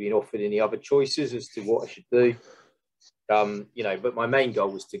really been offered any other choices as to what I should do. You know, but my main goal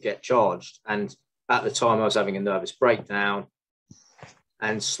was to get charged. And at the time I was having a nervous breakdown,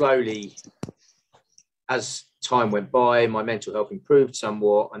 and slowly, as time went by, my mental health improved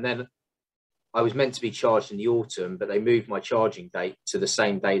somewhat. And then I was meant to be charged in the autumn, but they moved my charging date to the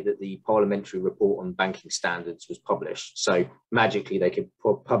same day that the parliamentary report on banking standards was published. So magically they could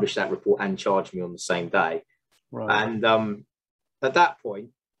publish that report and charge me on the same day. Right. And at that point,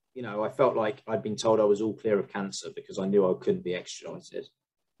 you know, I felt like I'd been told I was all clear of cancer because I knew I couldn't be extradited.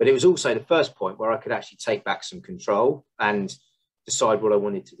 But it was also the first point where I could actually take back some control and decide what I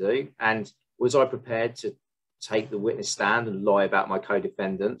wanted to do. And was I prepared to take the witness stand and lie about my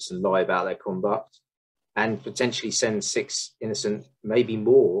co-defendants and lie about their conduct and potentially send 6 innocent, maybe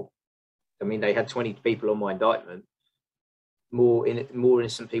more? I mean, they had 20 people on my indictment, more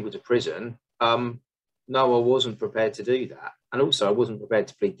innocent people to prison. No, I wasn't prepared to do that. And also I wasn't prepared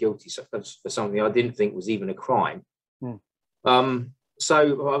to plead guilty for something I didn't think was even a crime.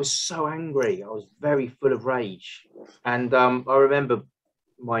 So I was so angry. I was very full of rage. And I remember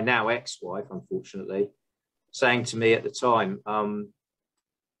my now ex-wife, unfortunately, saying to me at the time, Tom,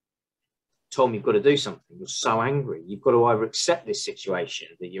 you've got to do something. You're so angry. You've got to either accept this situation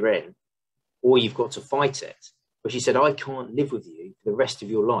that you're in, or you've got to fight it. But she said, I can't live with you for the rest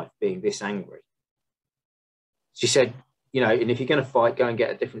of your life being this angry. She said, you know, and if you're going to fight, go and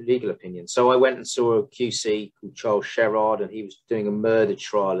get a different legal opinion. So I went and saw a QC called Charles Sherrard, and he was doing a murder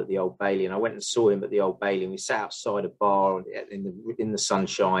trial at the Old Bailey. And I went and saw him at the Old Bailey, and we sat outside a bar in the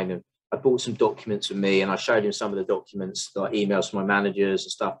sunshine, and I brought some documents with me, and I showed him some of the documents, like emails from my managers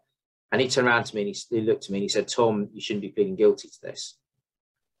and stuff. And he turned around to me and he looked at me and he said, Tom, you shouldn't be pleading guilty to this.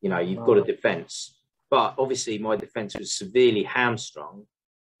 You know, you've got a defense. But obviously my defense was severely hamstrung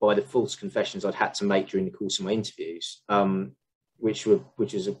by the false confessions I'd had to make during the course of my interviews,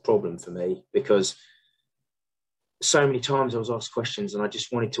 which is a problem for me, because so many times I was asked questions and I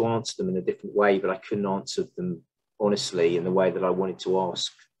just wanted to answer them in a different way, but I couldn't answer them honestly in the way that I wanted to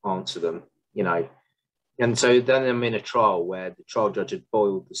answer them, you know. And so then I'm in a trial where the trial judge had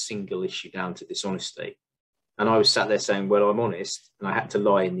boiled the single issue down to dishonesty. And I was sat there saying, well, I'm honest, and I had to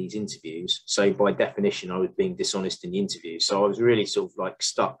lie in these interviews. So by definition, I was being dishonest in the interview. So I was really sort of like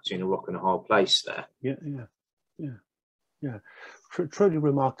stuck between a rock and a hard place there. Yeah. Truly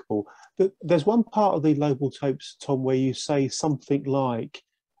remarkable. There's one part of the Lowball tapes, Tom, where you say something like,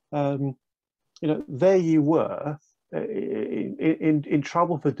 you know, there you were in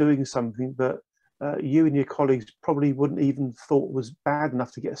trouble for doing something that you and your colleagues probably wouldn't even thought was bad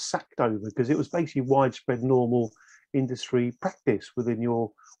enough to get sacked over, because it was basically widespread normal industry practice within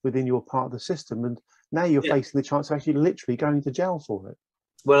your part of the system, and now you're facing the chance of actually literally going to jail for it.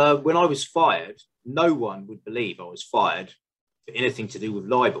 Well, when I was fired, no one would believe I was fired for anything to do with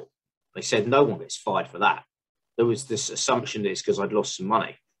libel. They said no one gets fired for that. There was this assumption that it's because I'd lost some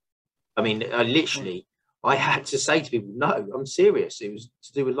money. I mean, I had to say to people, no, I'm serious. It was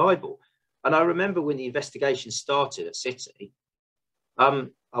to do with libel. And I remember when the investigation started at City, I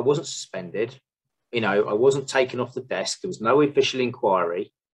wasn't suspended. You know, I wasn't taken off the desk. There was no official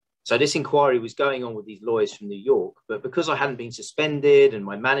inquiry. So this inquiry was going on with these lawyers from New York, but because I hadn't been suspended and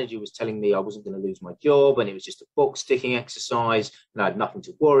my manager was telling me I wasn't going to lose my job and it was just a box ticking exercise and I had nothing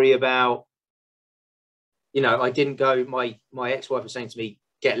to worry about, you know, I didn't go. My ex-wife was saying to me,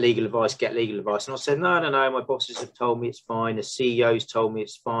 get legal advice, get legal advice. And I said, no, my bosses have told me it's fine. The CEO's told me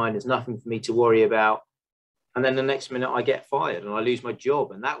it's fine. There's nothing for me to worry about. And then the next minute I get fired and I lose my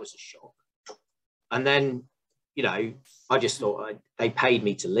job. And that was a shock. And then, you know, I just thought they paid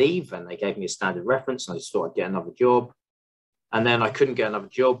me to leave and they gave me a standard reference. And I just thought I'd get another job. And then I couldn't get another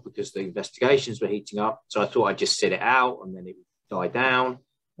job because the investigations were heating up. So I thought I'd just sit it out and then it would die down.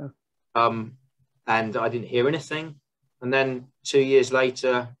 Yeah. And I didn't hear anything. And then 2 years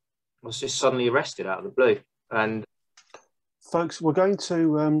later, I was just suddenly arrested out of the blue. And folks, we're going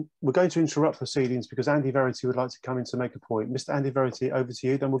to interrupt proceedings because Andy Verity would like to come in to make a point. Mr. Andy Verity, over to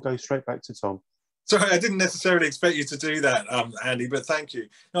you. Then we'll go straight back to Tom. Sorry, I didn't necessarily expect you to do that, Andy, but thank you.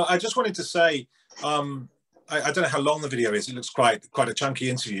 No, I just wanted to say, I don't know how long the video is. It looks quite a chunky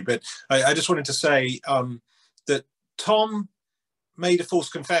interview, but I just wanted to say that Tom made a false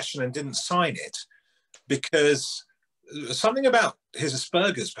confession and didn't sign it because something about his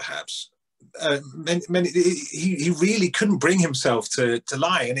Asperger's, perhaps, he really couldn't bring himself to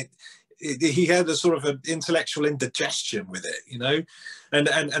lie, and he had a sort of an intellectual indigestion with it, you know, and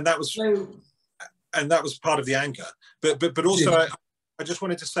that was. And that was part of the anger, but also I just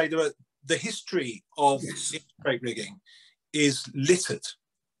wanted to say that the history of interest rate rigging is littered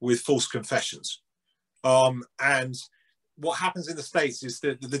with false confessions, and what happens in the States is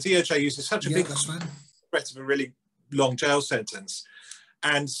that the DOJ uses such a big threat of a really long jail sentence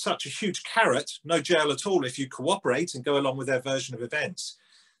and such a huge carrot, no jail at all if you cooperate and go along with their version of events,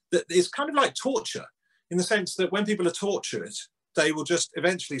 that it's kind of like torture in the sense that when people are tortured, they will just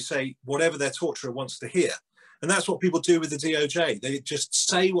eventually say whatever their torturer wants to hear. And that's what people do with the DOJ. They just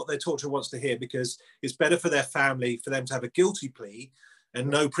say what their torturer wants to hear because it's better for their family for them to have a guilty plea and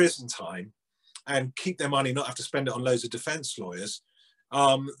no prison time and keep their money, not have to spend it on loads of defense lawyers,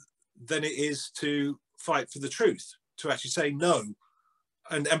 than it is to fight for the truth, to actually say no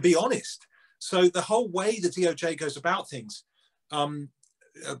and be honest. So the whole way the DOJ goes about things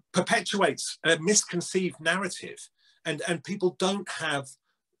perpetuates a misconceived narrative. And people don't have,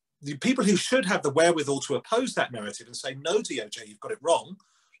 the people who should have the wherewithal to oppose that narrative and say, no, DOJ, you've got it wrong,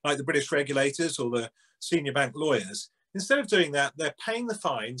 like the British regulators or the senior bank lawyers, instead of doing that, they're paying the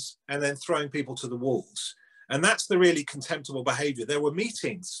fines and then throwing people to the wolves. And that's the really contemptible behavior. There were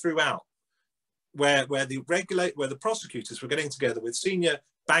meetings throughout where the prosecutors were getting together with senior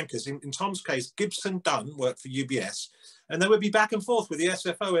bankers. In Tom's case, Gibson Dunn worked for UBS, and they would be back and forth with the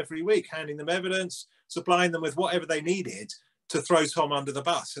SFO every week, handing them evidence, supplying them with whatever they needed to throw Tom under the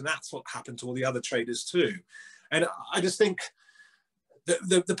bus. And that's what happened to all the other traders too. And I just think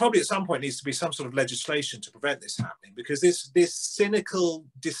that probably at some point needs to be some sort of legislation to prevent this happening, because this cynical,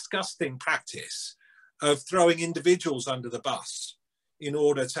 disgusting practice of throwing individuals under the bus in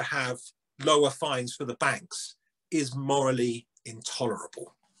order to have lower fines for the banks is morally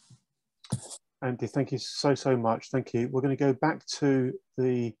intolerable. Andy, thank you so much. Thank you. We're going to go back to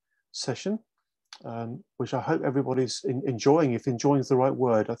the session, which I hope everybody's enjoying. If enjoying is the right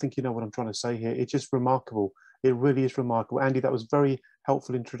word, I think you know what I'm trying to say here. It's just remarkable. It really is remarkable. Andy, that was very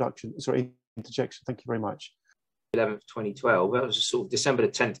helpful interjection. Thank you very much. 11th, 2012. That was sort of December the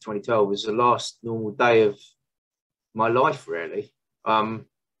 10th, 2012 was the last normal day of my life, really.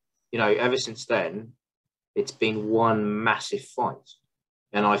 You know, ever since then, it's been one massive fight.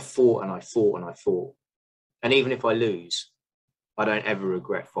 And I fought and I fought and I fought. And even if I lose, I don't ever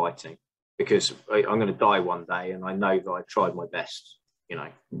regret fighting, because I'm going to die one day and I know that I tried my best, you know.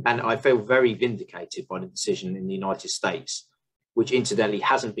 And I feel very vindicated by the decision in the United States, which incidentally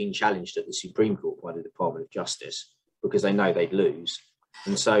hasn't been challenged at the Supreme Court by the Department of Justice, because they know they'd lose.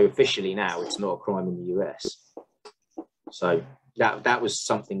 And so officially now it's not a crime in the US. So that was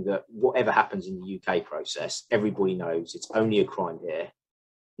something that whatever happens in the UK process, everybody knows it's only a crime here,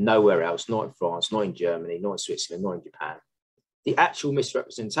 nowhere else, not in France, not in Germany, not in Switzerland, not in Japan. The actual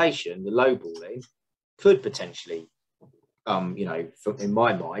misrepresentation, the lowballing, could potentially, you know, in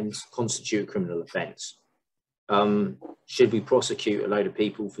my mind, constitute a criminal offence. Should we prosecute a load of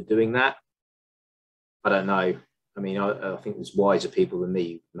people for doing that? I don't know. I mean, I think there's wiser people than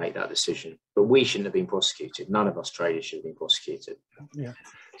me who make that decision. But we shouldn't have been prosecuted. None of us traders should have been prosecuted. Yeah.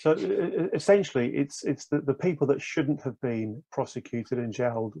 So essentially, it's the people that shouldn't have been prosecuted and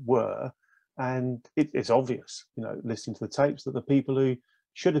jailed were, and it's obvious, you know, listening to the tapes, that the people who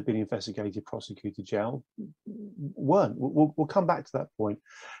should have been investigated, prosecuted, jailed, weren't. We'll come back to that point.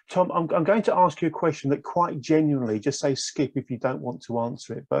 Tom, I'm going to ask you a question that quite genuinely, just say skip if you don't want to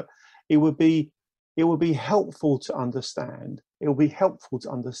answer it, but it would be helpful to understand. It will be helpful to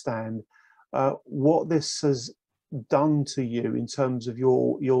understand what this has done to you in terms of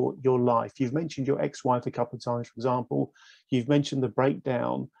your life. You've mentioned your ex-wife a couple of times, for example. You've mentioned the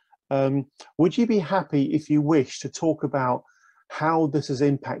breakdown. Would you be happy, if you wish, to talk about how this has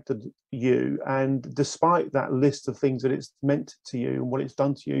impacted you, and despite that list of things that it's meant to you and what it's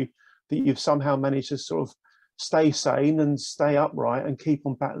done to you, that you've somehow managed to sort of stay sane and stay upright and keep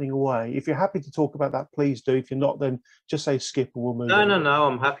on battling away? If you're happy to talk about that, please do. If you're not, then just say skip and we'll move on. No,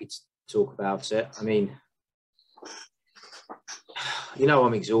 I'm happy to talk about it. I mean, you know,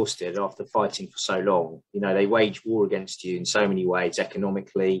 I'm exhausted after fighting for so long. You know, they wage war against you in so many ways,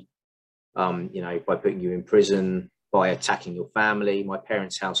 economically, you know, by putting you in prison, by attacking your family. My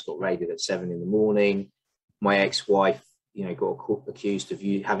parents' house got raided at 7 in the morning. My ex-wife, you know, got accused of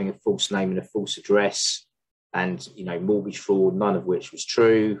you having a false name and a false address, and, you know, mortgage fraud, none of which was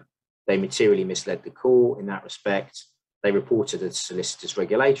true. They materially misled the court in that respect. They reported a Solicitors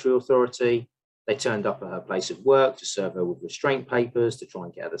Regulatory Authority. They turned up at her place of work to serve her with restraint papers to try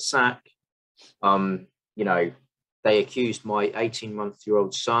and get her the sack. You know, they accused my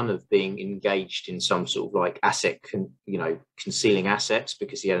 18-month-old son of being engaged in some sort of like concealing assets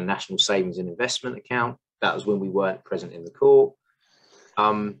because he had a national savings and investment account. That was when we weren't present in the court.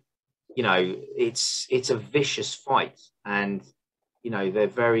 You know, it's a vicious fight, and, you know, they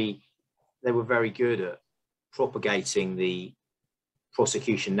were very good at propagating the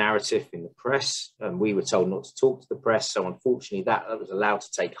prosecution narrative in the press, and we were told not to talk to the press. So unfortunately, that was allowed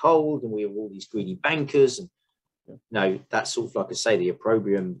to take hold, and we were all these greedy bankers. And, you know, that sort of, like I say, the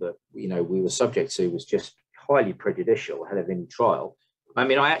opprobrium that, you know, we were subject to was just highly prejudicial ahead of any trial. I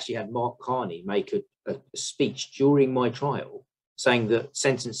mean, I actually had Mark Carney make a speech during my trial saying that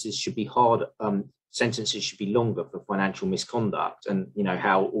sentences should be sentences should be longer for financial misconduct, and, you know,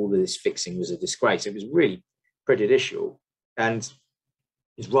 how all of this fixing was a disgrace. It was really prejudicial, and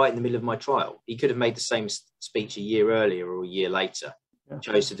it was right in the middle of my trial. He could have made the same speech a year earlier or a year later. Yeah.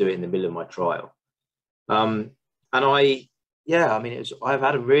 Chose to do it in the middle of my trial. And I mean, I've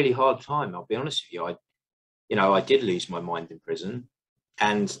had a really hard time, I'll be honest with you. I did lose my mind in prison,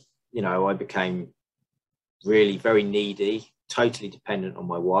 and, you know, I became really very needy, totally dependent on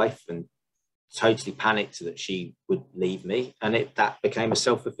my wife, and totally panicked that she would leave me. And that became a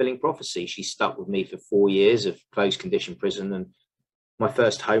self-fulfilling prophecy. She stuck with me for 4 years of closed condition prison. And my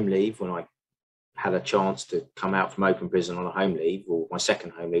first home leave, when I had a chance to come out from open prison on a home leave, or my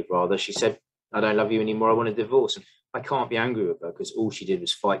second home leave rather, she said, "I don't love you anymore, I want a divorce." And I can't be angry with her, because all she did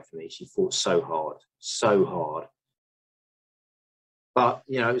was fight for me. She fought so hard, so hard. But,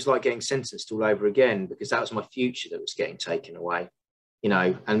 you know, it was like getting sentenced all over again, because that was my future that was getting taken away, you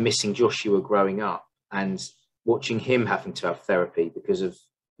know, and missing Joshua growing up and watching him having to have therapy because of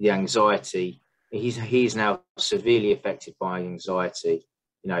the anxiety. He's now severely affected by anxiety.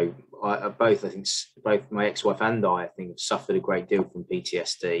 You know, both my ex-wife and I think, have suffered a great deal from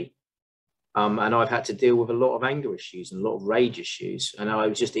PTSD. And I've had to deal with a lot of anger issues and a lot of rage issues. And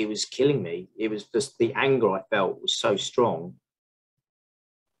it was killing me. It was just, the anger I felt was so strong.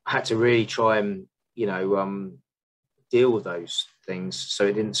 I had to really try and, you know, deal with those things so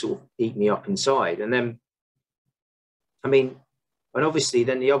it didn't sort of eat me up inside. And then, I mean, and obviously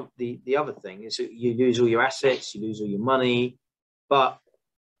then the other thing is that you lose all your assets, you lose all your money, but,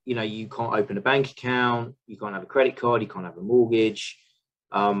 you know, you can't open a bank account, you can't have a credit card, you can't have a mortgage.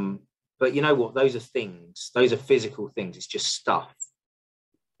 But you know what? Those are things. Those are physical things. It's just stuff,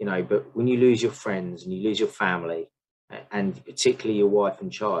 you know. But when you lose your friends and you lose your family, and particularly your wife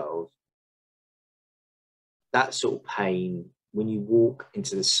and child, that sort of pain, when you walk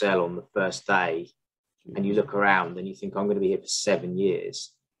into the cell on the first day and you look around and you think, I'm going to be here for 7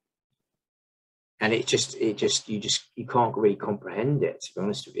 years. And you can't really comprehend it, to be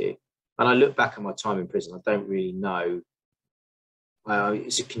honest with you. And I look back at my time in prison, I don't really know.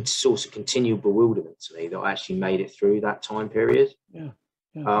 It's a source of continual bewilderment to me that I actually made it through that time period. Yeah.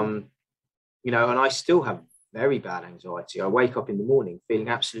 You know, and I still have very bad anxiety. I wake up in the morning feeling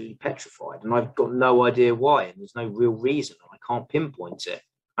absolutely petrified, and I've got no idea why, and there's no real reason. I can't pinpoint it,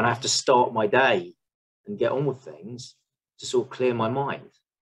 and I have to start my day and get on with things to sort of clear my mind.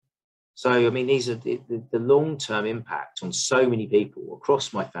 So, I mean, these are the long-term impact on so many people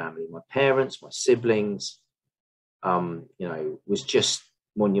across my family, my parents, my siblings, you know, was just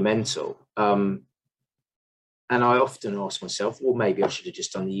monumental. And I often ask myself, well, maybe I should have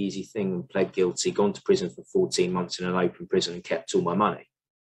just done the easy thing and pled guilty, gone to prison for 14 months in an open prison and kept all my money.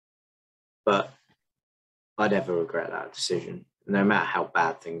 but I never regret that decision. No matter how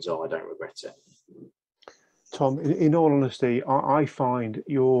bad things are, I don't regret it. Tom, in all honesty, I find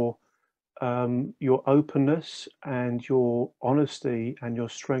your openness and your honesty and your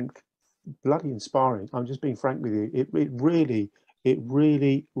strength bloody inspiring. I'm just being frank with you. It really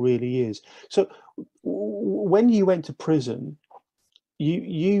is. So when you went to prison,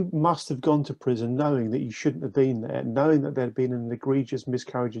 you must have gone to prison knowing that you shouldn't have been there, knowing that there had been an egregious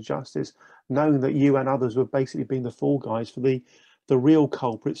miscarriage of justice, knowing that you and others were basically being the fall guys for the real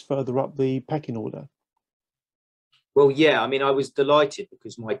culprits further up the pecking order. Well, yeah, I mean, I was delighted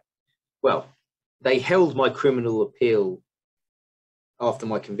because they held my criminal appeal after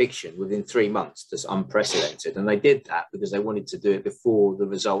my conviction within 3 months. That's unprecedented. And they did that because they wanted to do it before the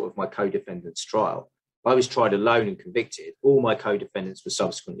result of my co-defendant's trial. I was tried alone and convicted. All my co-defendants were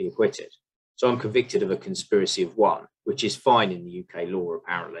subsequently acquitted. So I'm convicted of a conspiracy of one, which is fine in the UK law,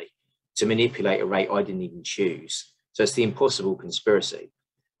 apparently, to manipulate a rate I didn't even choose. So it's the impossible conspiracy.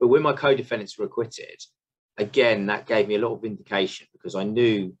 But when my co-defendants were acquitted, again, that gave me a lot of vindication because I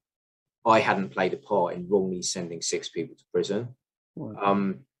knew I hadn't played a part in wrongly sending 6 people to prison.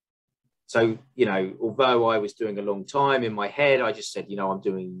 Wow. So, you know, although I was doing a long time in my head, I just said, you know, I'm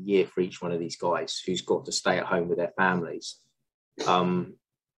doing a year for each one of these guys who's got to stay at home with their families.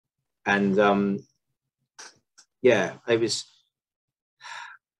 Yeah, it was,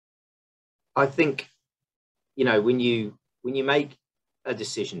 I think, you know, when you make a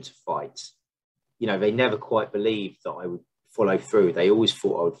decision to fight, you know, they never quite believed that I would follow through. They always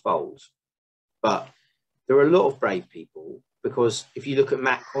thought I would fold. But there are a lot of brave people, because if you look at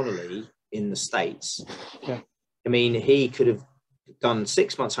Matt Connolly in the States, yeah. I mean, he could have done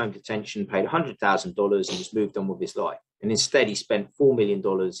 6 months home detention, paid $100,000 and just moved on with his life. And instead he spent $4 million,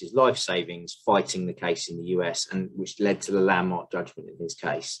 his life savings, fighting the case in the US, and which led to the landmark judgment in his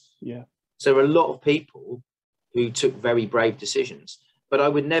case. Yeah. So there are a lot of people who took very brave decisions, but I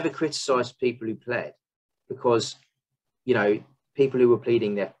would never criticize people who pled, because, you know, people who were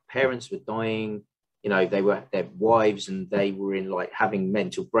pleading, their parents were dying, you know, they were their wives, and they were in like having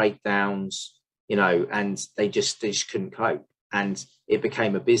mental breakdowns, you know, and they just couldn't cope. And it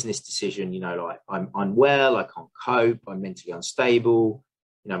became a business decision, you know, like I'm unwell, I can't cope, I'm mentally unstable,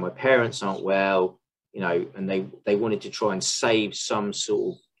 you know, my parents aren't well, you know, and they wanted to try and save some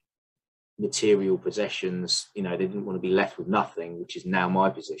sort of material possessions, you know, they didn't want to be left with nothing, which is now my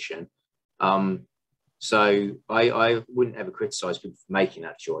position. So I wouldn't ever criticize people for making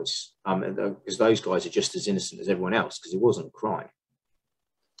that choice, because those guys are just as innocent as everyone else, because it wasn't a crime.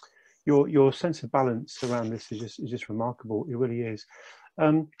 Your sense of balance around this is just remarkable. It really is.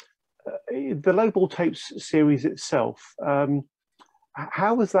 The Lowball Tapes series itself,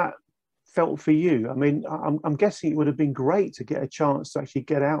 how has that felt for you? I mean, I'm guessing it would have been great to get a chance to actually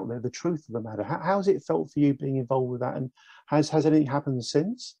get out there the truth of the matter. How has it felt for you being involved with that, and has anything happened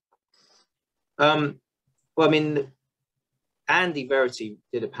since? Well, I mean, Andy Verity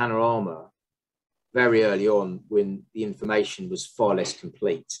did a panorama very early on when the information was far less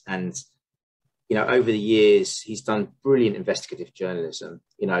complete. And, you know, over the years, he's done brilliant investigative journalism.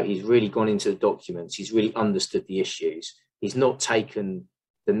 You know, he's really gone into the documents. He's really understood the issues. He's not taken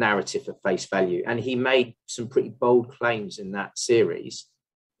the narrative at face value. And he made some pretty bold claims in that series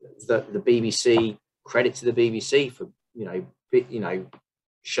that the BBC, credit to the BBC for,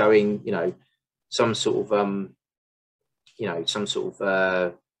 showing, some sort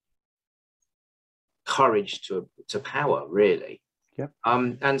of, courage to power, really. Yeah.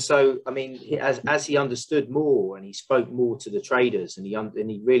 And so, I mean, as he understood more and he spoke more to the traders, and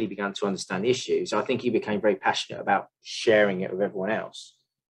he really began to understand issues, I think he became very passionate about sharing it with everyone else.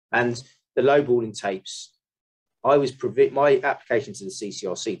 And the lowballing tapes, my application to the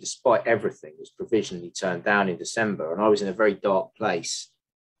CCRC, despite everything, was provisionally turned down in December, and I was in a very dark place.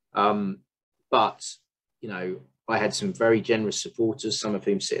 But, you know, I had some very generous supporters, some of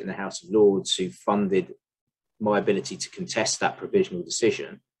whom sit in the House of Lords, who funded my ability to contest that provisional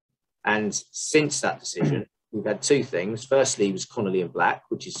decision. And since that decision, we've had two things. Firstly, it was Connolly and Black,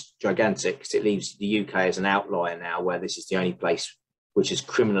 which is gigantic because it leaves the UK as an outlier now, where this is the only place which has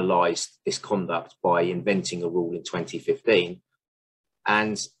criminalised this conduct by inventing a rule in 2015.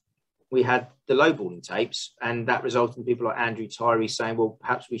 And we had the lowballing tapes, and that resulted in people like Andrew Tyree saying, well,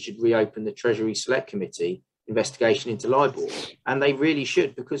 perhaps we should reopen the Treasury Select Committee investigation into libel. And they really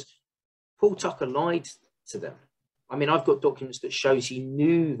should, because Paul Tucker lied to them. I mean, I've got documents that shows he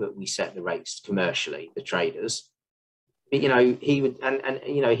knew that we set the rates commercially, the traders. But, you know, he would, and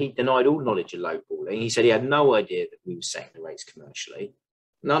you know, he denied all knowledge of lowballing. He said he had no idea that we were setting the rates commercially.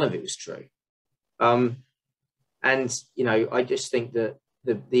 None of it was true. And, you know, I just think that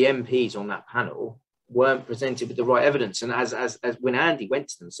the MPs on that panel weren't presented with the right evidence. And as when Andy went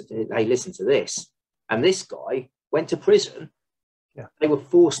to them and said, hey, listen to this, and this guy went to prison, yeah, they were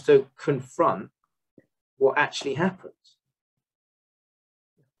forced to confront what actually happened.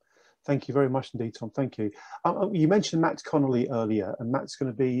 Thank you very much indeed, Tom. Thank you. You mentioned Matt Connolly earlier, and Matt's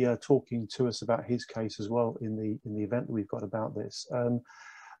going to be talking to us about his case as well in the event that we've got about this.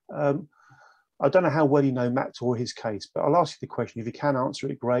 I don't know how well you know Matt or his case, but I'll ask you the question. If you can answer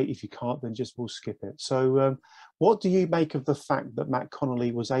it, great. If you can't, then just we'll skip it. So what do you make of the fact that Matt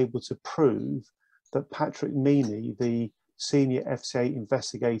Connolly was able to prove that Patrick Meany, the senior FCA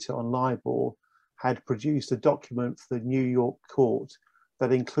investigator on Lowball, had produced a document for the New York court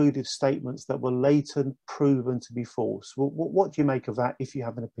that included statements that were later proven to be false? What do you make of that, if you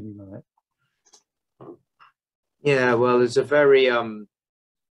have an opinion on it? Yeah, well, there's a very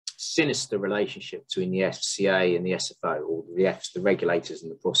sinister relationship between the FCA and the SFO, or the regulators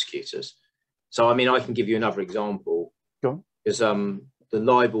and the prosecutors. So, I mean, I can give you another example. Go on. Because the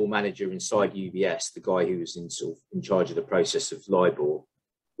Lowball manager inside UBS, the guy who was in charge of the process of Lowball,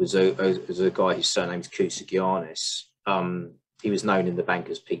 was a guy whose surname is Kousagiannis. He was known in the bank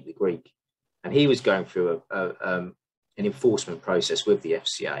as Pete the Greek, and he was going through an enforcement process with the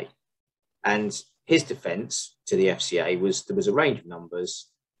FCA. And his defence to the FCA was there was a range of numbers,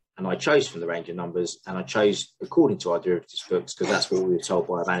 and I chose from the range of numbers, and I chose according to our derivatives books because that's what we were told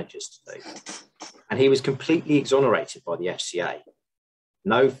by our managers to do. And he was completely exonerated by the FCA.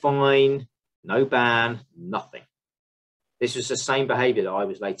 No fine, no ban, nothing. This was the same behaviour that I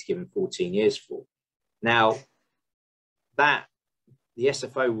was later given 14 years for. Now, the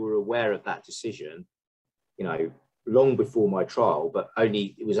SFO were aware of that decision, you know, long before my trial, but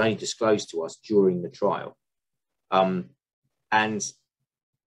it was only disclosed to us during the trial. And,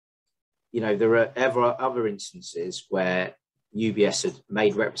 you know, there are other instances where UBS had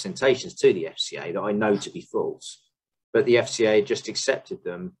made representations to the FCA that I know to be false, but the FCA just accepted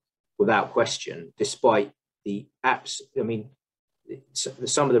them without question, despite the apps. I mean,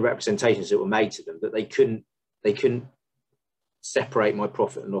 some of the representations that were made to them that they couldn't separate my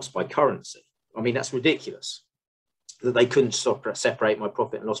profit and loss by currency. I mean, that's ridiculous. That they couldn't separate my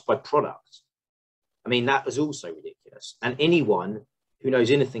profit and loss by product. I mean, that was also ridiculous. And anyone who knows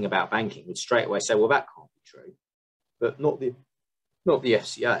anything about banking would straight away say, well, that can't be true. But not the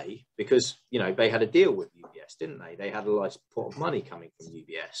FCA, because, you know, they had a deal with UBS, didn't they? They had a nice pot of money coming from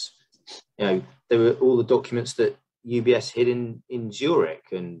UBS. You know, there were all the documents that UBS hid in Zurich,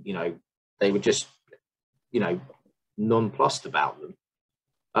 and, you know, they were just, you know, nonplussed about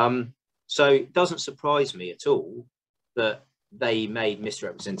them. So it doesn't surprise me at all that they made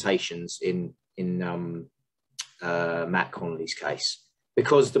misrepresentations in Matt Connolly's case,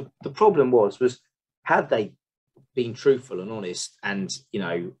 because the problem was had they been truthful and honest and, you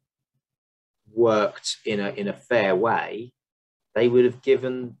know, worked in a fair way, they would have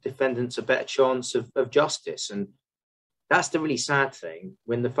given defendants a better chance of justice. And that's the really sad thing,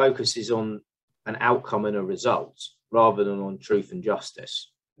 when the focus is on an outcome and a result rather than on truth and justice.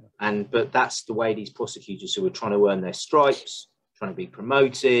 But that's the way these prosecutors who are trying to earn their stripes, trying to be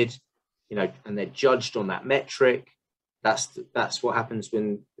promoted, you know, and they're judged on that metric. That's what happens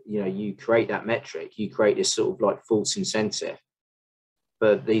when, you know, you create that metric. You create this sort of like false incentive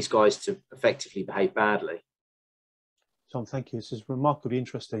for these guys to effectively behave badly. Tom, thank you. This is remarkably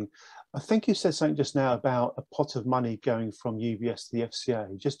interesting. I think you said something just now about a pot of money going from UBS to the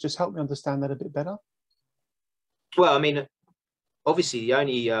FCA. Just help me understand that a bit better. Well, I mean, obviously the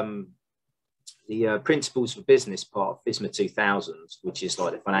only the Principles for Business part of FSMA 2000, which is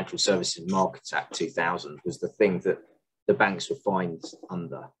like the Financial Services and Markets Act 2000, was the thing that the banks were fined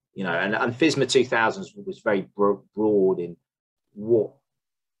under, you know, and FSMA 2000 was very broad in what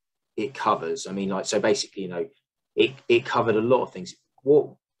it covers. I mean, like, so basically, you know, it covered a lot of things. What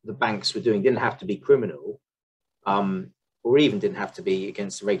the banks were doing didn't have to be criminal, or even didn't have to be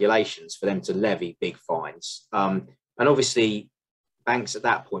against the regulations for them to levy big fines. And obviously, banks at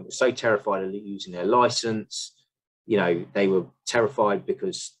that point were so terrified of losing their license. You know, they were terrified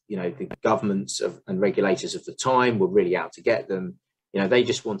because, you know, the governments and regulators of the time were really out to get them. You know, they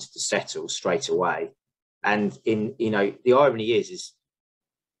just wanted to settle straight away. And you know, the irony is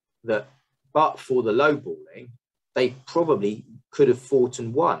that, but for the lowballing, they probably could have fought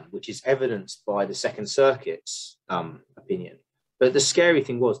and won, which is evidenced by the Second Circuit's opinion. But the scary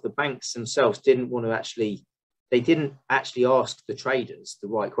thing was the banks themselves didn't actually ask the traders the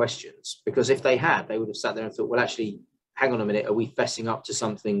right questions, because if they had, they would have sat there and thought, well, actually, hang on a minute, are we fessing up to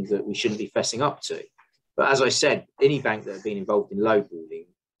something that we shouldn't be fessing up to? But as I said, any bank that had been involved in lowballing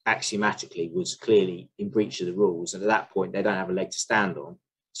axiomatically was clearly in breach of the rules, and at that point they don't have a leg to stand on.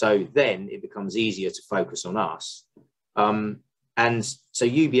 So then it becomes easier to focus on us. And so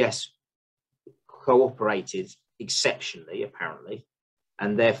UBS cooperated exceptionally, apparently,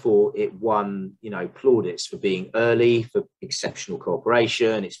 and therefore it won, plaudits for being early, for exceptional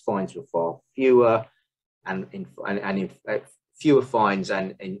cooperation. Its fines were far fewer, and fewer fines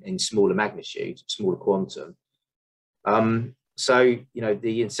and in smaller magnitude, smaller quantum. So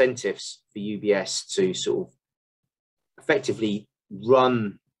the incentives for UBS to sort of effectively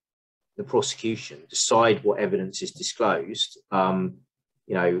run the prosecution, decide what evidence is disclosed.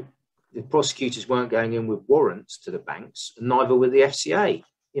 The prosecutors weren't going in with warrants to the banks, and neither were the FCA.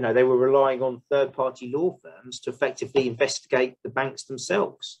 They were relying on third-party law firms to effectively investigate the banks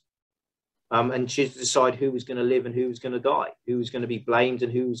themselves, and to decide who was going to live and who was going to die, who was going to be blamed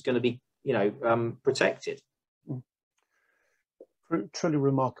and who was going to be, protected. Truly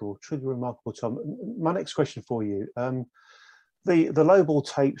remarkable, Tom. My next question for you. The Lowball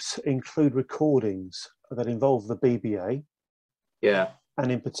tapes include recordings that involve the BBA. Yeah. And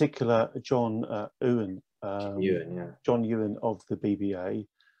in particular, John Ewan. John Ewan of the BBA.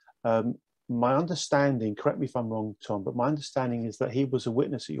 My understanding, correct me if I'm wrong, Tom, but my understanding is that he was a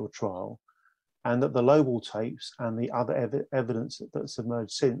witness at your trial, and that the Lowball tapes and the other evidence that's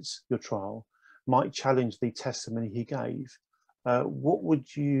emerged since your trial might challenge the testimony he gave. What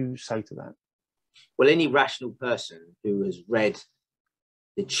would you say to that? Well, any rational person who has read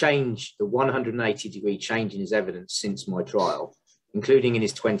the 180-degree change in his evidence since my trial, including in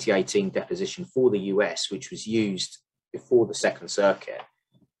his 2018 deposition for the US, which was used before the Second Circuit,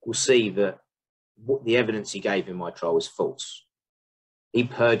 will see that what the evidence he gave in my trial was false. He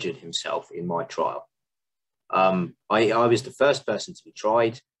perjured himself in my trial. I was the first person to be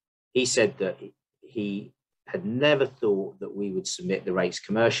tried. He said that he had never thought that we would submit the rates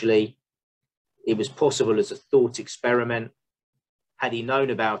commercially. It was possible as a thought experiment. Had he known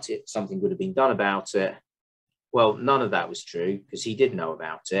about it, something would have been done about it. Well, none of that was true, because he did know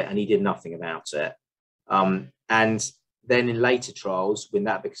about it and he did nothing about it. And then in later trials, when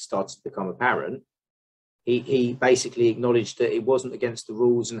that started to become apparent, he basically acknowledged that it wasn't against the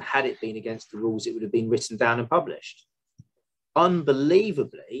rules, and had it been against the rules, it would have been written down and published.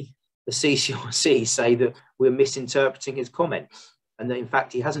 Unbelievably, the CCRC say that we're misinterpreting his comments, and that in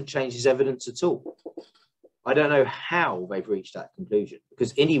fact he hasn't changed his evidence at all. I don't know how they've reached that conclusion,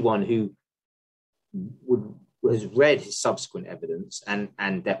 because anyone who has read his subsequent evidence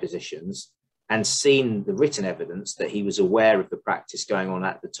and depositions and seen the written evidence that he was aware of the practice going on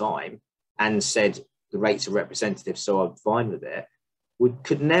at the time and said the rates are representative, so I'm fine with it,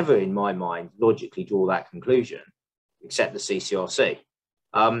 could never, in my mind, logically draw that conclusion, except the CCRC.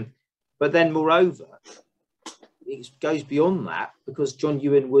 But then, moreover, it goes beyond that, because John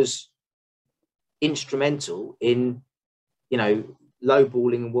Ewan was instrumental in,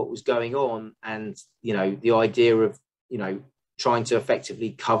 lowballing and what was going on, and, the idea of, trying to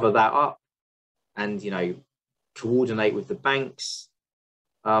effectively cover that up and, coordinate with the banks.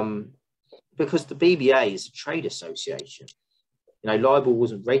 Because the BBA is a trade association. Lowball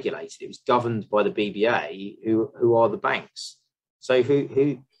wasn't regulated. It was governed by the BBA, who are the banks. So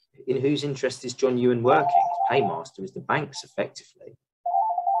in whose interest is John Ewan working? Paymaster is the banks, effectively.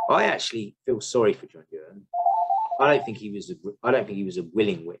 I actually feel sorry for John Ewan. I don't think he was a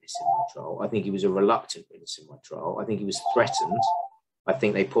willing witness in my trial. I think he was a reluctant witness in my trial. I think he was threatened. I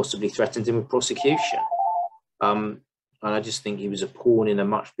think they possibly threatened him with prosecution. And I just think he was a pawn in a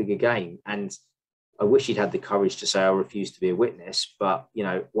much bigger game. And I wish he'd had the courage to say, I refuse to be a witness. But,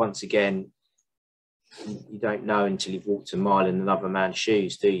 once again, you don't know until you've walked a mile in another man's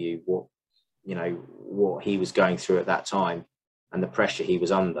shoes, do you? What he was going through at that time and the pressure he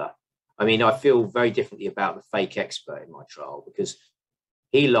was under. I mean, I feel very differently about the fake expert in my trial, because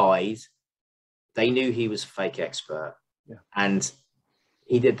he lied. They knew he was a fake expert. Yeah. And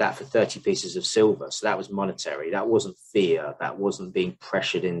he did that for 30 pieces of silver. So that was monetary. That wasn't fear. That wasn't being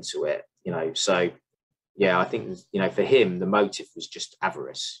pressured into it, So, yeah, I think, for him, the motive was just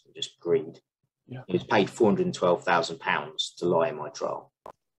avarice, just greed. Yeah. He was paid £412,000 to lie in my trial.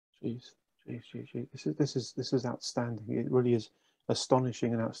 Jeez. This is outstanding. It really is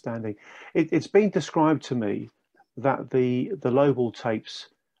astonishing and outstanding. It's been described to me that the Lowball tapes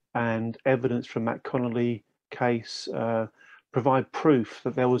and evidence from Matt Connolly case provide proof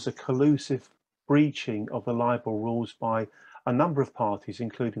that there was a collusive breaching of the libel rules by a number of parties,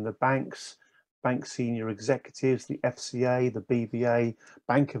 including the banks, bank senior executives, the FCA, the BBA,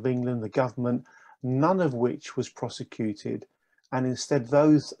 Bank of England, the government, none of which was prosecuted. And instead,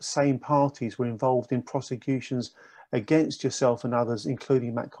 those same parties were involved in prosecutions against yourself and others,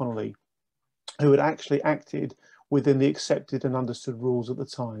 including Matt Connolly, who had actually acted within the accepted and understood rules at the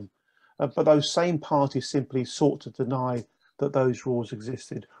time. But those same parties simply sought to deny that those rules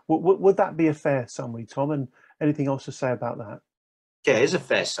existed. Would that be a fair summary, Tom? And anything else to say about that? Yeah, it's a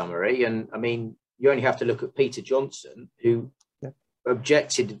fair summary. And I mean, you only have to look at Peter Johnson, who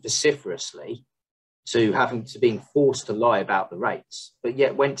objected vociferously to being forced to lie about the rates, but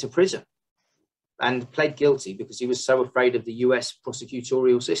yet went to prison and pled guilty because he was so afraid of the US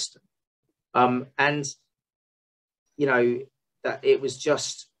prosecutorial system. And, you know, that it was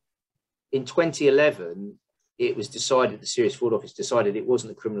just in 2011, it was decided, the Serious Fraud Office decided it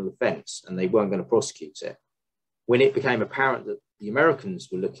wasn't a criminal offence and they weren't going to prosecute it. When it became apparent that the Americans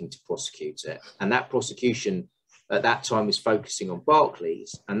were looking to prosecute it, and that prosecution at that time was focusing on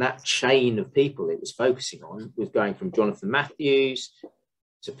Barclays, and that chain of people it was focusing on was going from Jonathan Matthews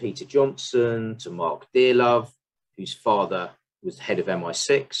to Peter Johnson to Mark Dearlove, whose father was head of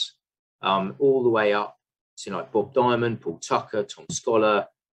MI6, all the way up to like Bob Diamond, Paul Tucker, Tom Scholar,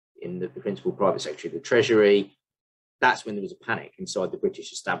 in the principal private secretary of the Treasury. That's when there was a panic inside the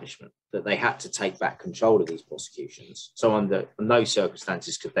British establishment that they had to take back control of these prosecutions. So under no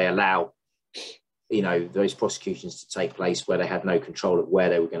circumstances could they allow, you know, those prosecutions to take place where they had no control of where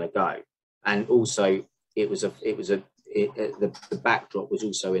they were going to go. And also, the backdrop was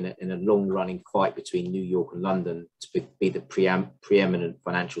also in a long-running fight between New York and London to be the preeminent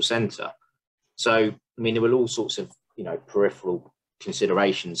financial centre. So, I mean, there were all sorts of, you know, peripheral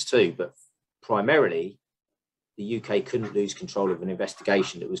considerations too, but primarily, the UK couldn't lose control of an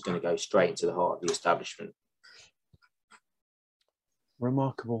investigation that was going to go straight into the heart of the establishment.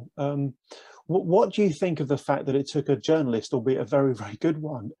 Remarkable. What do you think of the fact that it took a journalist, albeit a very, very good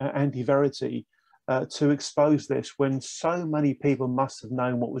one, Andy Verity, to expose this when so many people must have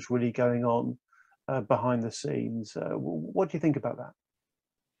known what was really going on behind the scenes? What do you think about that?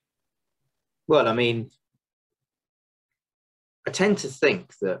 Well, I mean, I tend to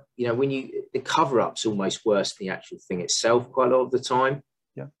think that, you know, the cover-up's almost worse than the actual thing itself quite a lot of the time.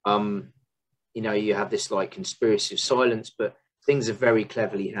 Yeah. You know, you have this like conspiracy of silence, but things are very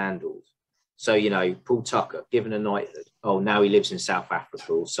cleverly handled. So, you know, Paul Tucker, given a knighthood, oh, now he lives in South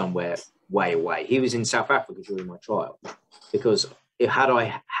Africa or somewhere way away. He was in South Africa during my trial because had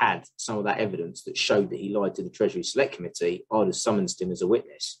I had some of that evidence that showed that he lied to the Treasury Select Committee, I'd have summoned him as a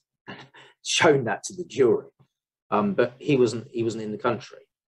witness and shown that to the jury. But he wasn't in the country.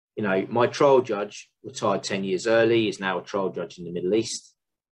 You know, my trial judge retired 10 years early, is now a trial judge in the Middle East,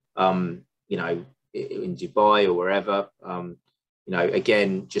 you know, in Dubai or wherever. You know,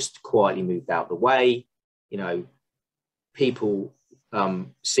 again, just quietly moved out the way. You know, people,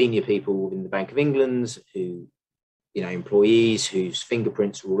 senior people in the Bank of England who, you know, employees whose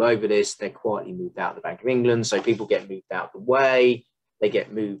fingerprints are all over this, they're quietly moved out of the Bank of England. So people get moved out the way. They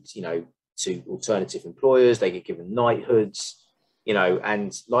get moved, you know, to alternative employers, they get given knighthoods, you know,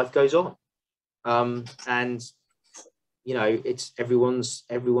 and life goes on. And, you know, it's everyone's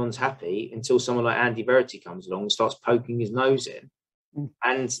happy until someone like Andy Verity comes along and starts poking his nose in.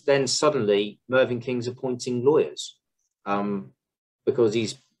 And then suddenly Mervyn King's appointing lawyers because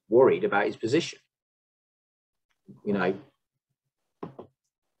he's worried about his position, you know.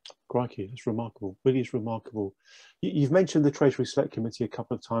 Crikey, that's remarkable. Really is remarkable. You've mentioned the Treasury Select Committee a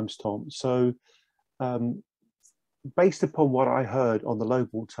couple of times, Tom. So based upon what I heard on the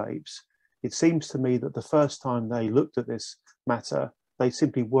Lowball tapes, it seems to me that the first time they looked at this matter, they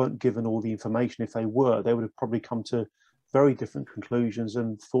simply weren't given all the information. If they were, they would have probably come to very different conclusions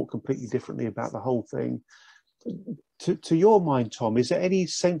and thought completely differently about the whole thing. To your mind, Tom, is there any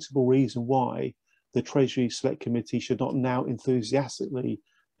sensible reason why the Treasury Select Committee should not now enthusiastically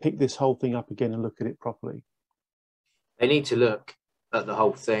pick this whole thing up again and look at it properly? They need to look at the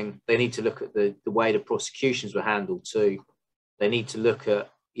whole thing. They need to look at the way the prosecutions were handled too. They need to look at,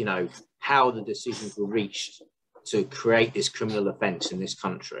 you know, how the decisions were reached to create this criminal offence in this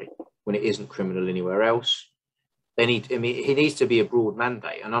country when it isn't criminal anywhere else. They need, I mean, it needs to be a broad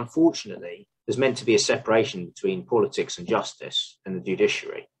mandate. And unfortunately, there's meant to be a separation between politics and justice and the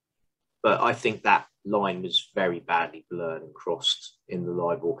judiciary. But I think that line was very badly blurred and crossed in the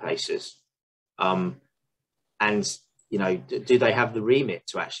Lowball cases. And, you know, do they have the remit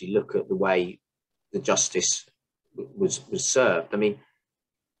to actually look at the way the justice was served? I mean,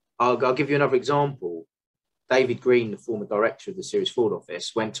 I'll give you another example. David Green, the former director of the Serious Fraud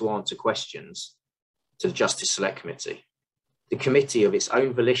Office, went to answer questions to the Justice Select Committee. The committee, of its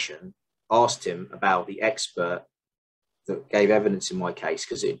own volition, asked him about the expert that gave evidence in my case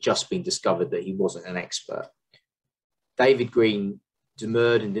because it had just been discovered that he wasn't an expert. David Green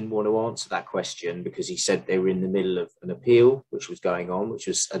demurred and didn't want to answer that question because he said they were in the middle of an appeal, which was going on, which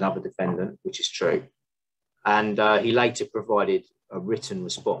was another defendant, which is true. And he later provided a written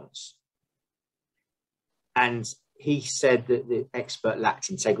response. And he said that the expert lacked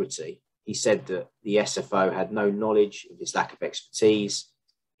integrity. He said that the SFO had no knowledge of his lack of expertise.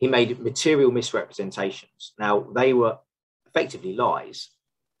 He made material misrepresentations. Now, they were effectively lies.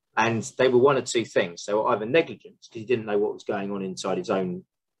 And they were one of two things. They were either negligence, because he didn't know what was going on inside his own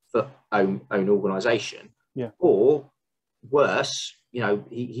organisation, yeah, or worse,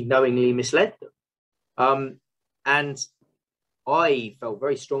 he knowingly misled them. And I felt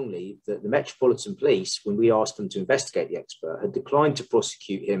very strongly that the Metropolitan Police, when we asked them to investigate the expert, had declined to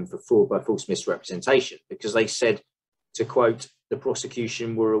prosecute him for fraud by false misrepresentation, because they said, to quote, the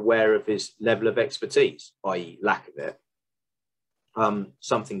prosecution were aware of his level of expertise, i.e. lack of it.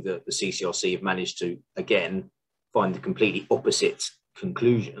 Something that the CCRC have managed to, again, find the completely opposite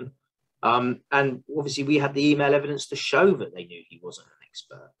conclusion. And obviously we had the email evidence to show that they knew he wasn't an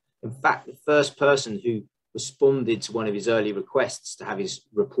expert. In fact, the first person who responded to one of his early requests to have his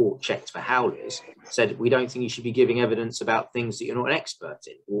report checked for howlers said, we don't think you should be giving evidence about things that you're not an expert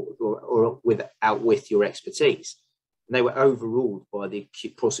in or with your expertise. And they were overruled by the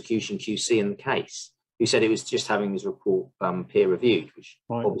prosecution QC in the case, who said it was just having his report peer reviewed, which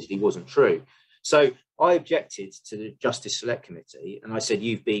obviously wasn't true. So I objected to the Justice Select Committee and I said,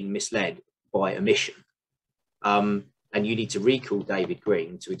 you've been misled by omission. And you need to recall David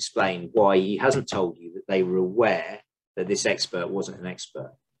Green to explain why he hasn't told you that they were aware that this expert wasn't an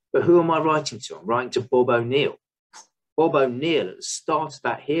expert. But who am I writing to? I'm writing to Bob O'Neill. Bob O'Neill, at the start of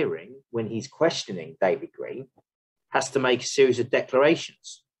that hearing, when he's questioning David Green, has to make a series of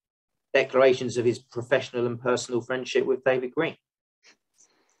declarations of his professional and personal friendship with David Green.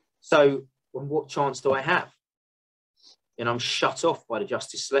 So what chance do I have? And I'm shut off by the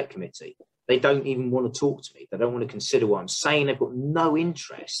Justice Select Committee. They don't even want to talk to me. They don't want to consider what I'm saying. They've got no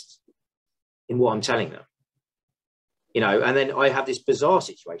interest in what I'm telling them. And then I have this bizarre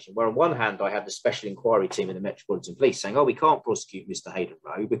situation where on one hand, I have the special inquiry team in the Metropolitan Police saying, oh, we can't prosecute Mr. Hayden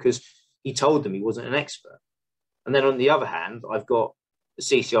Rowe because he told them he wasn't an expert. And then on the other hand, I've got the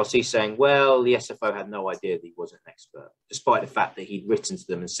CCRC saying, well, the SFO had no idea that he wasn't an expert, despite the fact that he'd written to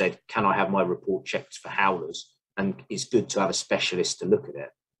them and said, can I have my report checked for howlers? And it's good to have a specialist to look at it.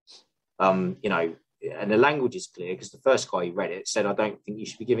 And the language is clear because the first guy who read it said, I don't think you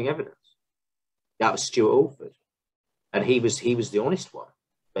should be giving evidence. That was Stuart Alford. And he was the honest one,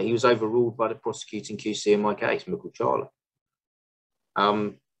 but he was overruled by the prosecuting QC in my case, Michael Charler.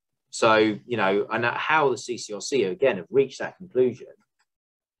 So, and how the CCRC, again, have reached that conclusion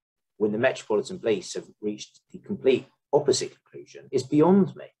when the Metropolitan Police have reached the complete opposite conclusion is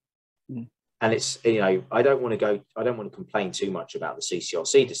beyond me. Mm. And it's, I don't want to complain too much about the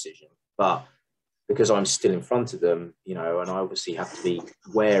CCRC decision, but because I'm still in front of them, and I obviously have to be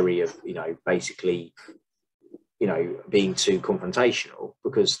wary of, basically, being too confrontational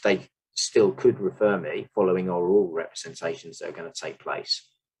because they still could refer me following our oral representations that are going to take place.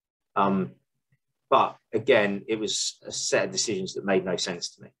 But again, it was a set of decisions that made no sense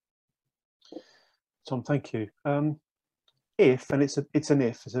to me. Tom, thank you. It's a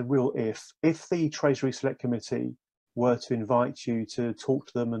real if the Treasury Select Committee were to invite you to talk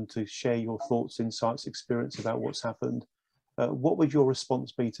to them and to share your thoughts, insights, experience about what's happened, what would your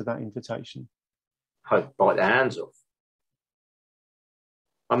response be to that invitation? I'd bite their hands off.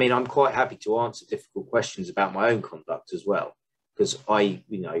 I mean, I'm quite happy to answer difficult questions about my own conduct as well, because I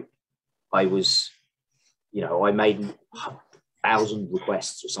made 1,000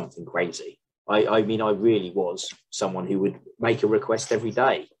 requests or something crazy. I mean, I really was someone who would make a request every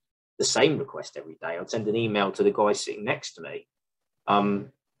day, the same request every day. I'd send an email to the guy sitting next to me.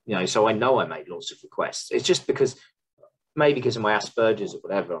 So I know I made lots of requests. It's just because, maybe because of my Asperger's or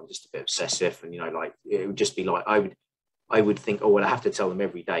whatever, I'm just a bit obsessive. And, it would just be like, I would think, oh, well, I have to tell them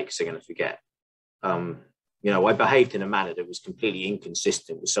every day because they're going to forget. I behaved in a manner that was completely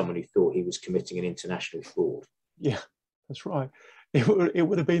inconsistent with someone who thought he was committing an international fraud. Yeah, that's right. It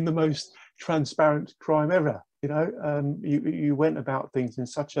would have been the most transparent crime ever. You went about things in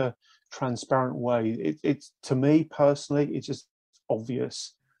such a transparent way. It's to me personally, it's just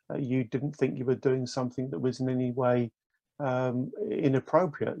obvious that you didn't think you were doing something that was in any way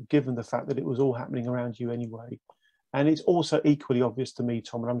inappropriate, given the fact that it was all happening around you anyway. And it's also equally obvious to me,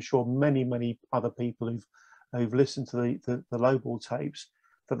 Tom, and I'm sure many, many other people who've listened to the Lowball tapes,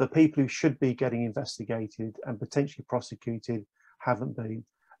 that the people who should be getting investigated and potentially prosecuted haven't been.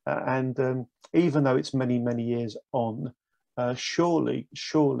 And even though it's many, many years on, surely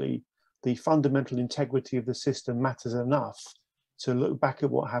the fundamental integrity of the system matters enough to look back at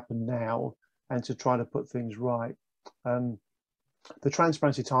what happened now and to try to put things right. The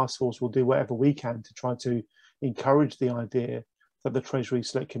Transparency Task Force will do whatever we can to try to encourage the idea that the Treasury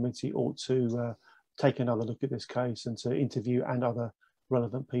Select Committee ought to take another look at this case and to interview and other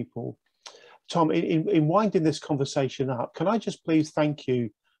relevant people. Tom, in winding this conversation up, can I just please thank you,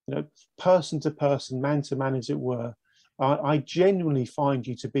 person to person, man to man, as it were. I genuinely find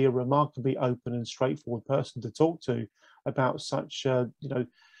you to be a remarkably open and straightforward person to talk to about such,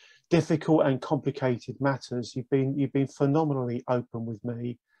 difficult and complicated matters. You've been phenomenally open with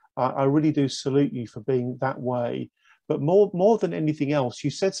me. I really do salute you for being that way. But more than anything else, you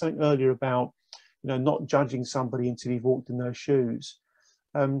said something earlier about, not judging somebody until you've walked in their shoes.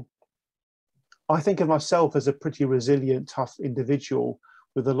 I think of myself as a pretty resilient, tough individual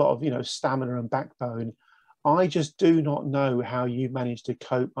with a lot of, stamina and backbone. I just do not know how you manage to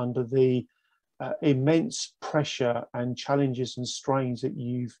cope under the immense pressure and challenges and strains that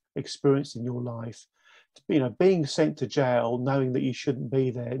you've experienced in your life. Being sent to jail, knowing that you shouldn't be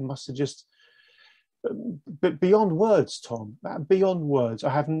there, it must have just, but beyond words, Tom, beyond words.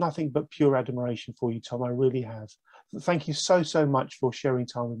 I have nothing but pure admiration for you, Tom. I really have. Thank you so much for sharing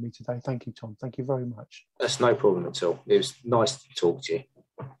time with me today. Thank you, Tom. Thank you very much. That's no problem at all. It was nice to talk to you.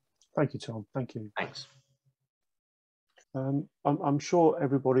 Thank you, Tom. Thank you. Thanks. I'm sure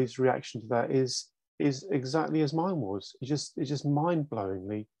everybody's reaction to that is exactly as mine was. It's just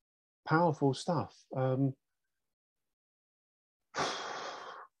mind-blowingly powerful stuff.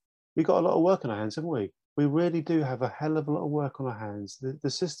 We've got a lot of work on our hands, haven't we? We really do have a hell of a lot of work on our hands.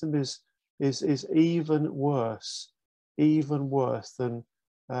 The system is even worse than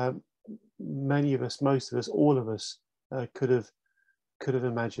many of us, most of us, all of us could have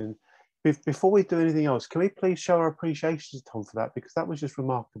imagined. Before we do anything else, can we please show our appreciation to Tom for that, because that was just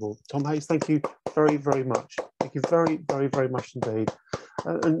remarkable. Tom Hayes, thank you very, very much. Thank you very, very, very much indeed.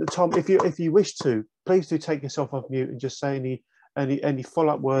 And Tom, if you wish to, please do take yourself off mute and just say any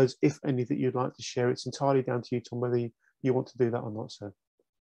follow-up words, if any, that you'd like to share. It's entirely down to you, Tom, whether you want to do that or not, sir.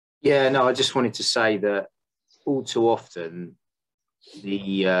 Yeah, no, I just wanted to say that all too often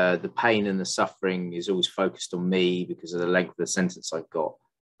the pain and the suffering is always focused on me because of the length of the sentence I got.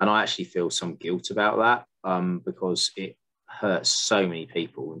 And I actually feel some guilt about that because it hurts so many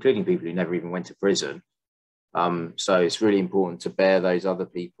people, including people who never even went to prison. So it's really important to bear those other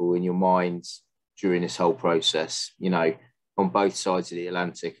people in your minds during this whole process, on both sides of the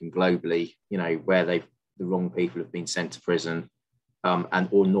Atlantic and globally, where the wrong people have been sent to prison and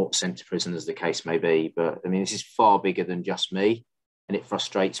or not sent to prison, as the case may be. But I mean, this is far bigger than just me. And it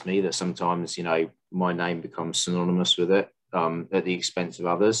frustrates me that sometimes, my name becomes synonymous with it at the expense of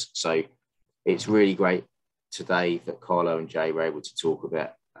others. So it's really great today that Carlo and Jay were able to talk a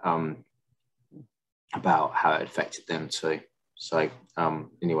bit about how it affected them too. So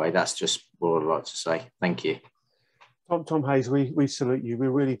anyway, that's just what I'd like to say. Thank you. Tom Hayes, we salute you. We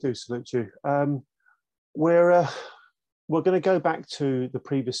really do salute you. We're going to go back to the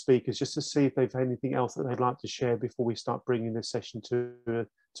previous speakers just to see if they've anything else that they'd like to share before we start bringing this session to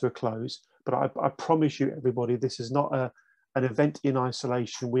a close. But I promise you, everybody, this is not an event in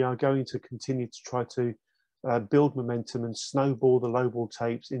isolation. We are going to continue to try to build momentum and snowball the Lowball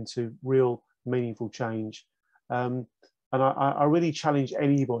tapes into real meaningful change. And I really challenge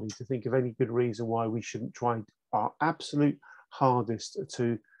anybody to think of any good reason why we shouldn't try our absolute hardest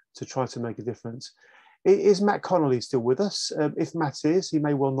to try to make a difference. Is Matt Connolly still with us? If Matt is, he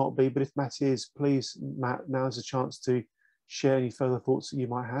may well not be, but if Matt is, please, Matt, now's a chance to share any further thoughts that you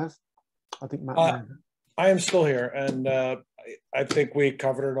might have. I think Matt. I am still here, and I think we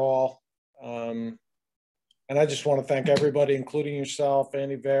covered it all. And I just want to thank everybody, including yourself,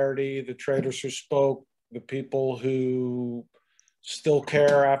 Andy Verity, the traders who spoke, the people who still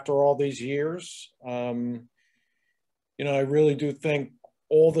care after all these years. I really do think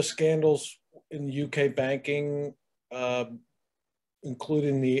all the scandals in UK banking,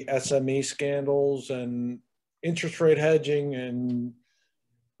 including the SME scandals and interest rate hedging and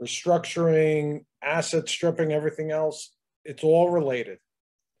restructuring, asset stripping, everything else, it's all related.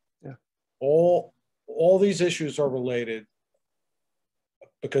 Yeah. All these issues are related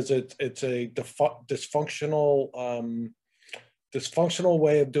because it's a dysfunctional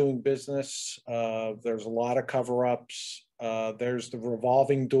way of doing business. There's a lot of cover-ups. There's the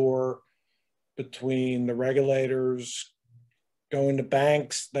revolving door between the regulators going to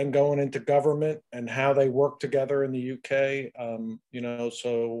banks, then going into government, and how they work together in the UK.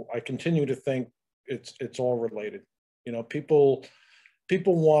 So I continue to think it's all related. People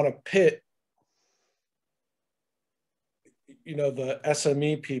want to pit, the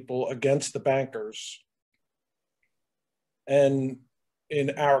SME people against the bankers. And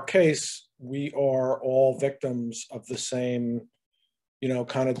in our case, we are all victims of the same,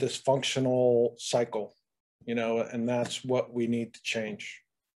 kind of dysfunctional cycle, and that's what we need to change.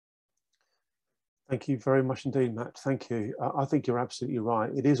 Thank you very much indeed, Matt. Thank you. I think you're absolutely right.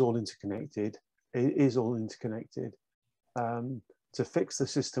 It is all interconnected. It is all interconnected. To fix the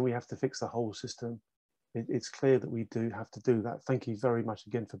system, we have to fix the whole system. It's clear that we do have to do that. Thank you very much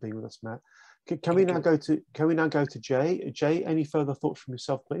again for being with us, Matt. Can we now go to Jay? Jay, any further thoughts from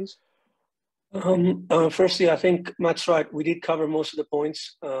yourself, please? Firstly, I think Matt's right. We did cover most of the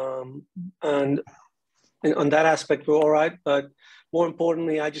points, and on that aspect, we're all right. But more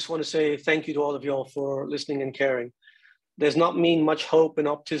importantly, I just want to say thank you to all of y'all for listening and caring. There's not been much hope and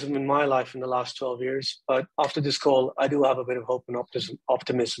optimism in my life in the last 12 years, but after this call, I do have a bit of hope and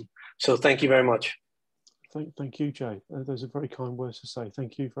optimism. So thank you very much. Thank you, Jay. Those are very kind words to say.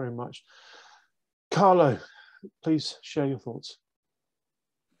 Thank you very much. Carlo, please share your thoughts.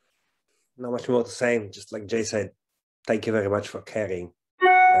 Not much more to say. Just like Jay said, thank you very much for caring.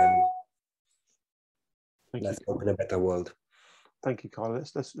 And let's hope in a better world. Thank you, Carlo.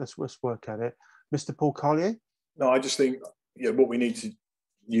 Let's work at it. Mr. Paul Carlier? No, I just think what we need to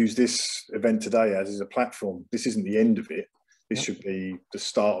use this event today as is a platform. This isn't the end of it. This should be the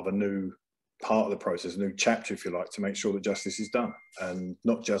start of a new part of the process, a new chapter, if you like, to make sure that justice is done. And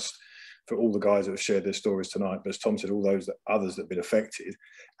not just for all the guys that have shared their stories tonight, but as Tom said, all those others that have been affected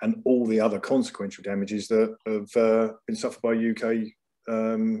and all the other consequential damages that have been suffered by UK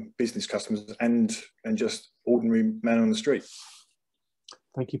business customers and just ordinary man on the street.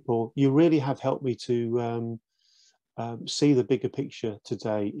 Thank you, Paul. You really have helped me to see the bigger picture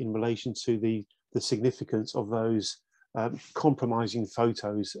today in relation to the significance of those compromising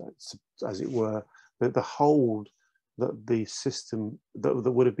photos, as it were, the hold that the system that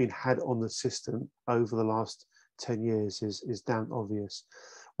would have been had on the system over the last 10 years is damn obvious.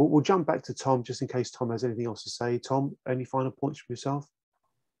 We'll jump back to Tom just in case Tom has anything else to say. Tom, any final points from yourself?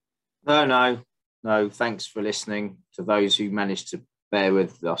 No. Thanks for listening. To those who managed to bear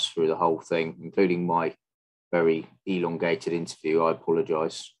with us through the whole thing, including my very elongated interview, I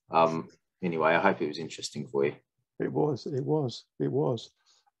apologise. Anyway, I hope it was interesting for you. It was.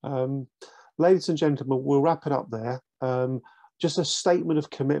 Ladies and gentlemen, we'll wrap it up there. Just a statement of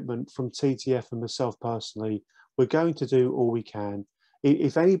commitment from TTF and myself personally. We're going to do all we can.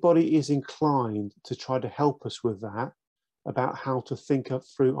 If anybody is inclined to try to help us with that, about how to think up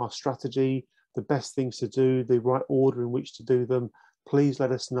through our strategy, the best things to do, the right order in which to do them, please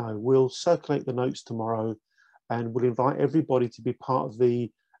let us know. We'll circulate the notes tomorrow and we'll invite everybody to be part of the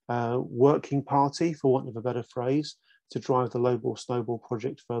working party, for want of a better phrase, to drive the Lowball Snowball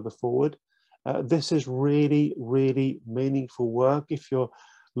project further forward. This is really, really meaningful work. If you're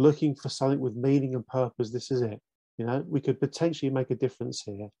looking for something with meaning and purpose, this is it. We could potentially make a difference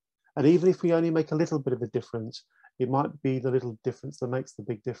here. And even if we only make a little bit of a difference, it might be the little difference that makes the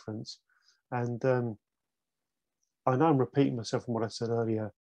big difference. And I know I'm repeating myself from what I said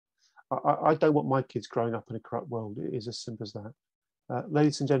earlier. I don't want my kids growing up in a corrupt world. It is as simple as that.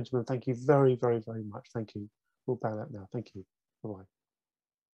 Ladies and gentlemen, thank you very, very, very much. Thank you. We'll bow out now. Thank you. Bye-bye.